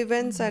even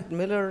events at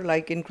Miller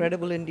like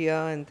Incredible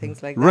India and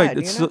things like that.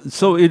 Right.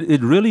 So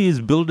it really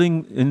is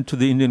building into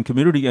the Indian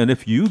community, and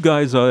if you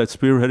guys are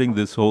spearheading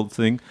this whole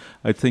thing,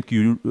 I think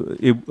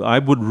I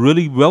would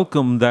really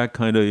welcome that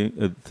kind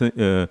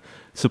of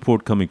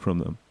support coming from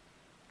them.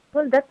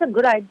 Well, that's a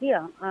good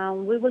idea.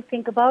 We will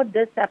think about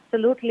this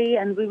absolutely,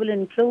 and we will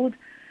include.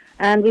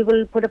 And we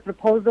will put a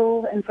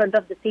proposal in front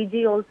of the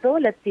CG also.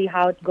 Let's see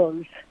how it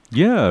goes.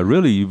 Yeah,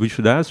 really. We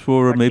should ask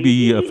for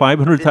maybe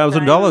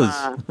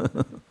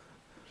 $500,000.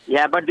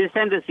 Yeah, but this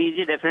time the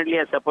CG definitely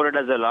has supported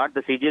us a lot,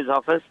 the CG's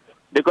office,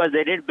 because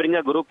they did bring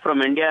a group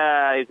from India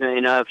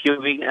a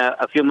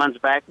few months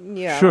back.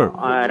 Yeah, sure.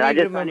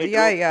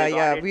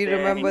 We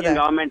remember that. Indian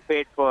government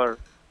paid for.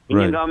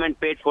 Indian government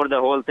paid for the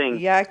whole thing.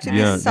 Yeah, actually,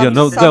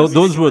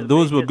 those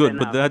were good,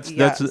 but that's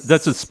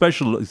a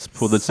special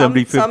for the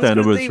 75th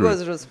anniversary. Samskriti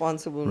was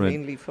responsible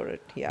mainly for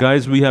it. Yeah.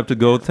 Guys, we have to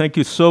go. Thank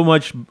you so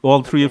much,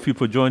 all three of you,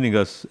 for joining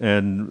us.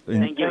 And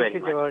thank you very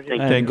much.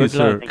 Thank you,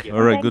 sir. Thank you.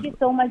 All right, Thank you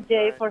so much,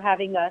 Jay, for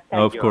having us.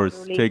 Of course.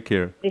 Really take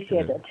care.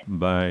 Appreciate it.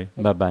 Bye.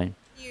 Bye.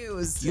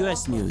 News,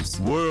 US news,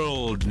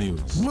 world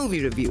news,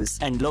 movie reviews,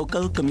 and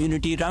local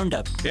community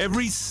roundup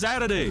every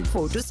Saturday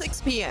 4 to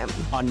 6 p.m.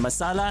 on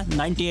Masala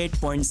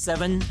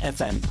 98.7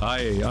 FM.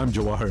 Hi, I'm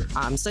Jawahar.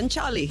 I'm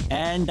Sanchali.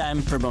 And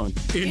I'm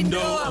Pramod.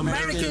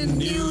 Indo-American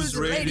News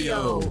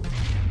Radio.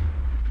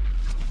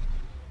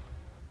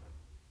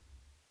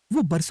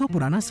 वो बरसों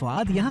पुराना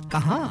स्वाद यहाँ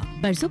कहाँ?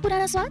 बरसों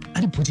पुराना स्वाद?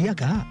 अरे भुजिया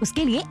का?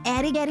 उसके लिए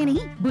ऐरे गहरे नहीं,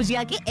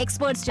 भुजिया के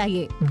एक्सपर्ट्स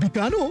चाहिए।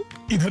 बीकानो,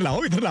 इधर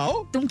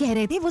लाओ। तुम कह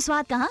रहे थे वो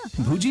स्वाद कहाँ?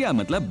 भुजिया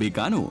मतलब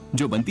बीकानो,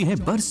 जो बनती है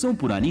बरसों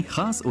पुरानी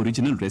खास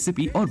ओरिजिनल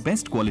रेसिपी और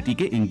बेस्ट क्वालिटी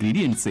के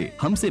इंग्रेडिएंट से।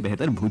 हमसे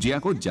बेहतर भुजिया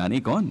को जाने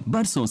कौन?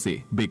 बरसों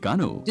से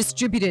बीकानो।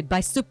 Distributed by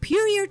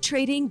Superior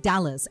Trading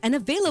Dallas and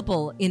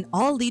available in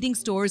all leading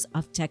stores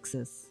of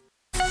Texas.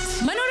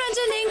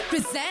 Manoranjan Inc.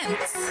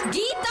 presents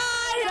Geeta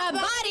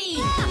Rabari.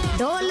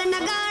 ढोल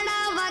नगाड़ा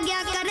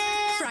वाग्या करे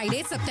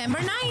Friday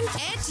September 9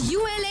 at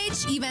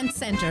ULH Event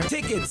Center.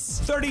 Tickets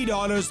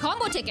 $30.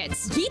 Combo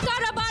tickets. Geeta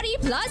Rabari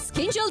plus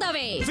Kinjal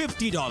Dave.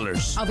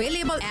 $50.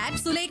 Available at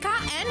Sulekha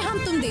and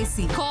Hamtum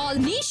Desi. Call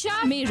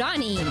Nisha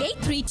Mirani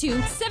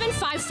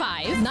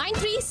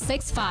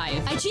 832-755-9365.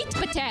 Ajit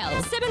Patel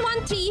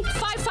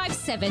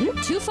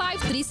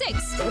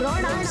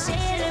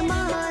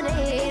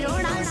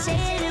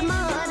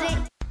 713-557-2536.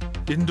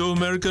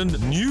 Indo-American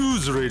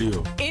News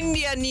Radio.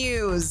 India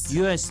News.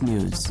 US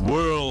News.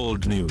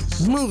 World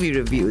News. Movie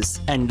reviews.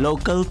 And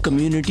local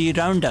community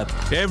roundup.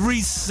 Every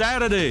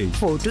Saturday.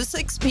 4 to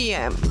 6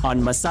 p.m. On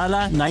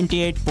Masala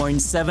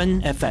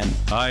 98.7 FM.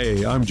 Hi,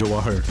 I'm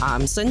Jawahar.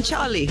 I'm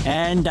Sanchali.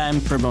 And I'm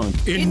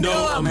Pramod.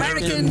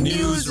 Indo-American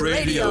News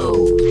Radio.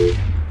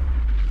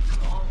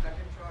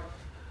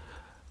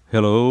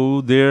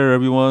 Hello there,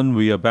 everyone.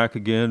 We are back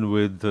again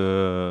with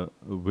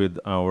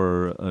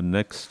our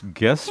next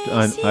guest.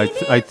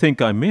 I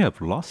think I may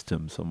have lost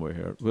him somewhere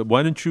here.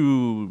 Why don't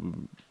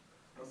you?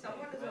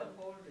 Someone is on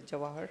hold,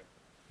 Jawahar.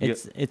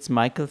 It's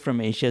Michael from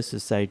Asia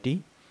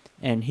Society,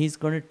 and he's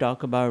going to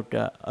talk about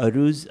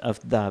Aruz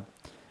Aftab.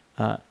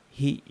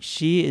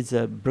 She is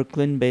a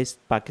Brooklyn-based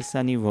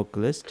Pakistani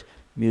vocalist,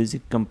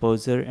 music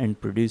composer, and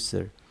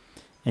producer,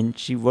 and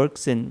she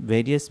works in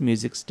various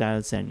music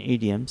styles and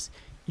idioms,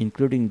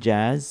 including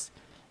jazz,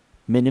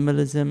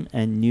 minimalism,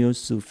 and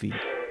neo-Sufi.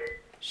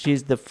 She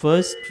is the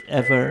first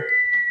ever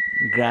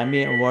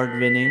Grammy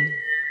Award-winning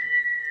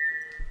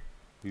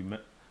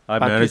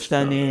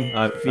Pakistani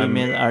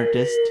female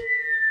artist,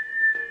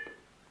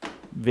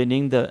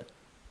 winning the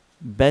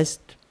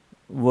Best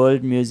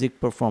World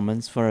Music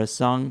Performance for her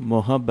song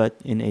Mohabbat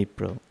in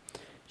April.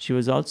 She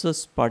was also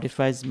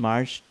Spotify's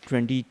March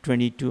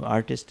 2022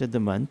 Artist of the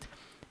Month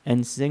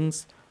and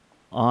sings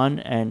on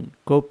and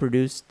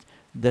co-produced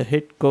the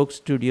hit Coke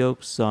Studio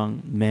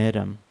song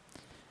Mehram.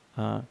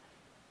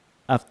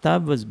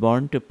 Aftab was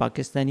born to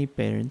Pakistani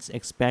parents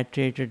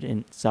expatriated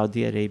in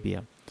Saudi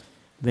Arabia.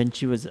 When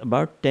she was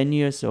about 10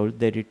 years old,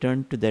 they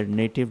returned to their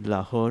native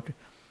Lahore,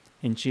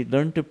 and she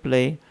learned to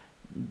play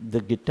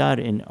the guitar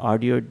in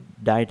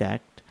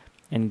autodidact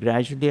and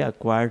gradually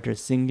acquired her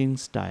singing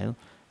style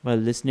while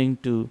listening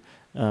to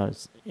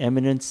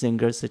eminent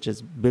singers such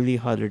as Billie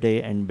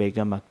Holiday and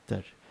Begum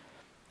Akhtar.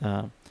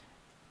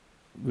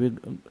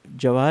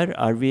 Jawahar,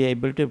 are we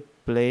able to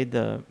play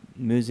the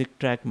music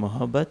track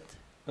Mohabbat?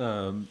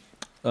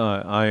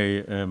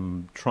 I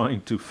am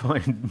trying to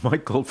find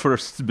Michael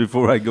first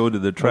before I go to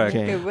the track.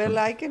 Okay, well,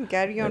 I can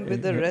carry on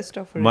with the rest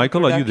of her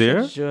Michael, are you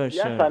there? Sure.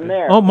 Yes, I'm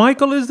there. Oh,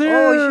 Michael is there.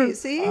 Oh,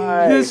 see?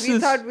 We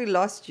thought we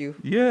lost you.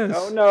 Yes.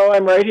 Oh, no,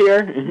 I'm right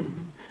here.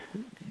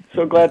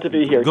 So glad to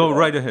be here. Go today.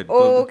 right ahead.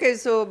 Oh, okay.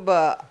 So,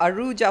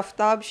 Aruj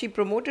Aftab, she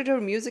promoted her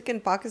music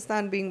in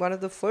Pakistan, being one of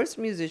the first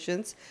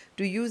musicians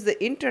to use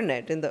the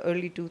internet in the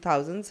early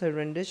 2000s. Her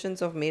renditions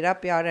of Mera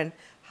Pyar and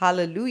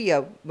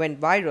Hallelujah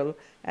went viral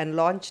and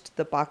launched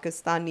the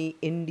Pakistani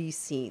indie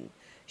scene.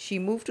 She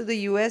moved to the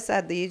US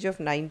at the age of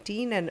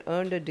 19 and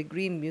earned a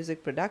degree in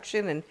music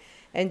production and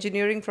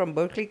engineering from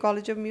Berklee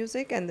College of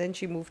Music. And then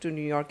she moved to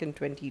New York in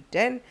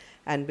 2010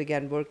 and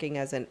began working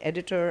as an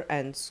editor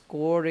and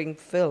scoring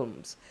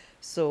films.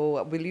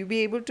 So, will you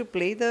be able to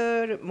play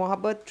the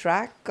Mohabbat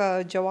track,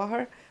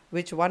 Jawahar,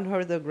 which won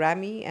her the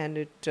Grammy, and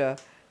it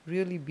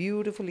really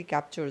beautifully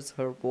captures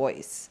her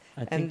voice?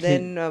 And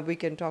then we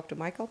can talk to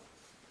Michael.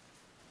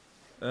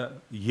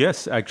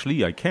 Yes,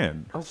 actually, I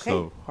can. Okay,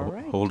 So all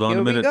right. hold on Here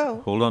a we minute. go.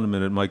 Hold on a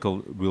minute,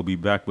 Michael. We'll be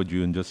back with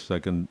you in just a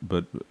second.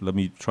 But let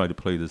me try to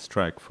play this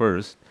track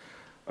first.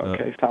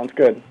 Okay, sounds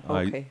good.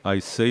 Okay. I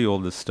say all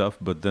this stuff,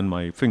 but then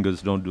my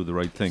fingers don't do the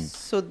right thing.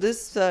 So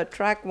this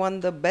track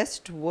won the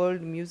Best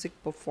World Music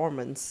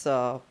Performance,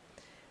 the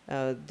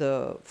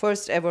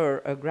first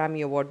ever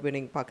Grammy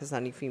Award-winning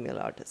Pakistani female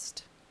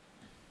artist.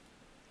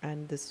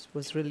 And this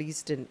was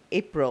released in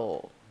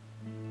April.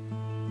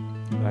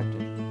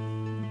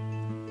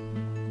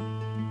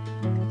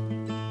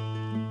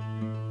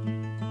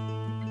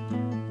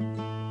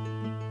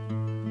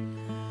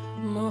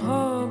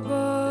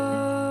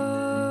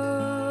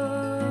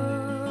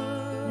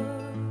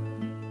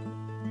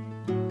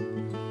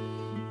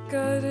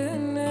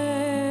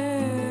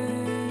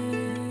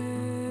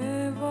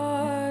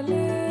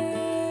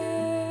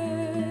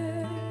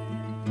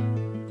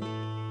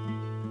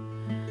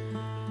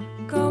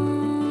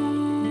 Come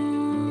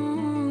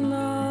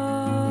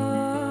now.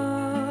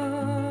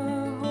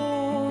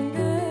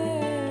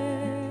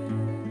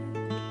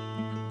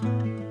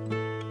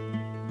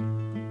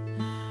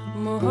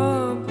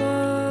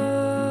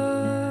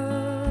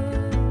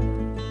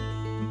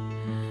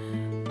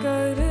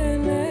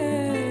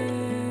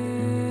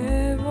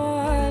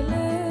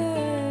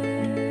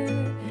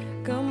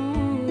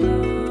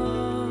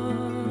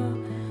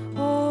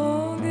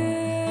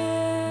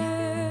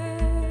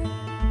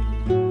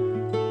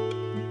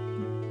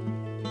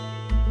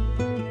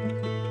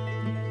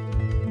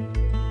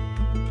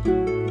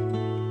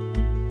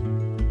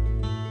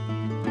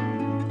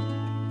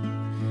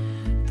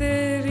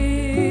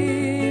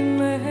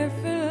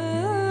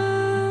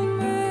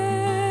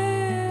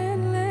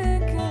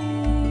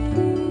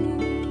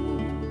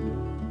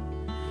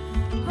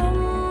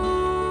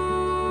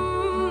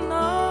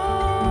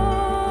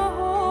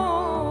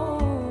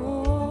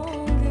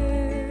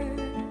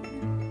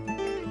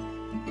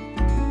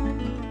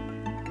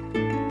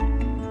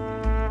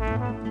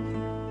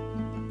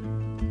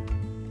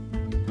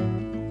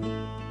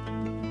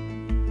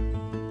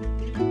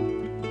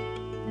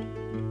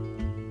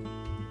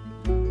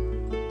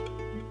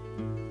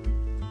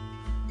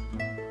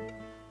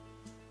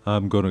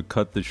 I'm going to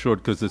cut this short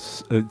because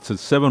it's a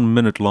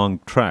 7-minute long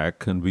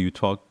track, and we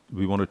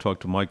want to talk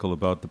to Michael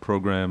about the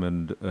program,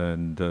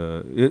 and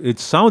it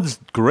sounds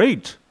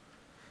great.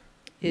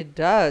 It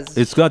does.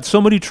 It's got so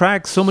many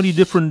tracks, so many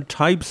different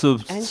types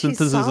of and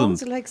synthesis. She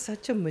sounds like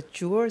such a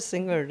mature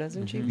singer,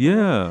 doesn't she?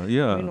 Yeah,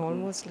 yeah. I mean,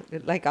 almost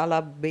like a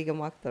la Begum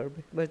Akhtar,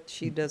 but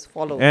she does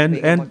follow and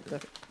Begum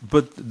Akhtar.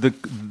 But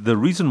the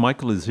reason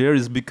Michael is here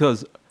is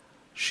because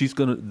she's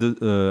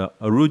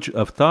Arooj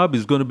Aftab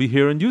is going to be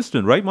here in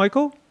Houston, right,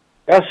 Michael?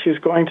 Yes, she's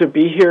going to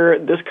be here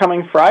this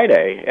coming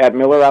Friday at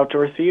Miller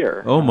Outdoor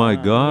Theater. Oh my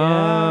God!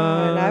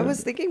 Yeah, and I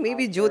was thinking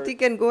maybe Jyoti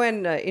can go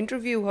and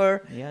interview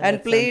her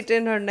and play it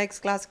in her next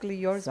Classically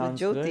Yours with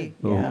Jyoti.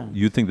 Oh, yeah.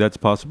 You think that's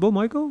possible,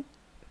 Michael?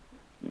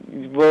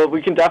 Well,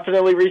 we can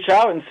definitely reach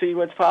out and see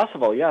what's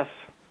possible. Yes.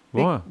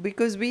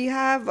 Because we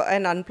have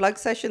an unplugged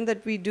session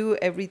that we do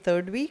every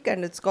third week,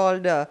 and it's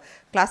called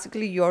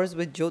Classically Yours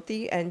with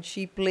Jyoti, and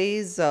she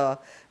plays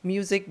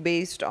music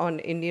based on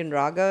Indian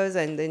ragas,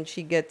 and then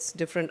she gets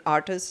different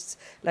artists.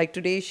 Like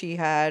today she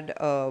had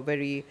a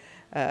very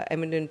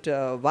eminent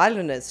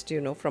violinist,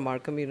 from our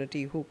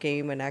community who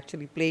came and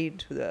actually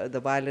played the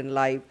violin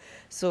live.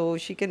 So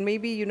she can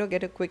maybe,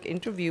 get a quick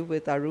interview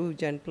with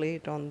Arooj and play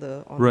it on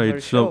her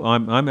right. show. So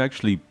I'm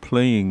actually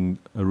playing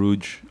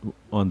Arooj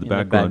on the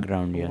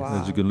background. Yes. Wow.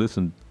 As you can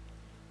listen.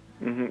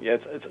 Mm-hmm. Yeah,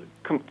 it's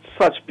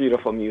such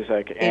beautiful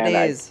music, and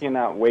I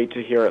cannot wait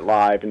to hear it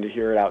live and to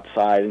hear it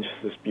outside in just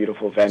this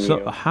beautiful venue.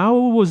 So how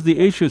was the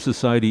Asia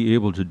Society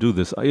able to do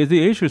this? The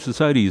Asia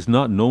Society is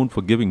not known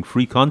for giving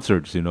free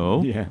concerts,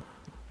 Yeah.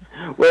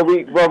 Well,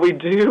 we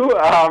do.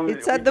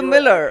 It's at the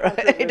Miller.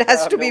 It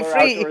has to be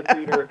free.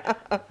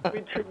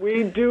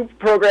 We do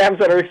programs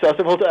that are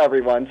accessible to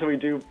everyone. So we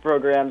do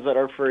programs that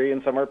are free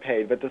and some are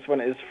paid, but this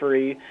one is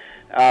free.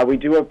 We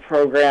do a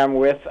program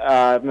with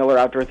Miller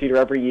Outdoor Theater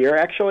every year,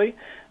 actually.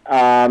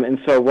 And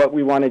so what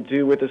we want to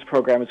do with this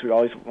program is we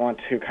always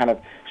want to kind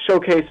of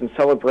showcase and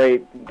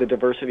celebrate the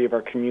diversity of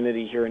our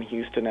community here in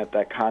Houston at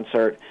that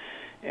concert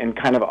and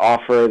kind of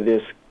offer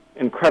this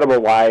incredible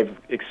live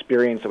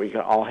experience that we can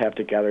all have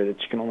together that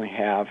you can only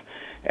have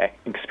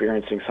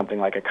experiencing something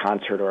like a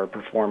concert or a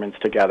performance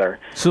together.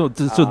 So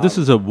this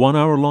is a 1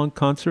 hour long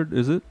concert,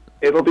 is it?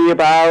 It'll be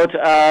about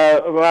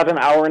an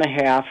hour and a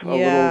half.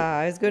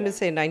 I was going to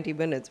say 90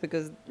 minutes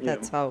because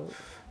that's how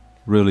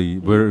really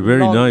very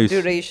long nice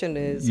duration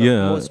is of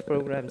most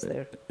programs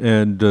there.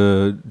 And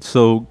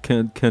so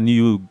can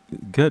you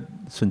get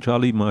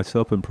Sanchali,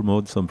 myself, and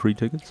promote some free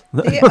tickets?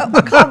 Come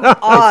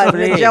on,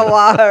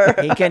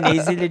 Jawahar. He can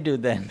easily do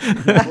that.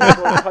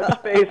 We'll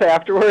touch base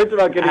afterwards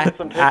about getting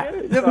some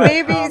tickets.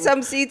 Maybe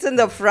some seats in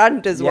the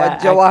front is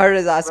what Jawahar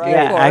is asking for.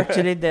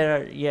 Actually,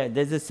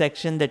 there's a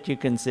section that you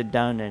can sit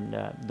down, and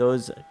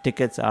those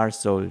tickets are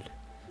sold.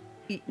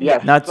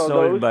 Yes, not so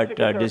sold, but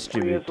tickets are free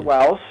distributed as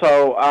well.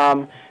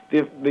 So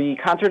the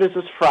concert is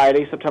this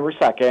Friday, September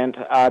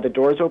 2nd. The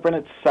doors open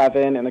at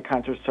 7 and the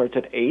concert starts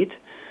at 8.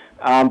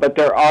 But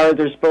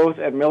there's both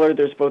at Miller,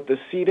 there's both the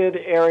seated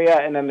area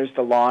and then there's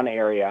the lawn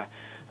area.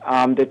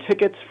 The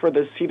tickets for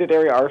the seated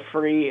area are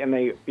free and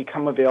they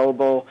become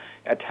available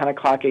at 10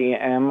 o'clock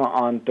a.m.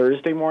 on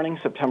Thursday morning,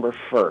 September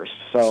 1st.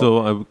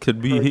 So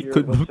could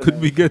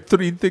we get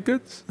 3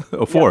 tickets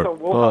or 4? Yeah, so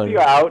we'll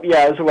help you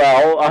out, as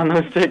well on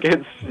those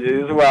tickets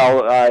as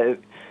well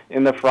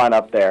in the front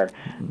up there.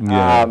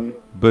 Yeah.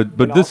 But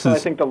this also, is. I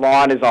think the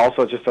lawn is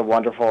also just a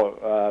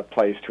wonderful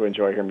place to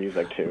enjoy her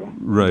music too.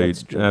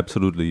 Right,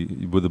 absolutely.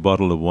 With a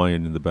bottle of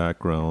wine in the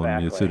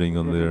background, you're sitting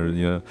on there.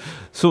 Yeah.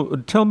 So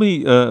tell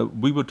me,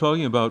 we were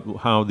talking about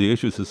how the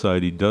Asia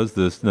Society does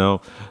this.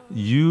 Now,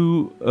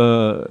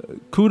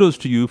 kudos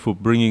to you for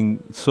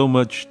bringing so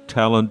much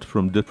talent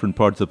from different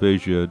parts of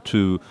Asia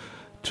to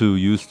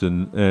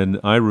Houston. And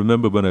I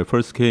remember when I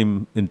first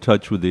came in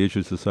touch with the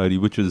Asia Society,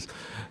 which is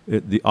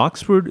the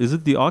Oxford, is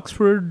it the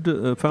Oxford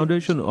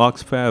Foundation?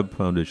 Oxfab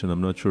Foundation, I'm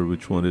not sure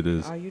which one it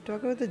is. Are you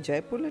talking about the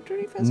Jaipur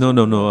Literary Festival?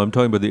 No, I'm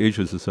talking about the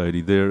Asia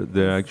Society.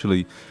 They're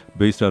actually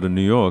based out of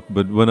New York.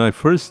 But when I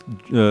first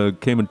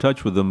came in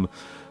touch with them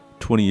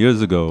 20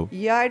 years ago.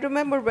 Yeah, I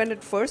remember when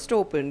it first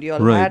opened. You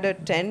all had a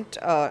tent,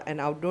 an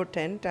outdoor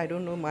tent. I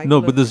don't know, Michael.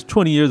 No, but this is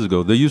 20 years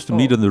ago. They used to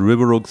meet in the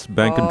River Oaks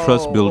Bank and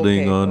Trust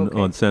building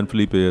on San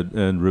Felipe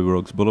and River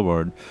Oaks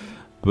Boulevard.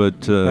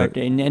 But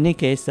in any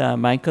case,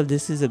 Michael,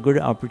 this is a good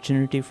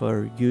opportunity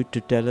for you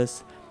to tell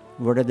us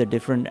what are the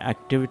different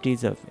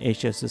activities of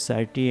Asia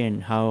Society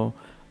and how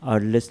our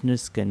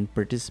listeners can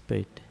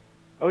participate.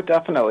 Oh,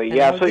 definitely.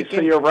 Yeah, so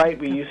you're right.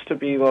 We used to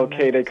be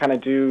located, kind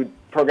of do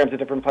programs at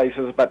different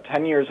places. About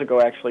 10 years ago,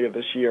 actually, of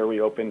this year,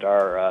 we opened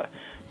our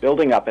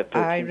building up at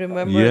 13th. I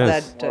remember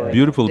that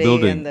beautiful day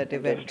building and that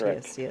event.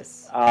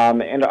 Yes.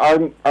 And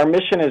our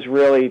mission is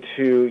really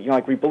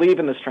to, we believe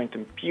in the strength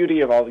and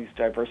beauty of all these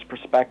diverse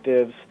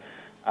perspectives.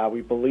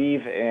 We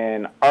believe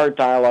in art,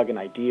 dialogue, and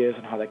ideas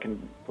and how that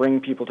can bring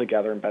people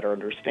together and better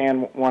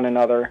understand one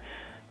another.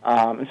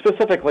 And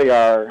specifically,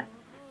 our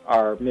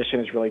our mission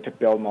is really to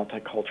build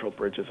multicultural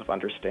bridges of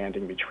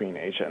understanding between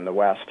Asia and the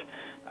West.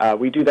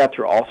 We do that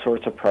through all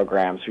sorts of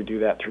programs. We do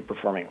that through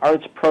performing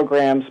arts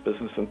programs,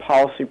 business and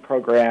policy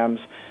programs.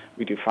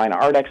 We do fine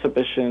art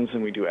exhibitions,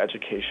 and we do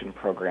education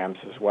programs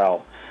as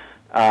well.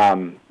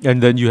 And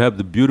then you have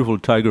the beautiful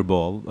Tiger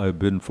Ball. I've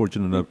been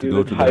fortunate enough to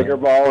go to that. Tiger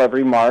Ball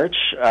every March.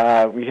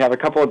 We have a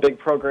couple of big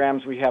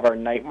programs. We have our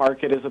night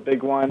market is a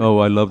big one. Oh,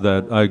 I love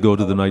that. I go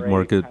to the night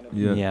market.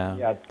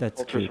 Yeah, that's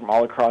cultures from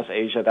all across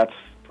Asia. That's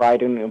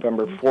Friday,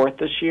 November 4th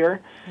this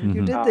year.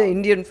 You did the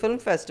Indian Film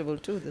Festival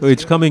too this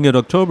It's year. coming in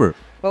October.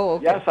 Oh,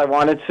 okay. Yes, I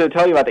wanted to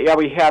tell you about that. Yeah,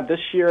 we have this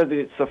year,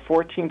 it's the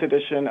 14th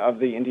edition of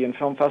the Indian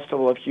Film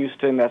Festival of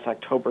Houston. That's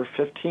October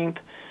 15th.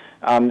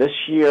 This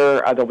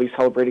year, they'll be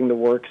celebrating the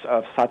works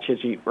of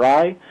Satyajit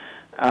Ray.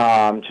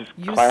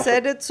 You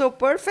said it so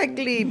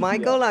perfectly,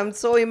 Michael. I'm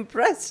so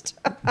impressed.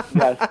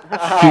 Yes.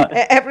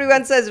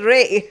 Everyone says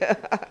Ray.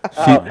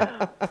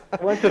 I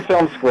went to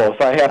film school,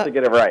 so I have to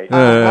get it right.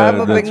 I'm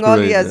a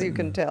Bengali, as you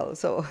can tell.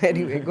 So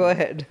anyway, go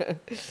ahead.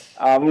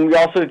 We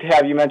also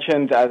have, you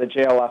mentioned the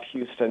JLF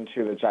Houston,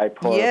 too, the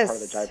Jaipur. Yes,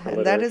 part of the Jaipur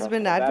and that Literary has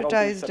been Festival.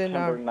 advertised That'll be in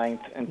our... September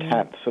 9th and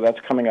 10th, so that's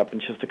coming up in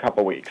just a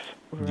couple weeks.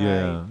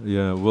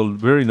 Yeah. Well,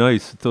 very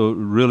nice. So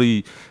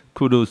really,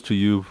 kudos to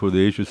you for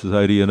the Asia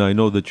Society, and I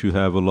know that you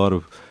have a lot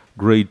of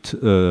great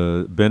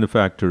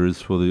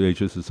benefactors for the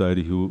Asia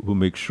Society who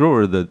make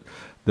sure that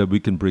we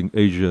can bring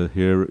Asia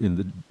here in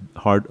the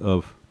heart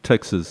of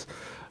Texas,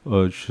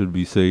 should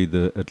we say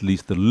at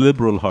least the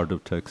liberal heart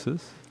of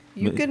Texas.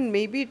 You can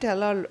maybe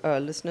tell our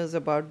listeners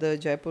about the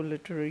Jaipur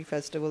Literary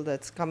Festival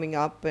that's coming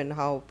up and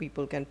how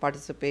people can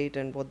participate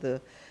and what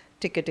the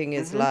ticketing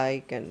is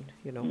like, and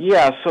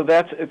Yeah, so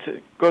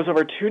it goes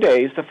over 2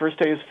 days. The first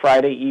day is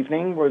Friday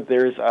evening, where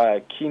there's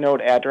a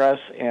keynote address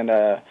and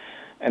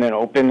an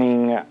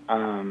opening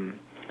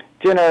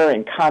dinner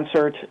and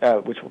concert,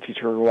 which will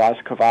feature Ruaz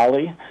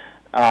Kavali.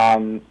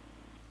 And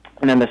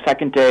then the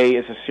second day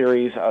is a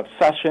series of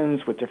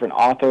sessions with different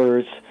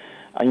authors.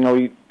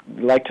 We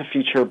like to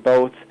feature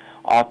both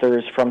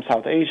authors from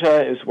South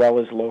Asia as well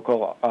as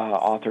local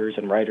authors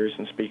and writers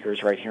and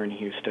speakers right here in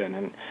Houston.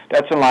 And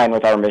that's in line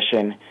with our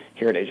mission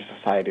here at Asia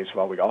Society as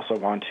well. We also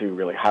want to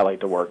really highlight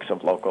the works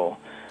of local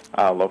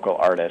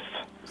artists.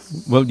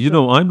 Well,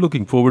 I'm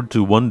looking forward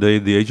to one day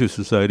the Asia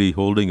Society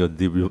holding a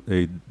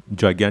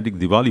gigantic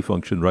Diwali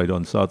function right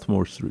on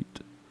Southmore Street.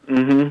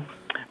 Mm-hmm.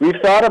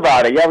 We've thought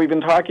about it. Yeah, we've been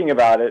talking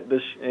about it.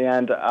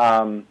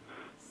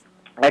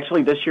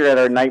 Actually, this year at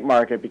our night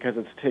market, because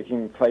it's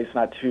taking place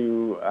not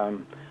too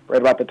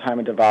right about the time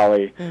of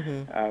Diwali,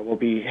 we'll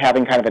be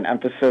having kind of an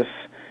emphasis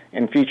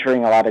in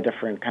featuring a lot of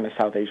different kind of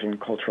South Asian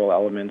cultural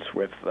elements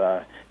with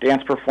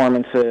dance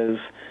performances,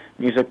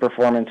 music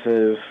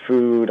performances,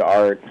 food,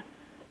 art.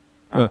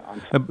 By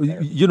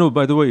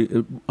the way,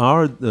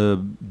 our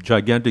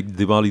gigantic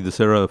Diwali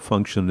Dussehra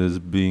function is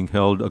being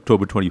held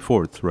October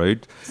 24th,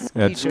 right?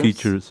 At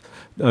Skeeter's.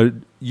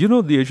 The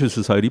Asia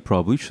Society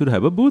probably should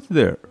have a booth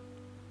there.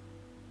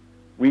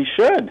 We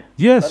should.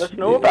 Yes. Let us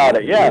know about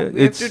it, yeah.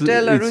 We have to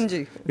tell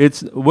Arunji.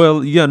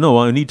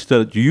 I need to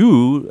tell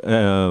you,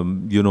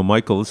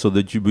 Michael, so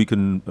that we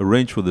can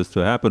arrange for this to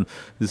happen.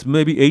 There's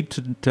maybe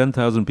 8,000 to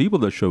 10,000 people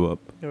that show up.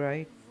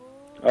 Right.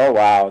 Oh,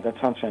 wow. That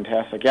sounds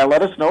fantastic. Yeah,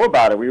 let us know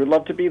about it. We would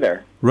love to be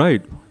there.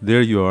 Right.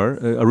 There you are.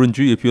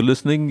 Arunji, if you're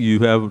listening, you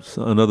have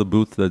another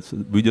booth.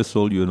 We just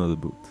sold you another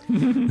booth.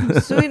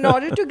 So in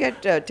order to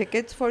get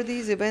tickets for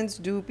these events,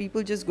 do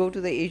people just go to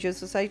the Asia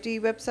Society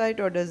website,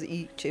 or does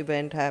each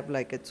event have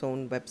like its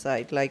own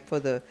website? Like for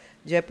the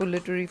Jaipur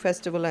Literary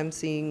Festival, I'm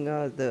seeing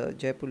the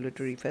Jaipur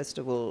Literary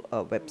Festival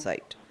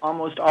website.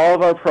 Almost all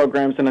of our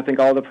programs, and I think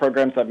all the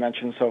programs I've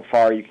mentioned so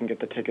far, you can get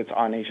the tickets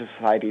on Asia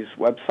Society's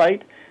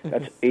website.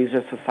 That's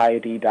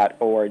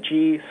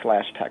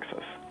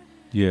asiasociety.org/Texas.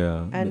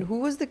 Yeah. And who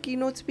was the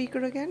keynote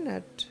speaker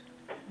again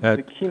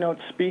The keynote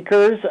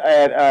speakers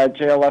at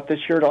JLF this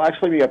year, it'll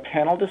actually be a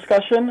panel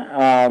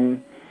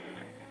discussion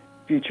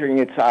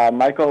featuring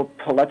Michael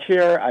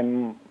Pelletier.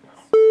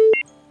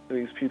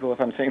 These people, if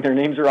I'm saying their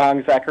names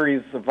wrong,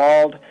 Zachary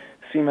Zavald,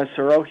 Seema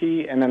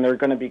Sirohi, and then they're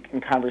going to be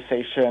in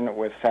conversation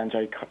with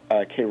Sanjay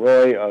K.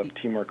 Roy of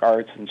Teamwork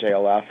Arts and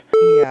JLF.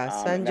 Yeah,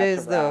 Sanjay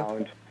is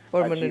the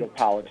permanent...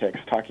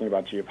 geopolitics, talking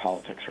about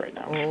geopolitics right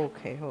now.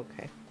 Okay. All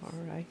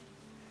right.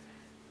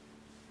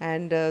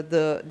 And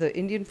the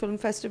Indian Film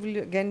Festival,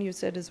 again, you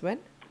said is when?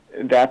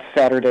 That's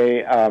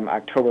Saturday,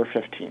 October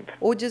 15th.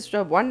 Oh, just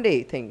a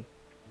one-day thing?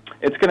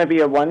 It's going to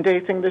be a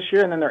one-day thing this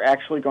year, and then they're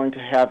actually going to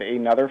have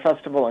another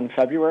festival in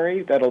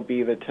February. That'll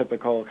be the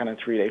typical kind of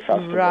 3-day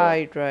festival.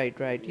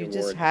 Right. You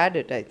just had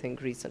it, I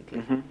think, recently.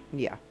 Mm-hmm.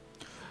 Yeah.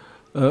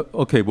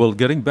 Okay, well,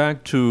 getting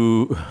back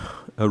to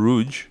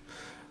Arooj,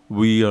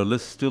 we are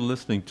still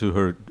listening to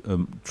her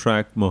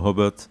track,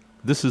 Mohabbat.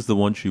 This is the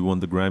one she won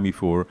the Grammy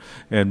for.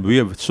 And we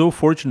are so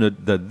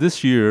fortunate that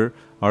this year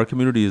our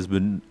community has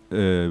been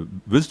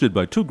visited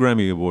by 2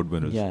 Grammy Award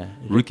winners. Yeah,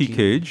 Ricky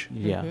Cage.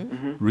 Yeah.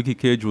 Mm-hmm. Ricky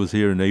Cage was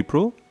here in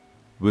April.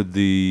 with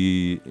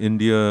the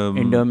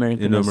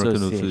Indo-American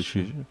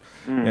Association.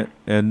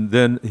 And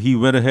then he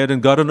went ahead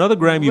and got another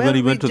Grammy when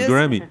he went to the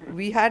Grammy.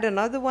 We had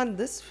another one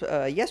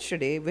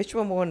yesterday,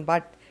 Vishwa Mohan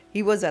Bhatt.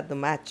 He was at the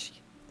match.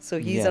 So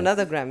he's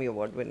another Grammy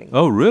Award winning.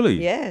 Oh,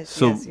 really?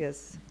 Yes,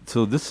 yes.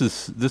 So this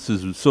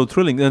is so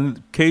thrilling.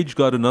 And Cage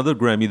got another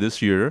Grammy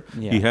this year.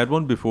 Yeah. He had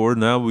one before.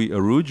 Now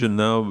Arooj and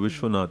now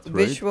Vishwanath,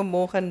 right? Vishwa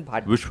Mohan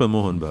Bhatt. Vishwa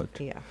Mohan Bhatt.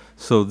 Yeah.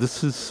 So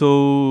this is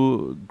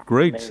so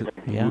great.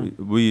 Yeah.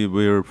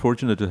 We are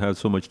fortunate to have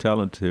so much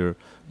talent here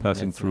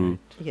passing through. Right.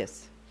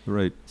 Yes.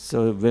 Right.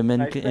 So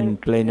women in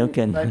Plano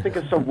can... I think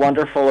it's so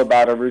wonderful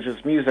about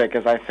Arooj's music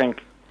is I think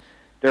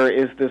there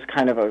is this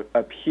kind of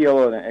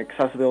appeal and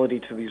accessibility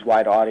to these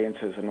wide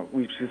audiences, and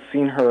we've just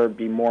seen her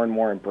be more and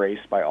more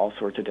embraced by all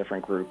sorts of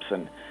different groups.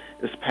 And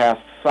this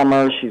past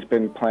summer, she's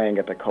been playing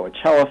at the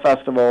Coachella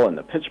Festival and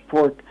the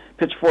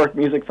Pitchfork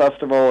Music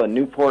Festival and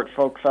Newport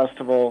Folk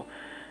Festival.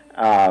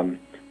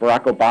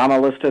 Barack Obama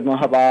listed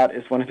Mohabbat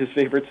as one of his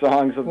favorite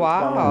songs of the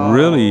summer.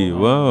 Really?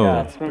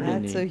 Wow.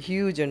 That's a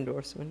huge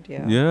endorsement,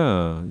 yeah.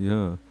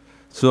 Yeah.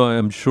 So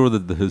I'm sure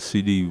that his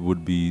CD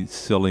would be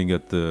selling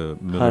at the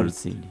Miller's.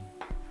 CD.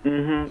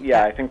 Mm-hmm.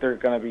 Yeah, I think they're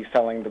going to be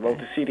selling both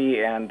the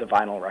CD and the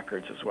vinyl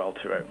records as well,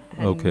 too.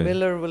 And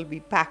Miller will be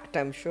packed,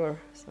 I'm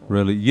sure. So.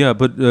 Really? Yeah,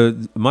 but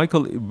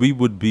Michael, we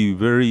would be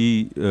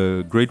very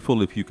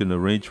grateful if you can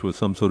arrange for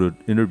some sort of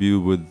interview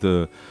with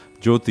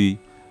Jyoti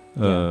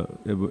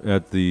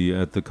at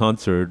the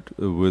concert,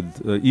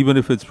 with even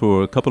if it's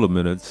for a couple of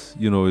minutes.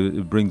 You know,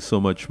 it brings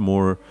so much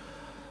more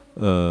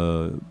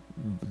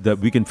that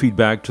we can feed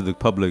back to the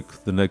public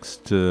the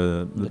next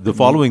the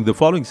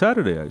following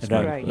Saturday, I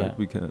suppose. Right.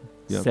 We can.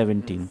 Yeah.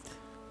 17th.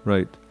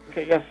 Right.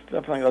 Okay, yes,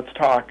 definitely. Let's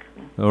talk.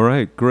 All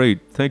right, great.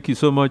 Thank you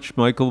so much,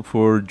 Michael,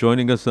 for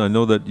joining us. I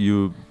know that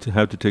you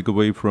have to take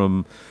away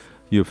from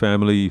your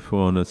family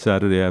on a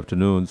Saturday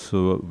afternoon,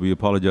 so we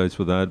apologize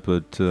for that.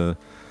 But no,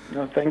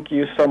 thank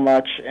you so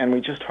much, and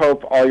we just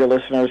hope all your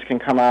listeners can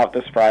come out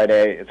this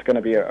Friday. It's going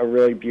to be a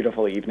really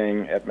beautiful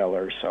evening at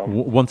Miller's. So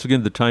once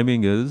again, the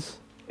timing is?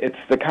 It's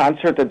the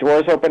concert. The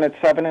doors open at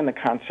 7, and the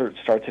concert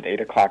starts at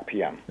 8:00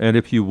 p.m. And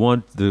if you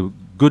want the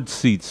good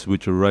seats,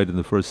 which are right in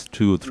the first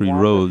 2 or 3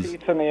 rows, the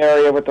seats in the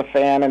area with the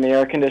fan and the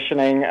air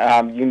conditioning,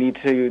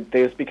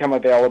 those become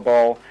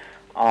available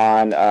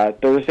on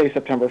Thursday,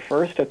 September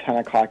 1st at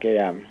 10:00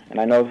 a.m.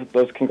 And I know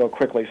those can go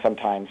quickly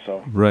sometimes.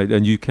 So right,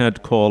 and you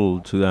can't call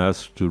to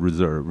ask to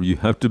reserve. You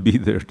have to be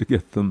there to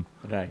get them.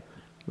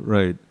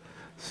 Right.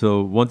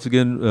 So once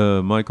again,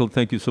 Michael,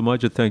 thank you so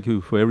much, and thank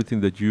you for everything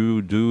that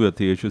you do at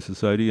the Asia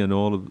Society and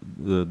all of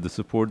the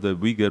support that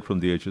we get from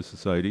the Asia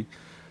Society.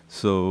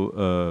 So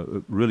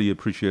really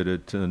appreciate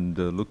it, and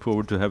look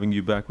forward to having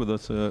you back with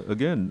us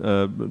again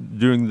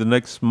during the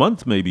next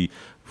month, maybe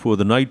for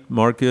the night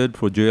market,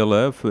 for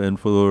JLF, and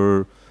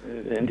for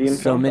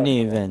so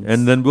many events.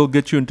 And then we'll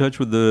get you in touch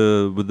with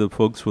the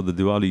folks for the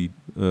Diwali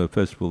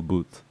festival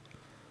booth.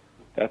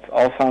 That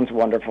all sounds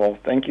wonderful.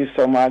 Thank you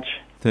so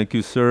much. Thank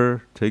you,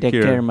 sir. Take care.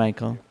 Take care,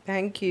 Michael.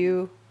 Thank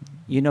you.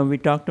 You know, we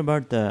talked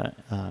about the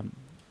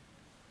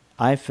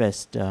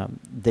iFest,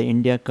 the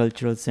India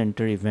Cultural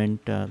Center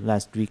event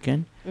last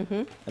weekend.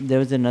 Mm-hmm. There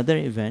was another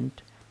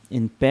event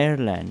in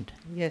Pearland.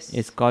 Yes.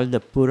 It's called the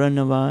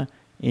Puranava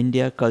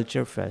India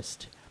Culture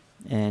Fest.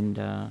 And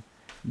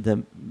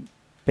the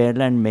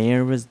Pearland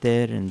mayor was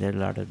there, and there were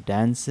a lot of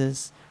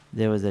dances.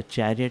 There was a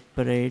chariot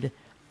parade,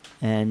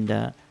 and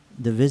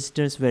the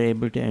visitors were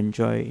able to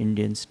enjoy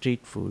Indian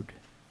street food.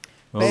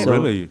 Oh,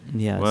 really?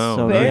 Yeah. Wow.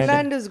 So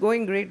Pearland is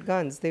going great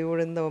guns. They were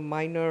in the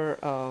minor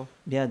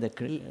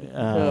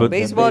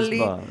baseball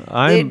league.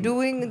 They're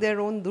doing their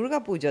own Durga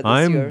Puja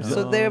this year.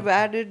 So they've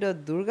added a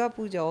Durga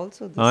Puja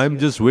also this year. I'm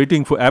just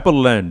waiting for Apple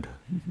Land.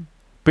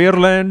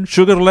 Pearland,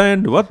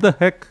 Sugarland, what the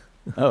heck?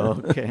 Oh,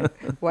 okay.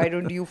 Why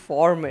don't you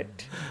form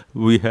it?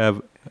 We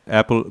have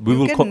Apple.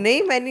 You can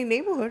name any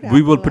neighborhood.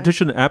 We will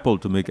petition Apple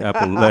to make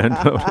Apple Land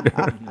out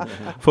here.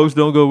 Folks,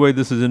 don't go away.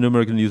 This is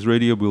Indo-American News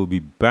Radio. We'll be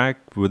back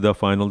with the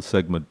final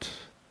segment.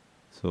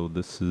 So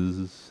this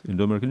is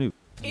Indo-American News.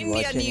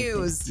 India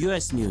news,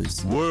 US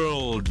news,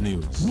 world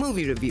news,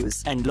 movie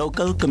reviews, and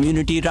local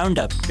community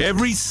roundup.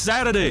 Every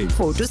Saturday,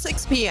 4 to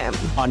 6 p.m.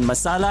 on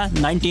Masala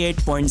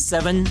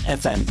 98.7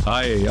 FM.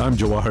 Hi, I'm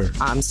Jawahar.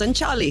 I'm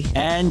Sanchali.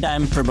 And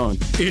I'm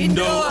Pramod.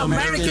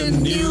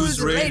 Indo-American News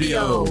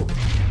Radio.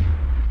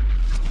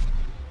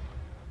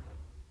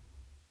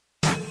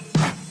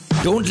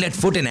 Don't let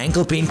foot and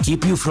ankle pain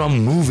keep you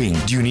from moving.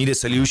 Do you need a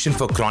solution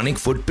for chronic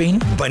foot pain,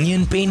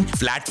 bunion pain,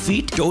 flat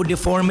feet, toe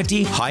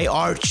deformity, high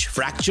arch,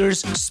 fractures,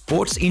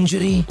 sports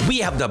injury? We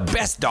have the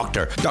best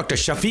doctor, Dr.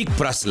 Shafiq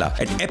Prasla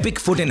at Epic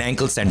Foot and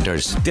Ankle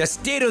Centers. Their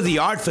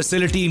state-of-the-art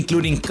facility,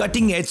 including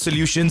cutting-edge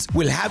solutions,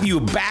 will have you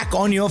back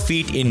on your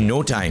feet in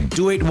no time.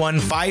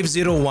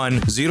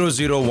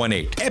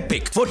 281-501-0018.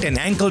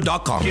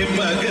 EpicFootandAnkle.com.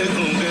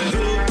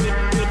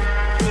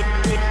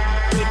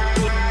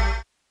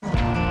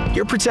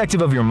 You're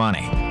protective of your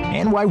money.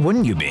 And why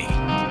wouldn't you be?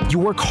 You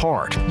work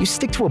hard, you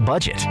stick to a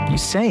budget, you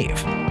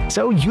save.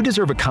 So you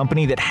deserve a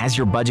company that has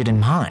your budget in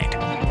mind.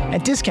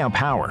 At Discount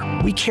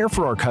Power, we care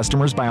for our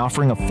customers by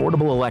offering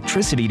affordable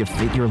electricity to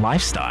fit your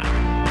lifestyle.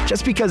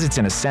 Just because it's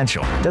an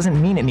essential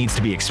doesn't mean it needs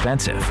to be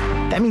expensive.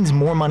 That means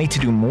more money to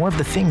do more of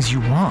the things you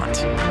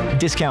want.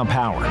 Discount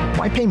Power.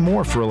 Why pay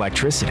more for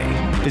electricity?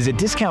 Visit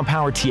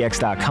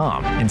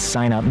discountpowertx.com and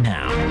sign up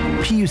now.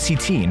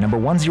 PUCT number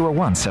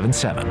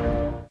 10177.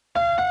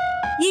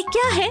 ये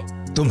क्या है?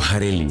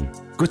 तुम्हारे लिए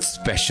कुछ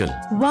special.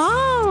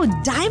 Wow,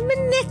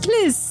 diamond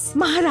necklace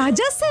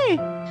Maharaja से।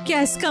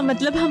 क्या इसका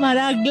मतलब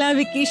हमारा अगला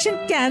वेकेशन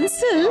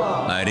कैंसिल?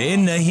 अरे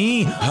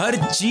नहीं, हर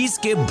चीज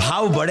के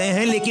भाव बढ़े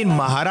हैं लेकिन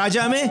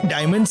महाराजा में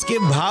डायमंड्स के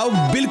भाव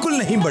बिल्कुल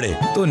नहीं बढ़े,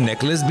 तो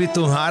नेकलेस भी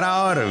तुम्हारा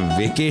और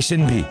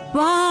वेकेशन भी।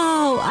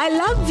 Wow, I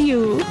love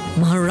you.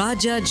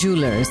 Maharaja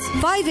Jewelers,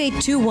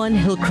 5821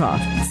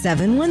 Hillcroft,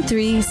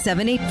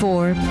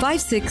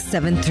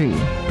 713-784-5673.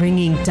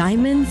 Bringing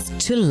diamonds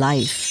to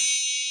life.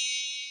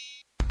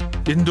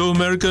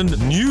 Indo-American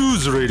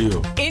News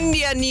Radio.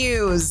 India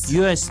News.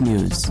 US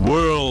News.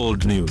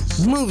 World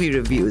News. Movie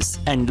reviews.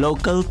 And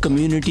local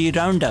community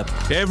roundup.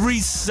 Every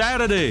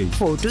Saturday.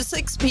 4 to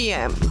 6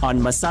 p.m.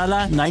 On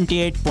Masala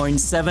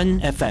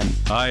 98.7 FM.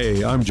 Hi,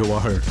 I'm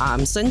Jawahar.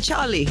 I'm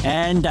Sanchali.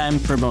 And I'm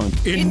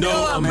Pramod.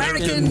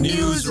 Indo-American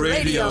News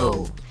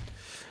Radio.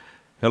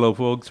 Hello,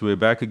 folks.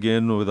 We're back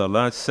again with our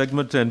last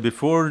segment. And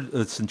before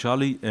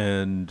Sanchali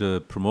and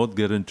Pramod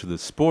get into the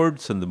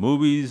sports and the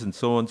movies and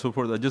so on and so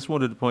forth, I just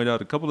wanted to point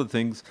out a couple of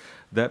things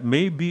that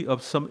may be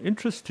of some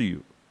interest to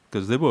you,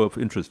 because they were of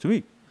interest to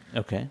me.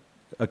 Okay.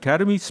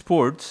 Academy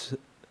Sports,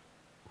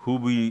 who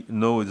we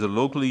know is a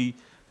locally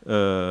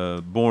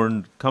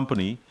born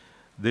company,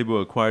 they were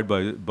acquired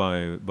by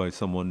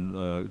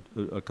someone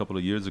a couple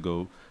of years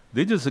ago.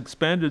 They just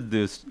expanded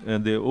this,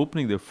 and they're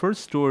opening their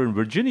first store in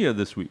Virginia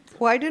this week.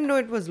 Oh, I didn't know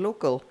it was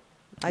local.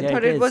 I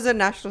thought it was a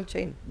national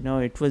chain. No,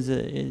 it was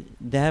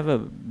they have a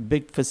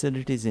big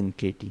facilities in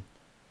Katy.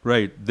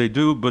 Right, they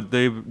do, but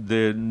they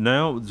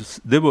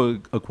were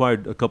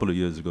acquired a couple of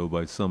years ago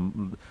by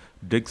some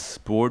Dick's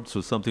Sports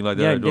or something like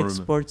that. Yeah, I don't Dick's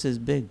remember. Sports is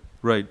big.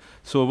 Right.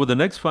 So over the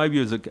next 5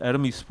 years,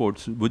 Academy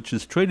Sports, which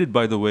is traded,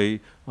 by the way,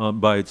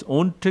 by its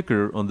own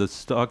ticker on the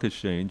stock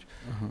exchange,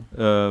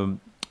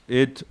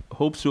 it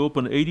hopes to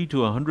open 80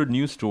 to 100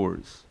 new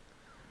stores.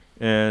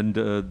 And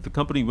the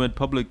company went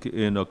public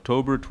in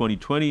October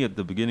 2020 at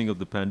the beginning of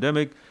the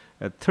pandemic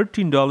at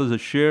 $13 a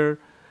share,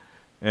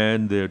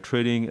 and they're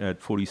trading at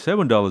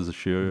 $47 a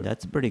share.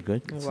 That's pretty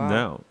good. Wow.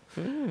 Now.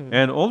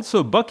 And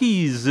also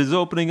Buc-ee's is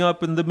opening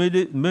up in the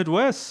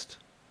Midwest.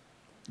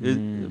 That's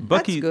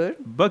good.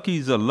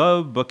 Buc-ee's, I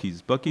love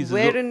Buc-ee's. Buc-ee's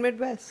Where in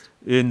Midwest?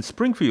 In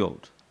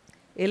Springfield.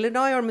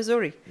 Illinois or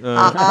Missouri?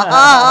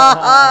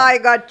 I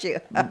got you.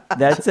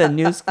 That's a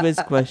news quiz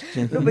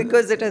question. No,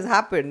 because it has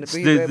happened.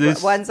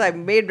 Once I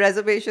made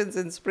reservations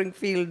in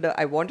Springfield,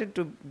 I wanted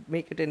to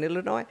make it in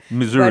Illinois.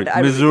 Missouri.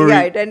 But Missouri.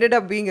 Yeah, it ended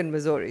up being in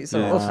Missouri. So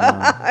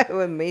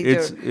a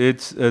major.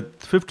 It's a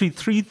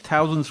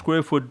 53,000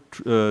 square foot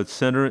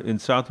center in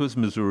Southwest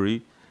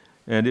Missouri,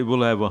 and it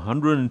will have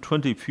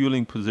 120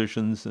 fueling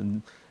positions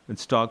and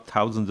stock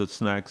thousands of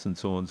snacks and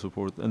so on and so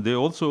forth. And they're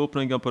also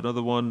opening up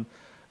another one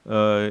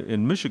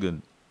in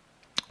Michigan.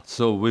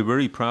 So we're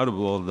very proud of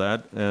all of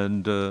that.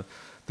 And the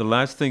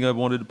last thing I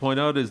wanted to point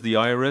out is the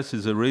IRS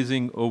is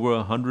raising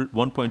over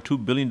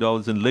 $1.2 billion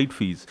in late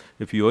fees.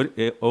 If you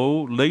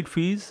owe late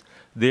fees,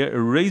 they're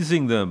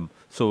erasing them.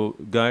 So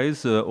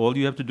guys, all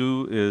you have to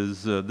do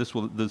is this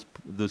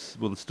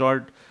will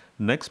start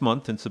next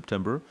month in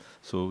September.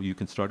 So you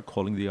can start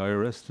calling the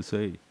IRS to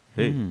say,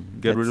 hey,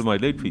 get rid of my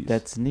late fees.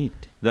 That's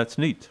neat. That's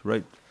neat,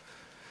 right.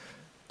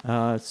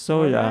 Are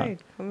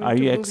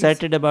you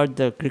excited about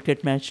the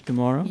cricket match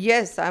tomorrow?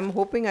 Yes, I'm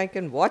hoping I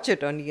can watch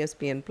it on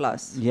ESPN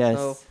Plus. Yes.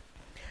 So,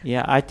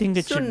 yeah, I think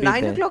it should be there.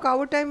 So 9 o'clock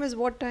our time is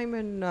what time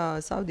in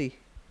Saudi?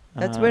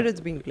 That's where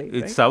it's being played,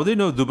 It's right? Saudi?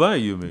 No, Dubai,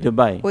 you mean?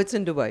 Dubai. Oh, it's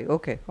in Dubai.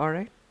 Okay, all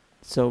right.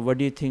 So what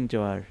do you think,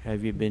 Jawahar?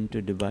 Have you been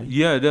to Dubai?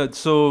 Yeah,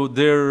 so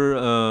they're...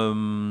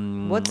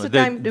 What's the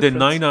time difference? They're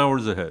 9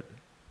 hours ahead.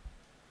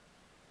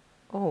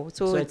 Oh,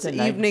 so it's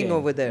evening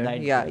over there.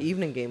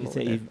 Evening game over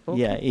there.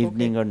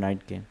 Evening or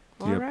night game.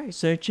 All right.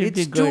 So it should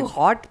be good. It's too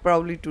hot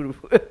probably to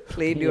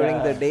play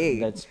during the day.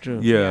 That's true.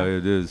 Yeah,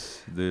 it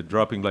is. They're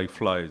dropping like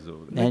flies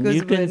over there. And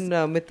because when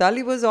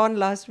Mithali was on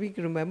last week,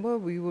 remember,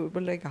 we were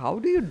like, how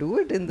do you do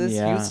it in this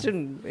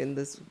Houston, in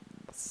this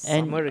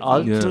summer? And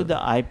all through the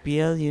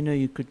IPL,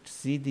 you could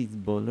see these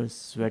bowlers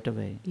sweat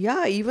away.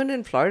 Yeah, even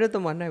in Florida, the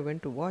one I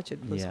went to watch,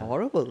 it was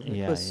horrible.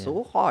 It was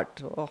so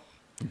hot. Oh.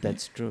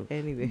 That's true.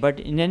 Anyway. But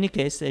in any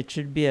case, it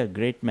should be a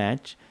great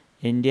match.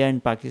 India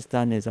and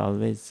Pakistan is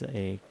always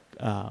a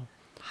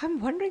I'm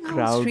wondering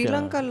how Sri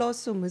Lanka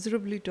lost so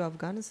miserably to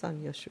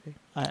Afghanistan yesterday.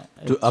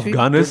 To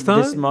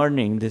Afghanistan? This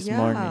morning.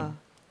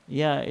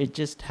 Yeah, it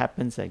just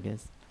happens, I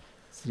guess.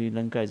 Sri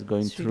Lanka is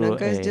going through Sri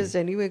Lanka is just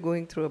anyway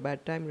going through a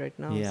bad time right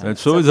now. Yeah. And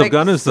so is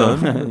Afghanistan.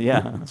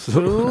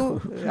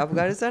 True.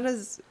 Afghanistan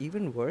is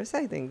even worse,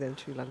 I think, than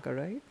Sri Lanka,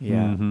 right?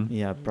 Yeah,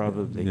 yeah,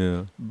 probably.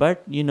 Yeah.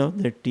 But,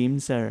 the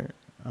teams are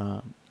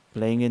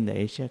playing in the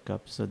Asia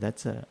Cup, so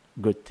that's a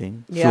good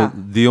thing. Yeah. So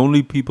the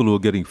only people who are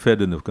getting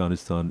fed in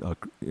Afghanistan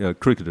are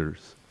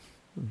cricketers.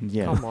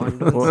 Yeah. Come on,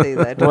 don't say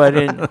that. Who are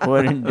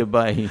in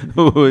Dubai.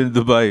 Who are in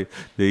Dubai,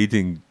 they're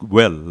eating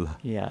well.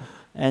 Yeah.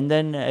 And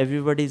then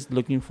everybody's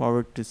looking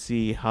forward to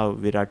see how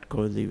Virat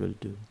Kohli will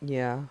do.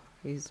 Yeah,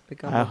 he's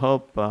become I a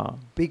hope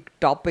big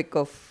topic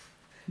of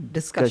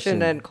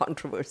discussion and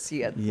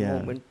controversy at the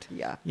moment.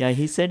 Yeah. Yeah,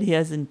 he said he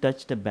hasn't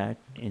touched a bat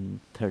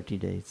in 30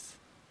 days.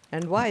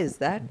 And why is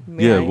that?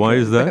 Why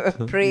is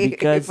that? Pray,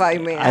 because if I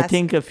may ask. I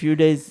think a few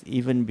days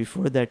even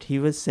before that, he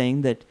was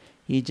saying that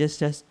he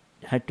just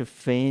had to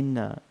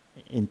feign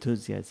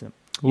enthusiasm.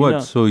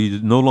 What? So he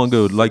no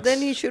longer likes Then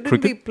he shouldn't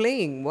cricket? be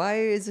playing. Why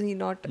is he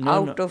not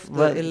out of the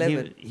well,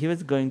 11? He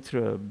was going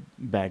through a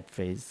bad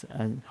phase,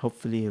 and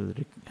hopefully he'll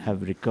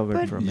have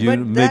recovered from it.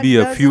 Maybe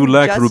a few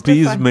lakh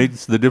rupees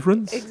makes the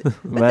difference.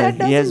 Well, that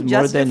he has doesn't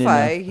more than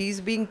justify. enough. He's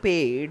being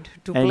paid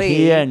to And play,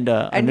 he and he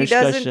Anushka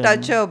doesn't Sharma-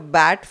 touch a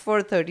bat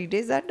for 30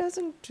 days. That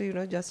doesn't,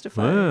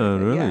 justify. Ah,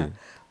 really?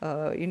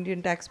 Yeah.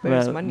 Indian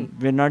taxpayers' Well, money.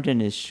 we're not in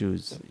his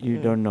shoes. You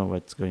don't know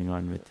what's going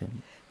on with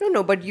him.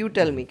 No, but you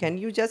tell me. Can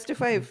you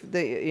justify if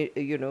the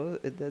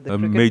the A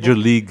cricket major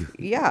board, league.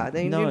 Yeah,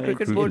 the Indian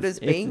cricket board is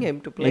paying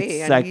him to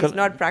play, and he's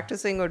not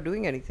practicing or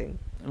doing anything.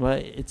 Well,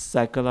 it's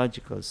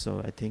psychological,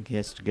 so I think he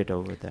has to get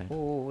over that.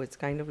 Oh, it's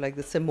kind of like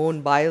the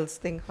Simone Biles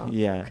thing, huh?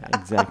 Yeah,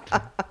 exactly.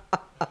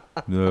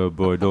 No,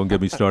 boy, don't get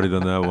me started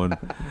on that one.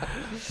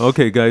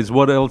 Okay, guys,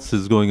 what else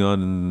is going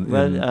on?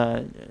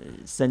 Well,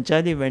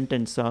 Sanchali went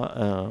and saw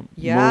a movie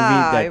Yeah,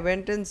 that I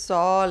went and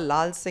saw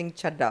Lal Singh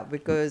Chadda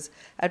because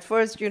at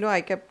first,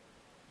 I kept,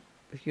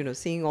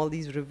 seeing all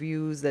these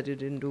reviews that it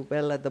didn't do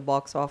well at the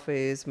box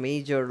office,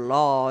 major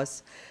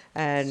loss,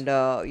 and,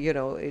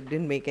 it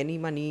didn't make any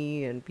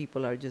money and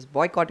people are just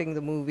boycotting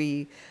the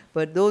movie.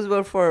 But those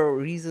were for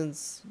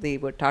reasons they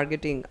were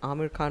targeting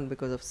Amir Khan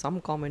because of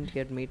some comment he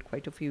had made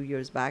quite a few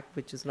years back,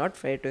 which is not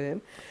fair to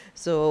him.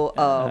 So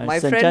my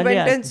friend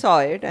went and saw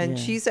it, and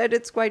she said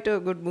it's quite a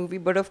good movie.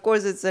 But of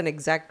course, it's an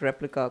exact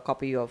replica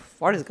copy of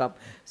Forrest Gump.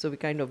 So we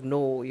kind of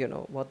know,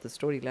 what the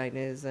storyline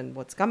is and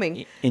what's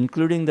coming.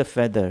 including the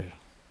feather.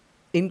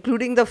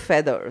 Including the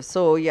feather.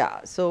 So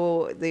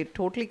they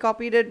totally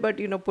copied it, but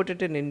put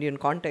it in Indian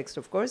context,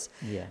 of course.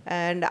 Yeah.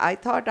 And I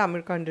thought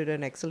Amir Khan did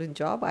an excellent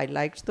job. I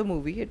liked the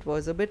movie. It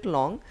was a bit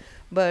long,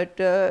 but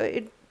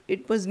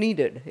it was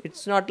needed.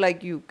 It's not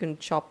like you can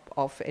chop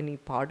off any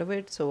part of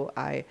it. So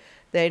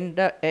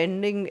the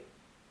ending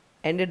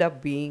ended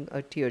up being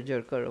a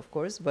tearjerker, of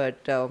course,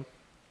 but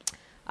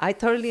I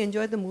thoroughly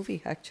enjoyed the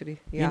movie, actually.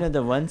 Yeah.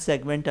 The one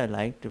segment I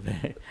liked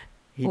where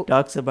he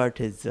talks about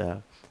his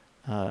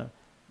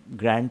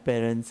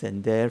grandparents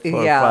and their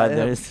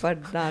forefathers,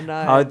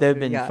 how they've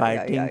been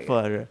fighting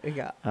for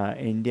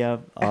India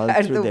all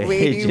and through the the way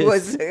ages. he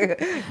was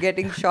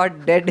getting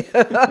shot dead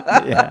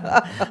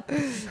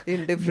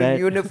in different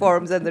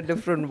uniforms and the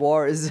different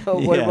wars,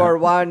 World War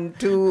One,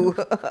 Two.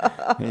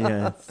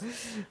 Yes.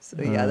 So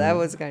that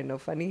was kind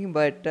of funny,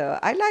 but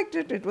I liked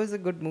it. It was a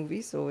good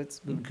movie, so it's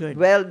good.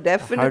 Well,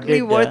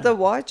 definitely worth a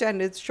watch,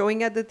 and it's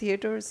showing at the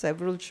theater,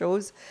 several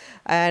shows.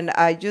 And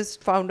I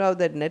just found out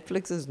that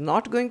Netflix is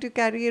not going to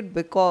carry it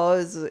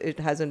because it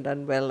hasn't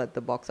done well at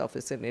the box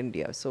office in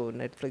India. So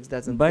Netflix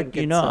doesn't think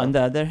it's... But, on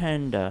the other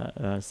hand,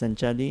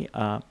 Sanchali,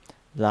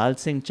 Lal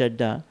Singh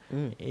Chadda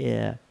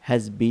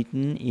has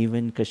beaten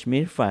even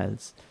Kashmir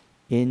Files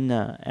and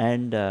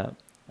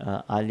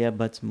Alia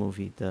Bhatt's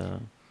movie, the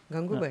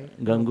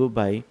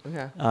Gangubai,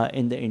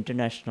 in the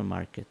international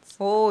markets.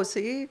 Oh,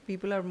 see,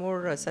 people are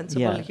more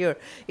sensible here.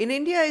 In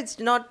India, it's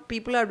not,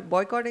 people are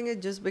boycotting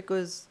it just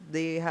because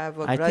they have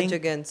a grudge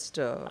against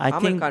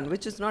Amir Khan,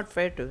 which is not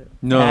fair to him.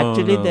 No,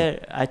 actually,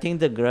 I think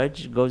the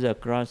grudge goes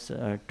across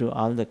to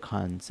all the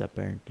Khans,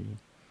 apparently.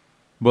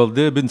 Well,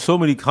 there have been so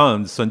many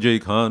Khans, Sanjay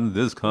Khan,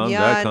 this Khan,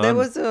 that Khan. There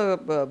was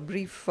a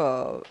brief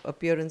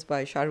appearance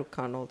by Shah Rukh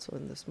Khan also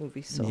in this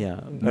movie. So.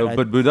 Yeah,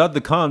 but without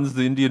the Khans,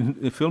 the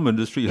Indian film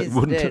industry is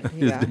dead.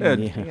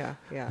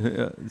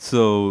 Yeah.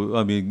 So,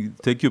 I mean,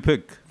 take your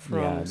pick.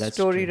 From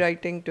story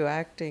writing to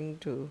acting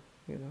to,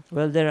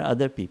 Well, there are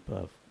other people,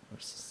 of course.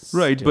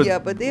 Right,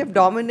 but they have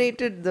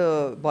dominated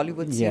the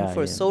Bollywood scene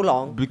for so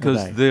long.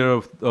 Because they're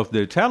of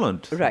their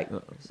talent. Right.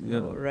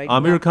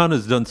 Amir Khan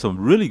has done some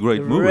really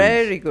great movies.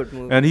 Very good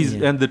movies.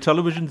 And the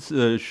television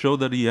show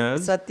that he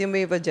has.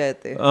 Satyameva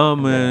Jayate. Oh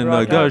man,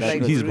 my gosh,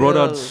 he's brought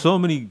out so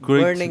many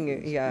great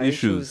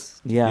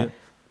issues. Yeah.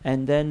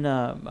 And then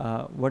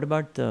what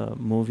about the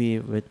movie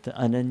with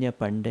Ananya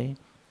Pandey?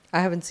 I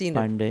haven't seen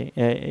it.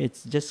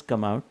 It's just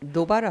come out.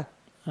 Dobara?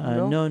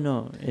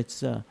 No.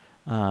 It's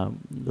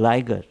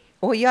Liger.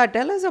 Oh yeah,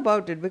 tell us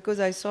about it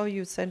because I saw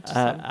you sent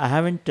some. I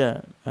haven't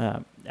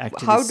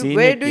actually seen it.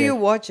 Where do you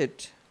watch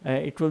it?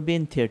 It will be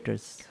in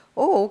theaters.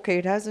 Oh, okay.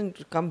 It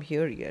hasn't come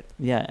here yet.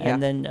 Yeah,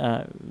 and then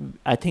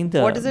I think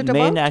the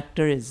main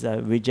actor is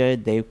Vijay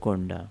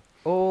Devkonda.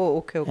 Oh,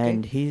 okay.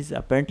 And he's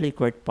apparently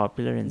quite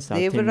popular in South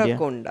India.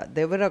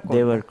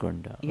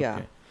 Devarakonda. Yeah.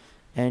 Okay.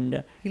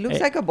 And he looks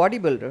like a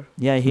bodybuilder.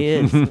 Yeah, he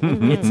is.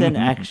 It's an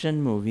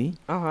action movie.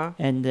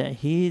 And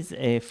he's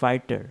a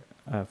fighter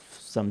of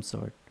some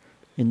sort.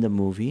 in the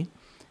movie,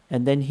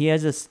 and then he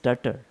has a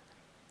stutter.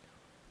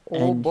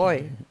 Oh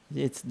boy.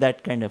 It's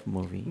that kind of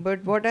movie.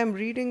 But what I'm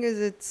reading is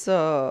it's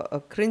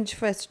a cringe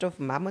fest of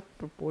mammoth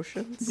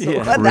proportions. So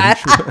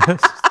Yeah.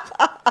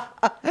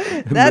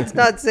 that's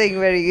not saying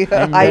very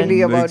And highly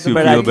then- about the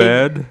But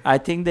movie. I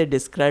think they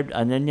described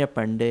Ananya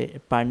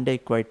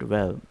Pandey quite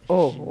well.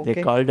 Oh, They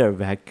okay. called her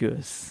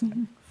vacuous.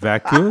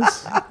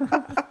 Vacuous?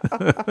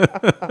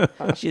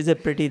 She's a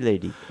pretty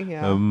lady.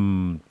 Yeah.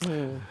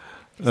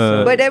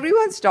 Uh, But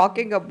everyone's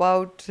talking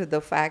about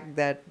the fact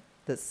that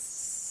the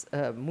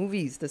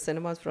movies, the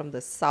cinemas from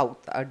the South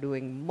are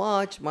doing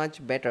much,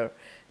 much better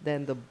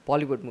than the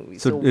Bollywood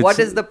movies. So what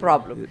is the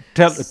problem?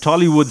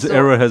 Tollywood's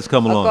era has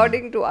come along.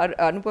 According to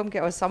Anupam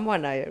Kher or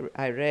someone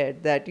I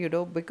read that,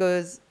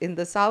 because in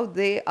the South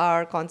they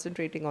are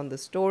concentrating on the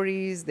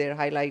stories, they're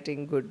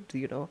highlighting good,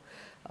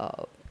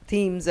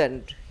 themes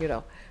and,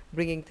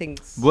 bringing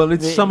things. Well,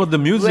 it's some of the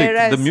music.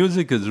 Whereas- The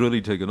music has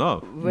really taken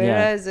off.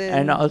 Whereas in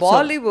And also-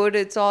 Bollywood,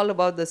 it's all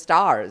about the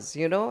stars,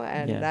 and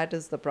Yeah. that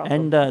is the problem.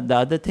 And the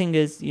other thing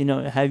is,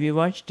 have you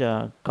watched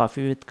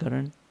Coffee with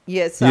Karan?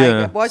 Yes,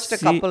 I watched a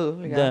couple.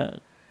 The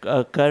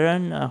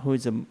Karan, who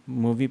is a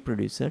movie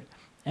producer,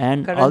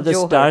 and Karan all the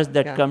Johar, stars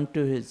that yeah. come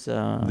to his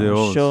They're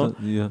all show,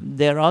 yeah.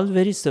 they're all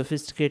very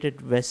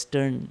sophisticated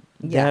Western.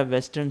 They Yeah. have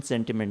Western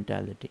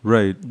sentimentality.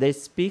 Right. They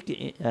speak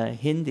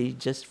Hindi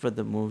just for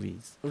the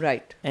movies.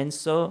 Right. And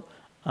so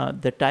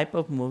the type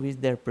of movies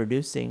they're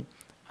producing,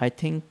 I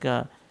think,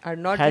 Are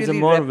not has really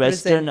a more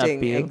Western representing,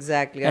 appeal,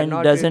 exactly, are and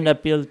not doesn't really-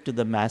 appeal to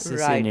the masses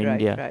Right, in right,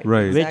 India, right,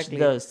 Right. which exactly.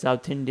 the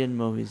South Indian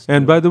movies.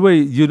 And do. by the way,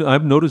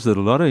 I've noticed that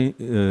a lot of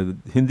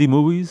Hindi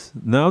movies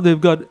now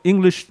they've got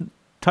English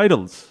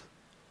titles.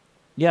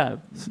 Yeah,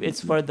 it's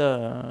for the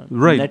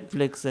Right.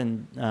 Netflix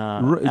and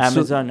Right, so-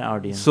 Amazon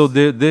audience. So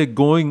they're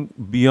going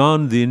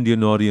beyond the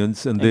Indian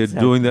audience, and they're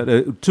doing that.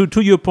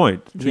 To your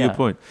point. To your Yeah.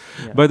 point.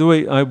 Yeah. By the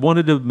way, I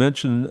wanted to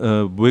mention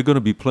we're going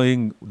to be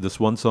playing this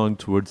one song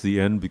towards the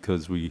end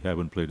because we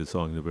haven't played a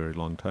song in a very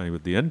long time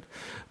at the end.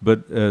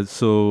 But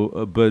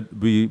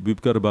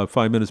we've got about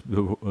 5 minutes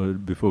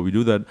before we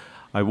do that.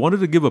 I wanted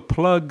to give a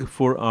plug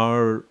for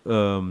our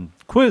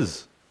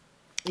quiz.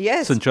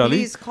 Yes, Sanchali,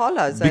 please call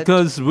us. at-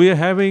 because we're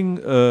having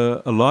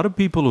a lot of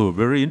people who are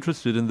very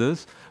interested in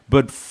this,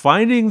 but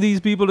finding these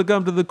people to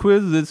come to the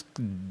quiz is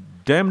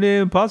damn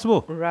near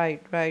impossible.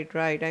 Right.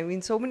 I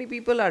mean, so many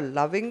people are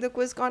loving the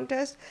quiz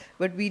contest,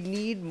 but we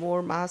need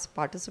more mass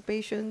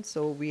participation.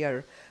 So we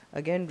are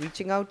again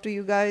reaching out to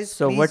you guys.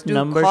 So Please what do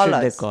number call should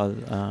us. they call,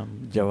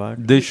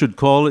 Jawad? They should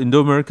call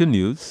Indo-American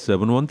News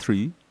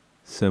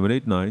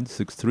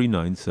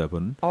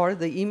 713-789-6397 Or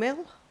the email?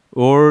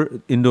 or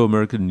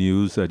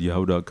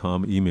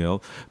Indo-American-News@yahoo.com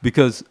email,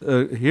 because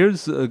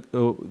here's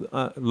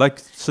like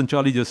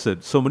Sanchali just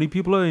said, so many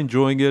people are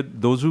enjoying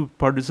it. Those who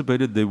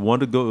participated, they want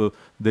to go.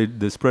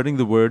 They're spreading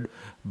the word,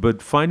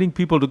 but finding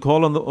people to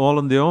call all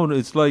on their own,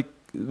 it's like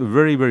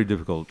very, very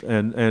difficult,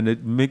 and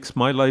it makes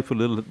my life a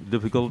little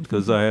difficult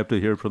because I have to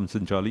hear from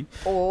Sanchali.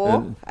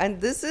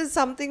 And this is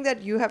something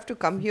that you have to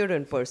come here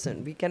in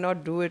person. We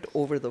cannot do it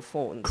over the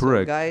phone.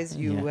 Correct. So guys,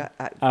 you Yeah.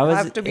 you I was-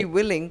 have to be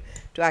willing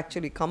to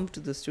actually come to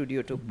the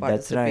studio to That's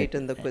participate right.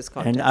 in the quiz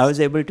contest. And I was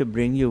able to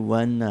bring you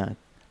one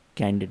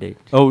candidate.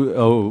 Oh,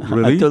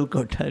 really? Atul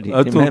Kothari.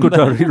 Atul remember?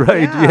 Kothari,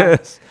 right? Yeah.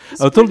 Yes.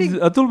 It's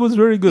Atul was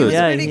very He good. was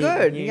Yeah, pretty he-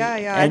 good. he- Yeah.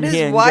 and And he his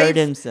enjoyed wife,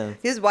 himself.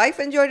 his wife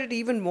enjoyed it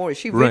even more.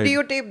 She Right.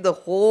 videotaped the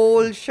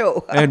whole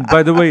show. And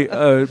by the way,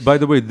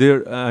 there.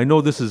 I know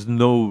this is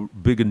no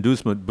big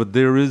inducement, but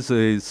there is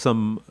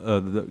some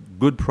the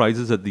good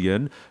prizes at the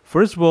end.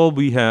 First of all,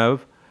 we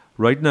have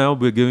right now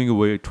we're giving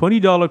away a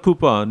 $20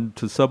 coupon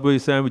to Subway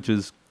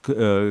sandwiches,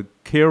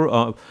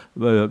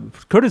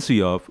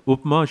 courtesy of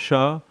Upma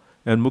Shah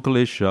and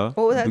Mukesh Shah.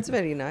 Oh, that's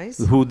very nice.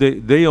 Who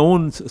they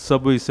own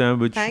Subway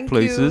sandwich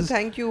places.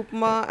 Thank you,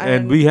 Upma.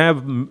 And we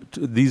have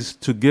these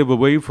to give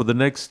away for the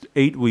next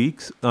 8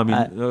 weeks. I mean,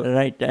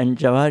 right. And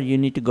Jawahar, you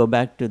need to go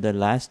back to the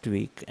last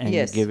week and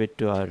Yes. give it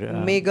to our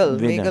Meghal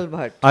winner.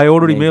 Bhatt. I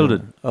already mailed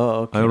it.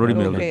 Oh, okay. I already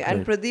mailed Okay, it.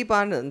 and Pradeep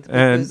Anand.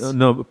 And because-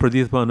 no,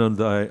 Pradeep Anand,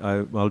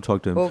 I'll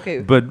talk to him. Okay.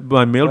 But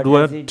I mailed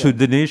What has one he to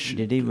done? Dinesh.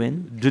 Did he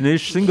win?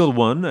 Dinesh single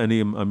one, and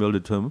I mailed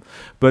it to him.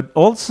 But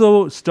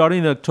also,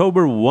 starting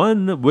October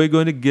 1, we're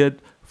going to get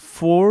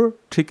 4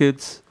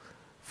 tickets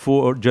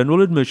for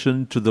general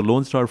admission to the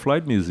Lone Star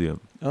Flight Museum.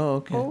 Oh,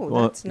 okay.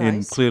 Oh, that's in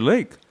nice. Clear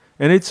Lake.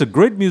 And it's a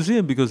great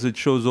museum because it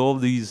shows all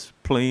these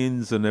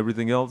planes and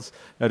everything else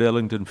at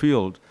Ellington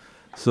Field.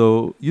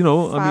 So, I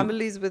mean,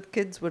 Families with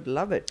kids would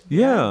love it.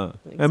 yeah.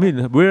 I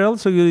mean, where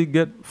else are you going to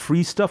get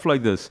free stuff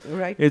like this?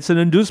 Right. It's an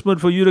inducement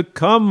for you to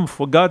come.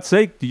 For God's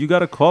sake, you got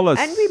to call us.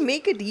 And we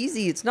make it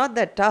easy. It's not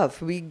that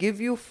tough. We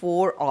give you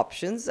 4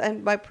 options,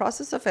 and by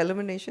process of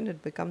elimination,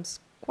 it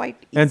becomes quite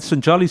easy. And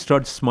Sanchali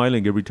starts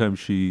smiling every time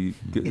she...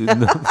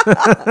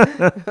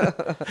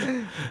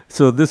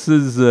 So this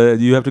is,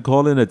 you have to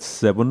call in at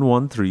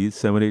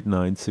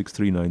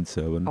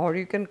 713-789-6397. Or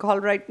you can call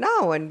right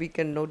now and we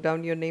can note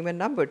down your name and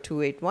number,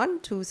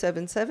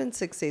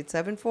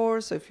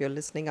 281-277-6874. So if you're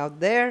listening out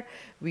there,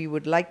 we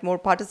would like more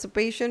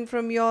participation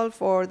from you all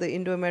for the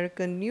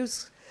Indo-American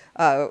News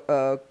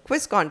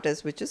quiz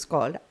contest, which is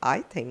called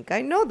I Think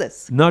I Know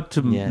This. Not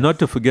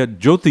to forget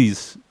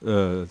Jyoti's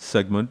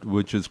segment,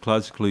 which is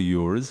Classically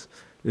Yours,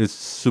 is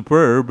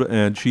superb,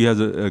 and she has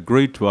a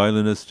great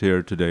violinist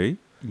here today.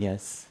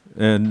 Yes.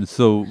 And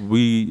so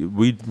we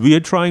are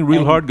trying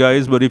real hard,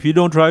 guys. But if you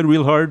don't try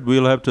real hard,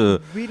 we'll have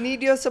to. We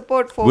need your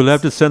support, folks. We'll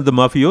have to send the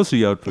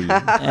mafiosi out for you.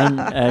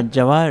 And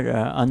Jawar,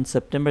 on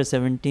September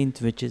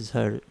 17th, which is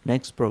her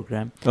next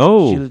program,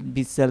 she'll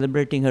be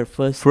celebrating her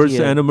first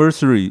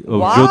anniversary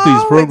of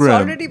Jyoti's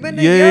program. It's already been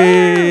a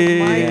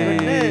year. My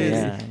goodness.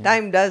 Yeah.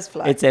 Time does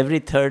fly. It's every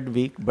third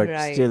week, but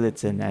still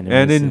it's an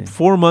anniversary. And in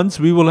 4 months,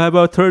 we will have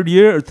our third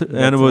year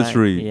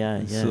anniversary. Right.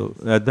 Yeah. So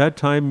at that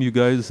time, you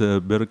guys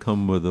better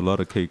come with a lot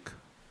of cake.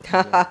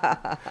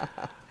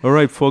 All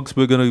right, folks,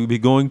 we're going to be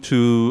going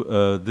to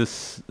the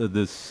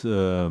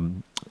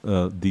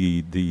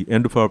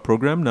end of our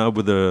program now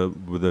with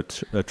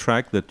a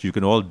track that you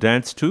can all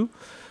dance to.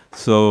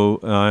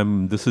 So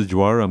this is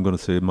Jawar. I'm going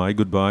to say my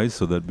goodbyes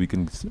so that we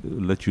can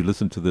let you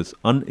listen to this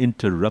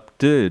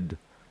uninterrupted.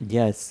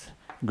 Yes.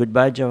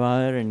 Goodbye,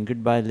 Jawar, and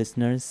goodbye,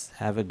 listeners.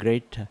 Have a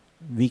great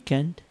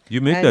weekend.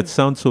 You make that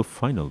sound so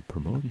final,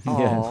 Pramod.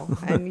 Oh,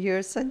 and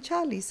here's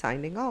Sanchali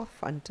signing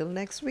off. Until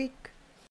next week.